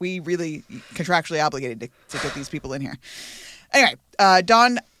 wow, we really contractually obligated to get these people in here. Anyway,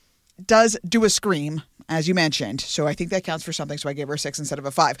 Dawn does do a scream, as you mentioned. So I think that counts for something. So I gave her a 6 instead of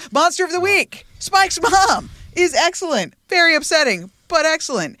a 5. Monster of the Week. Spike's mom is excellent. Very upsetting, but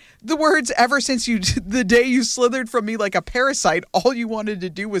excellent. The words, ever since the day you slithered from me like a parasite, all you wanted to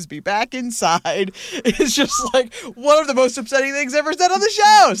do was be back inside. It's just like one of the most upsetting things ever said on the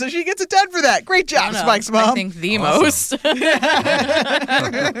show. So she gets a 10 for that. Great job, Spike's mom. I think the most.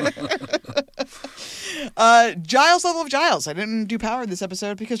 Giles' level of Giles. I didn't do power this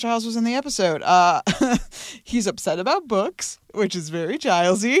episode because Giles was in the episode. He's upset about books, which is very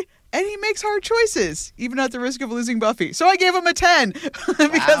Gilesy. And he makes hard choices, even at the risk of losing Buffy. So I gave him a 10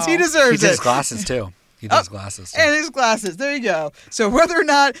 because he deserves it. He does glasses, too. He does glasses, too. And his glasses. There you go. So whether or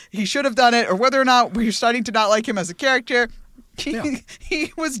not he should have done it or whether or not we're starting to not like him as a character,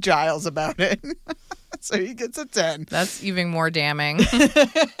 he was Giles about it. So he gets a 10. That's even more damning.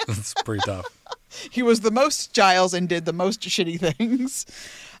 That's pretty tough. He was the most Giles and did the most shitty things.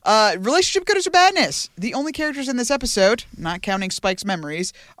 Relationship goodness or badness. The only characters in this episode, not counting Spike's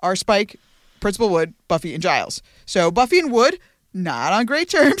memories, are Spike, Principal Wood, Buffy, and Giles. So Buffy and Wood, not on great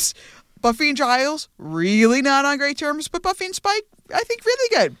terms. Buffy and Giles, really not on great terms, but Buffy and Spike, I think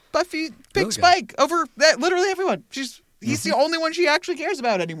really good. Buffy picked Really good. Spike over literally everyone. He's the only one she actually cares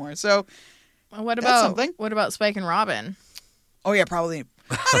about anymore. So What that's about something. what about Spike and Robin? Oh yeah, probably.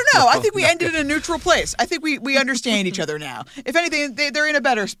 I don't know. I think we ended in a neutral place. I think we understand each other now. If anything, they're in a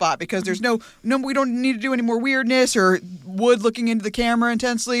better spot because there's no we don't need to do any more weirdness or Wood looking into the camera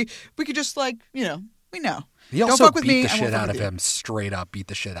intensely. We could just we know. He Don't also fuck with beat me, the I won't shit fuck out with of you. him, straight up beat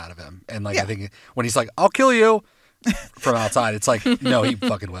the shit out of him. And Yeah. I think when he's like, I'll kill you from outside, it's like, no, he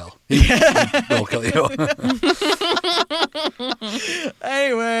fucking will. He will kill you.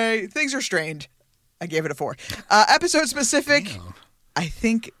 Anyway, things are strained. I gave it a 4. Episode specific. I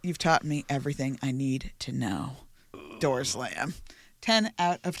think you've taught me everything I need to know. Door slam. 10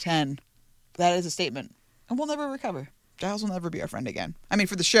 out of 10. That is a statement. And we'll never recover. Giles will never be our friend again. I mean,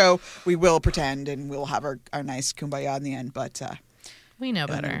 for the show, we will pretend and we'll have our nice kumbaya in the end, but we know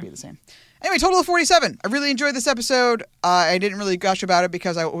it'll never better. be the same. Anyway, total of 47. I really enjoyed this episode. I didn't really gush about it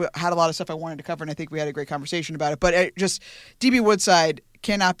because I had a lot of stuff I wanted to cover, and I think we had a great conversation about it. But D.B. Woodside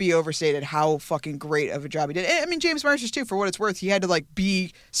cannot be overstated how fucking great of a job he did. I mean, James Marsters, too, for what it's worth. He had to,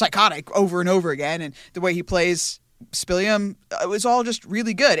 be psychotic over and over again, and the way he plays Spilliam, it was all just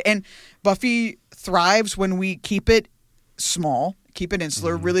really good. And Buffy thrives when we keep it small, keep it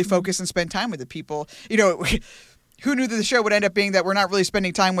insular, really focus and spend time with the people. Who knew that the show would end up being that we're not really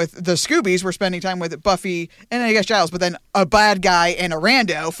spending time with the Scoobies, we're spending time with Buffy and I guess Giles, but then a bad guy and a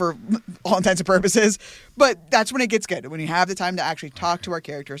rando for all intents and purposes. But that's when it gets good, when you have the time to actually talk to our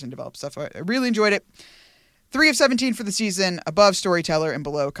characters and develop stuff. I really enjoyed it. 3 of 17 for the season, above Storyteller and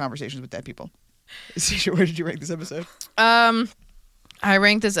below Conversations with Dead People. Sisha, where did you rank this episode? I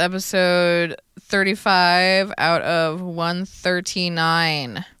ranked this episode 35 out of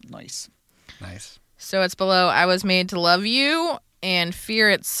 139. Nice. So it's below I Was Made to Love You and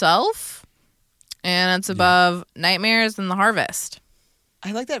Fear Itself. And it's above Nightmares and The Harvest.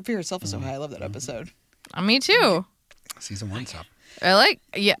 I like that Fear Itself is so high. I love that episode. Me too. Season 1's up. I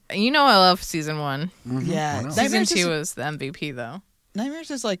love season 1. Yeah. Season 2 was the MVP though.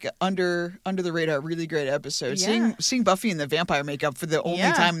 Nightmares is under the radar, really great episode. Yeah. Seeing Buffy in the vampire makeup for the only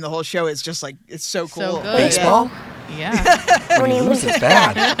Yeah. time in the whole show is just it's so cool. So good. Baseball? Yeah. When you lose, it's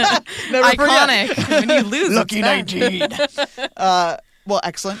bad. Never Iconic. forget. When you lose, Lucky it's bad. 19. Well,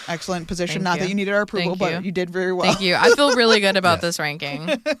 excellent position. Thank Not you. that you needed our approval, Thank but you. you did very well. Thank you. I feel really good about this ranking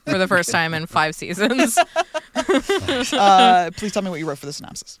for the first time in 5 seasons. Please tell me what you wrote for the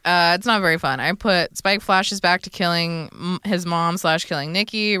synopsis. It's not very fun. I put Spike flashes back to killing his mom / killing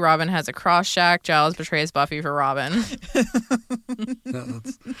Nikki. Robin has a cross shack. Giles betrays Buffy for Robin.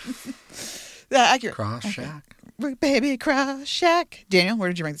 Yeah, accurate. Cross Shack. Baby Cross Shack. Daniel, where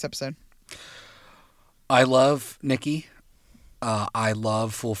did you rank this episode? I love Nikki. I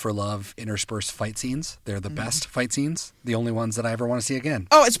love Fool for Love interspersed fight scenes. They're the best fight scenes. The only ones that I ever want to see again.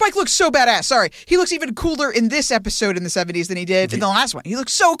 Oh, and Spike looks so badass. Sorry. He looks even cooler in this episode in the 70s than he did in the last one. He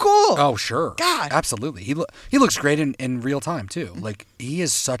looks so cool. Oh, sure. God. Absolutely. He looks great in real time, too. Like, he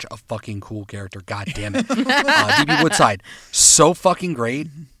is such a fucking cool character. God damn it. D.B. Woodside, so fucking great.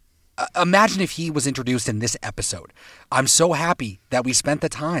 Imagine if he was introduced in this episode. I'm so happy that we spent the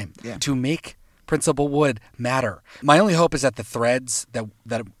time to make Principal Wood matter. My only hope is that the threads that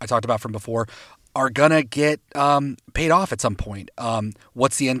I talked about from before are gonna get paid off at some point.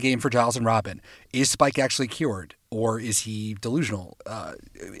 What's the end game for Giles and Robin? Is Spike actually cured, or is he delusional?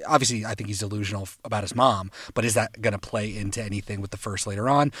 Obviously, I think he's delusional about his mom, but is that going to play into anything with the First later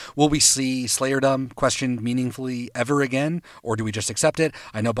on? Will we see Slayerdom questioned meaningfully ever again, or do we just accept it?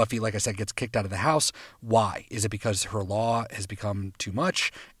 I know Buffy, like I said, gets kicked out of the house. Why? Is it because her law has become too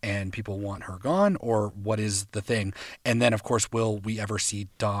much and people want her gone, or what is the thing? And then, of course, will we ever see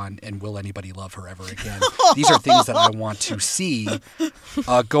Dawn, and will anybody love her ever again? These are things that I want to see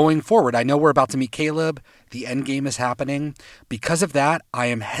going forward. I know we're about to meet Caleb. The end game is happening. Because of that, I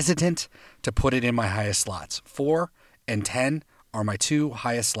am hesitant to put it in my highest slots. 4 and 10 are my 2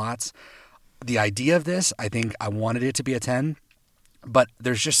 highest slots. The idea of this, I think I wanted it to be a 10, but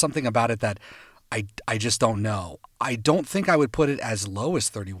there's just something about it that I just don't know. I don't think I would put it as low as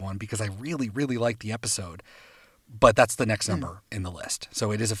 31 because I really, really like the episode. But that's the next number in the list.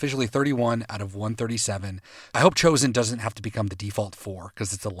 So it is officially 31 out of 137. I hope Chosen doesn't have to become the default 4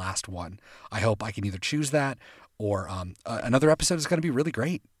 because it's the last one. I hope I can either choose that or another episode is going to be really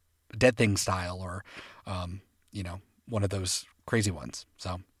great. Dead Thing style or, one of those crazy ones.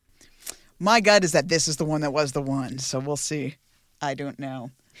 So my gut is that this is the one that was the one. So we'll see. I don't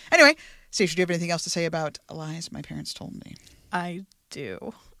know. Anyway, Stacia, do you have anything else to say about Lies My Parents Told Me? I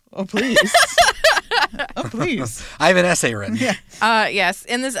do. Oh, please. Oh, please. I have an essay written. Yeah. Yes,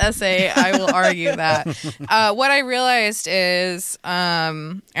 in this essay, I will argue that. What I realized is,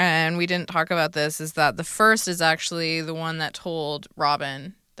 and we didn't talk about this, is that the first is actually the one that told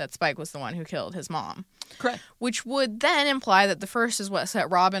Robin that Spike was the one who killed his mom. Correct. Which would then imply that the first is what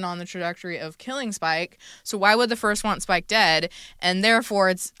set Robin on the trajectory of killing Spike. So why would the first want Spike dead? And therefore,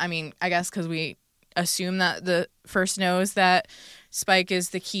 it's, I mean, I guess because we assume that the first knows that Spike is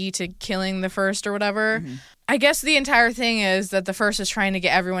the key to killing the first or whatever. Mm-hmm. I guess the entire thing is that the first is trying to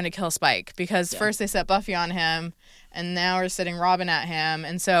get everyone to kill Spike because first they set Buffy on him and now we're setting Robin at him.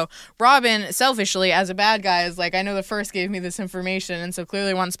 And so Robin, selfishly, as a bad guy, is like, I know the first gave me this information and so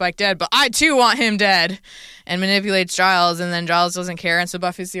clearly wants Spike dead, but I too want him dead, and manipulates Giles, and then Giles doesn't care, and so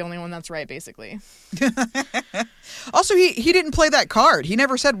Buffy's the only one that's right, basically. Also, he didn't play that card. He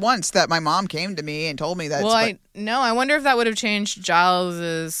never said once that my mom came to me and told me that. Well, I wonder if that would have changed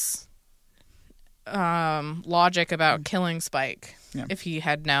Giles's logic about killing Spike if he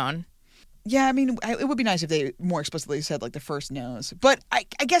had known. Yeah, I mean, it would be nice if they more explicitly said, like, the first knows. But I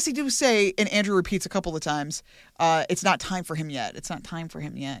guess they do say, and Andrew repeats a couple of times, it's not time for him yet. It's not time for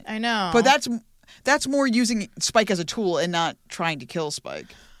him yet. I know. But that's more using Spike as a tool and not trying to kill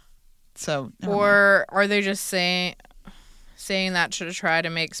Spike. So, or are they just saying that to try to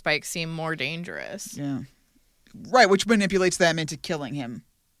make Spike seem more dangerous? Yeah. Right, which manipulates them into killing him,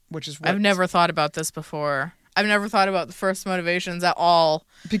 which is what... I've never thought about this before. I've never thought about the first motivations at all.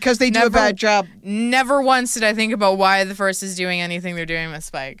 Because they do a bad job. Never once did I think about why the first is doing anything they're doing with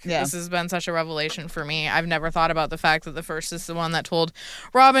Spike. Yeah. This has been such a revelation for me. I've never thought about the fact that the first is the one that told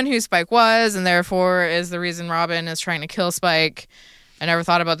Robin who Spike was, and therefore is the reason Robin is trying to kill Spike. I never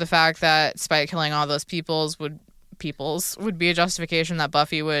thought about the fact that Spike killing all those peoples would be a justification that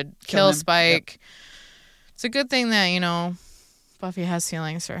Buffy would kill Spike. Yep. It's a good thing that, Buffy has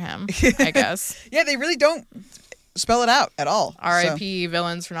feelings for him, I guess. Yeah, they really don't spell it out at all. R.I.P.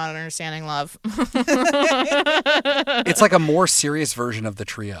 villains for not understanding love. It's like a more serious version of the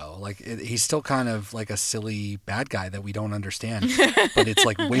trio. Like he's still kind of like a silly bad guy that we don't understand, but it's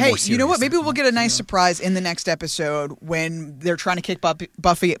like way more serious. Hey, you know what? Maybe we'll get a nice surprise in the next episode when they're trying to kick Buffy.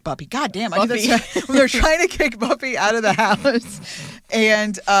 God damn! When they're trying to kick Buffy out of the house,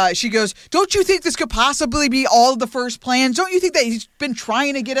 and she goes, "Don't you think this could possibly be all of the first plans? Don't you think that he's been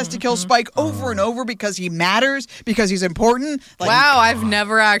trying to get us to kill Spike over and over because he matters?" Because he's important. Wow, I've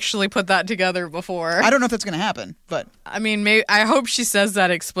never actually put that together before. I don't know if that's going to happen, but I mean, I hope she says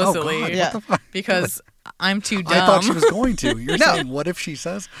that explicitly. Oh God, what the fuck? Because I'm too dumb. I thought she was going to. You're saying, what if she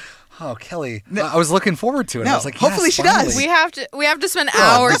says? Oh, Kelly, I was looking forward to it. I was like, hopefully yes, she finally. does. We have to spend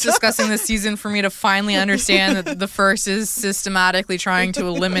hours discussing this season for me to finally understand that the first is systematically trying to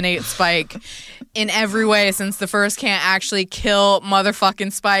eliminate Spike in every way, since the first can't actually kill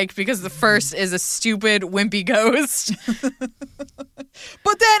motherfucking Spike because the first is a stupid wimpy ghost.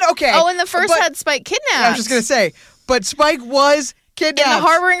 But then, okay. Oh, and the first had Spike kidnapped. I was just going to say, but Spike was kidnapped. And the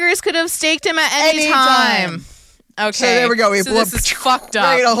Harbingers could have staked him at any time. Okay. So there we go. We so this is fucked up.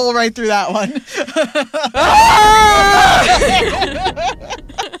 Right, a hole right through that one.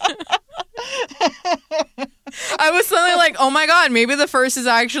 I was suddenly like, oh my God, maybe the first is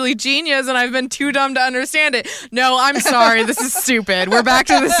actually genius and I've been too dumb to understand it. No, I'm sorry. This is stupid. We're back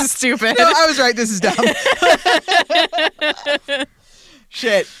to this is stupid. No, I was right. This is dumb.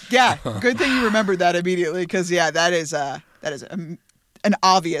 Shit. Yeah. Good thing you remembered that immediately because, that is an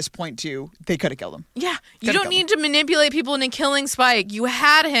obvious point too. They could have killed him. Yeah. You don't need to manipulate people into killing Spike. You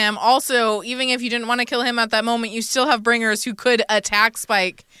had him. Also, even if you didn't want to kill him at that moment, you still have bringers who could attack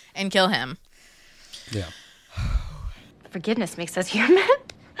Spike and kill him. Yeah. Forgiveness makes us human.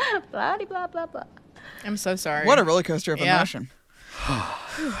 Blah, blah, blah, blah. I'm so sorry. What a roller coaster of emotion.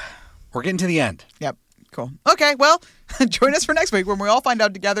 We're getting to the end. Yep. Cool. Okay, well, join us for next week when we all find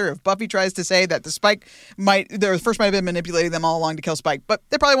out together if Buffy tries to say that the first might have been manipulating them all along to kill Spike, but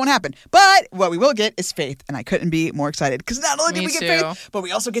that probably won't happen. But what we will get is Faith, and I couldn't be more excited because not only did we get Faith, but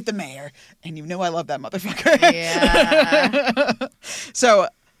we also get the mayor, and you know I love that motherfucker. Yeah. So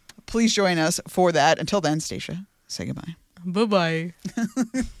please join us for that. Until then, Stacia, say goodbye. Bye-bye.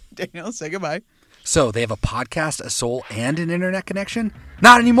 Daniel, say goodbye. So they have a podcast, a soul, and an internet connection?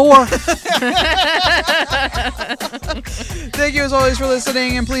 Not anymore. Thank you as always for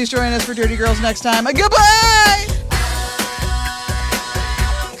listening, and please join us for Dirty Girls next time. Goodbye!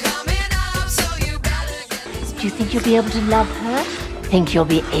 Do you think you'll be able to love her? Think you'll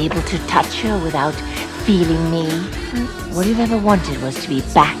be able to touch her without feeling me? What you've ever wanted was to be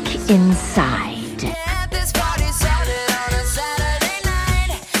back inside.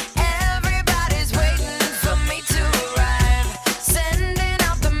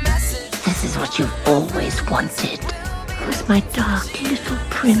 What you've always wanted. Was my dark little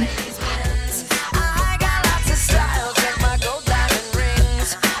prince.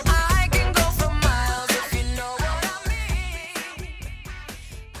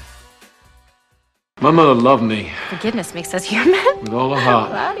 My mother loved me Forgiveness makes us human. with all her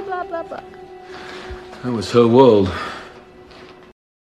heart. Blah, blah, blah, blah. That was her world.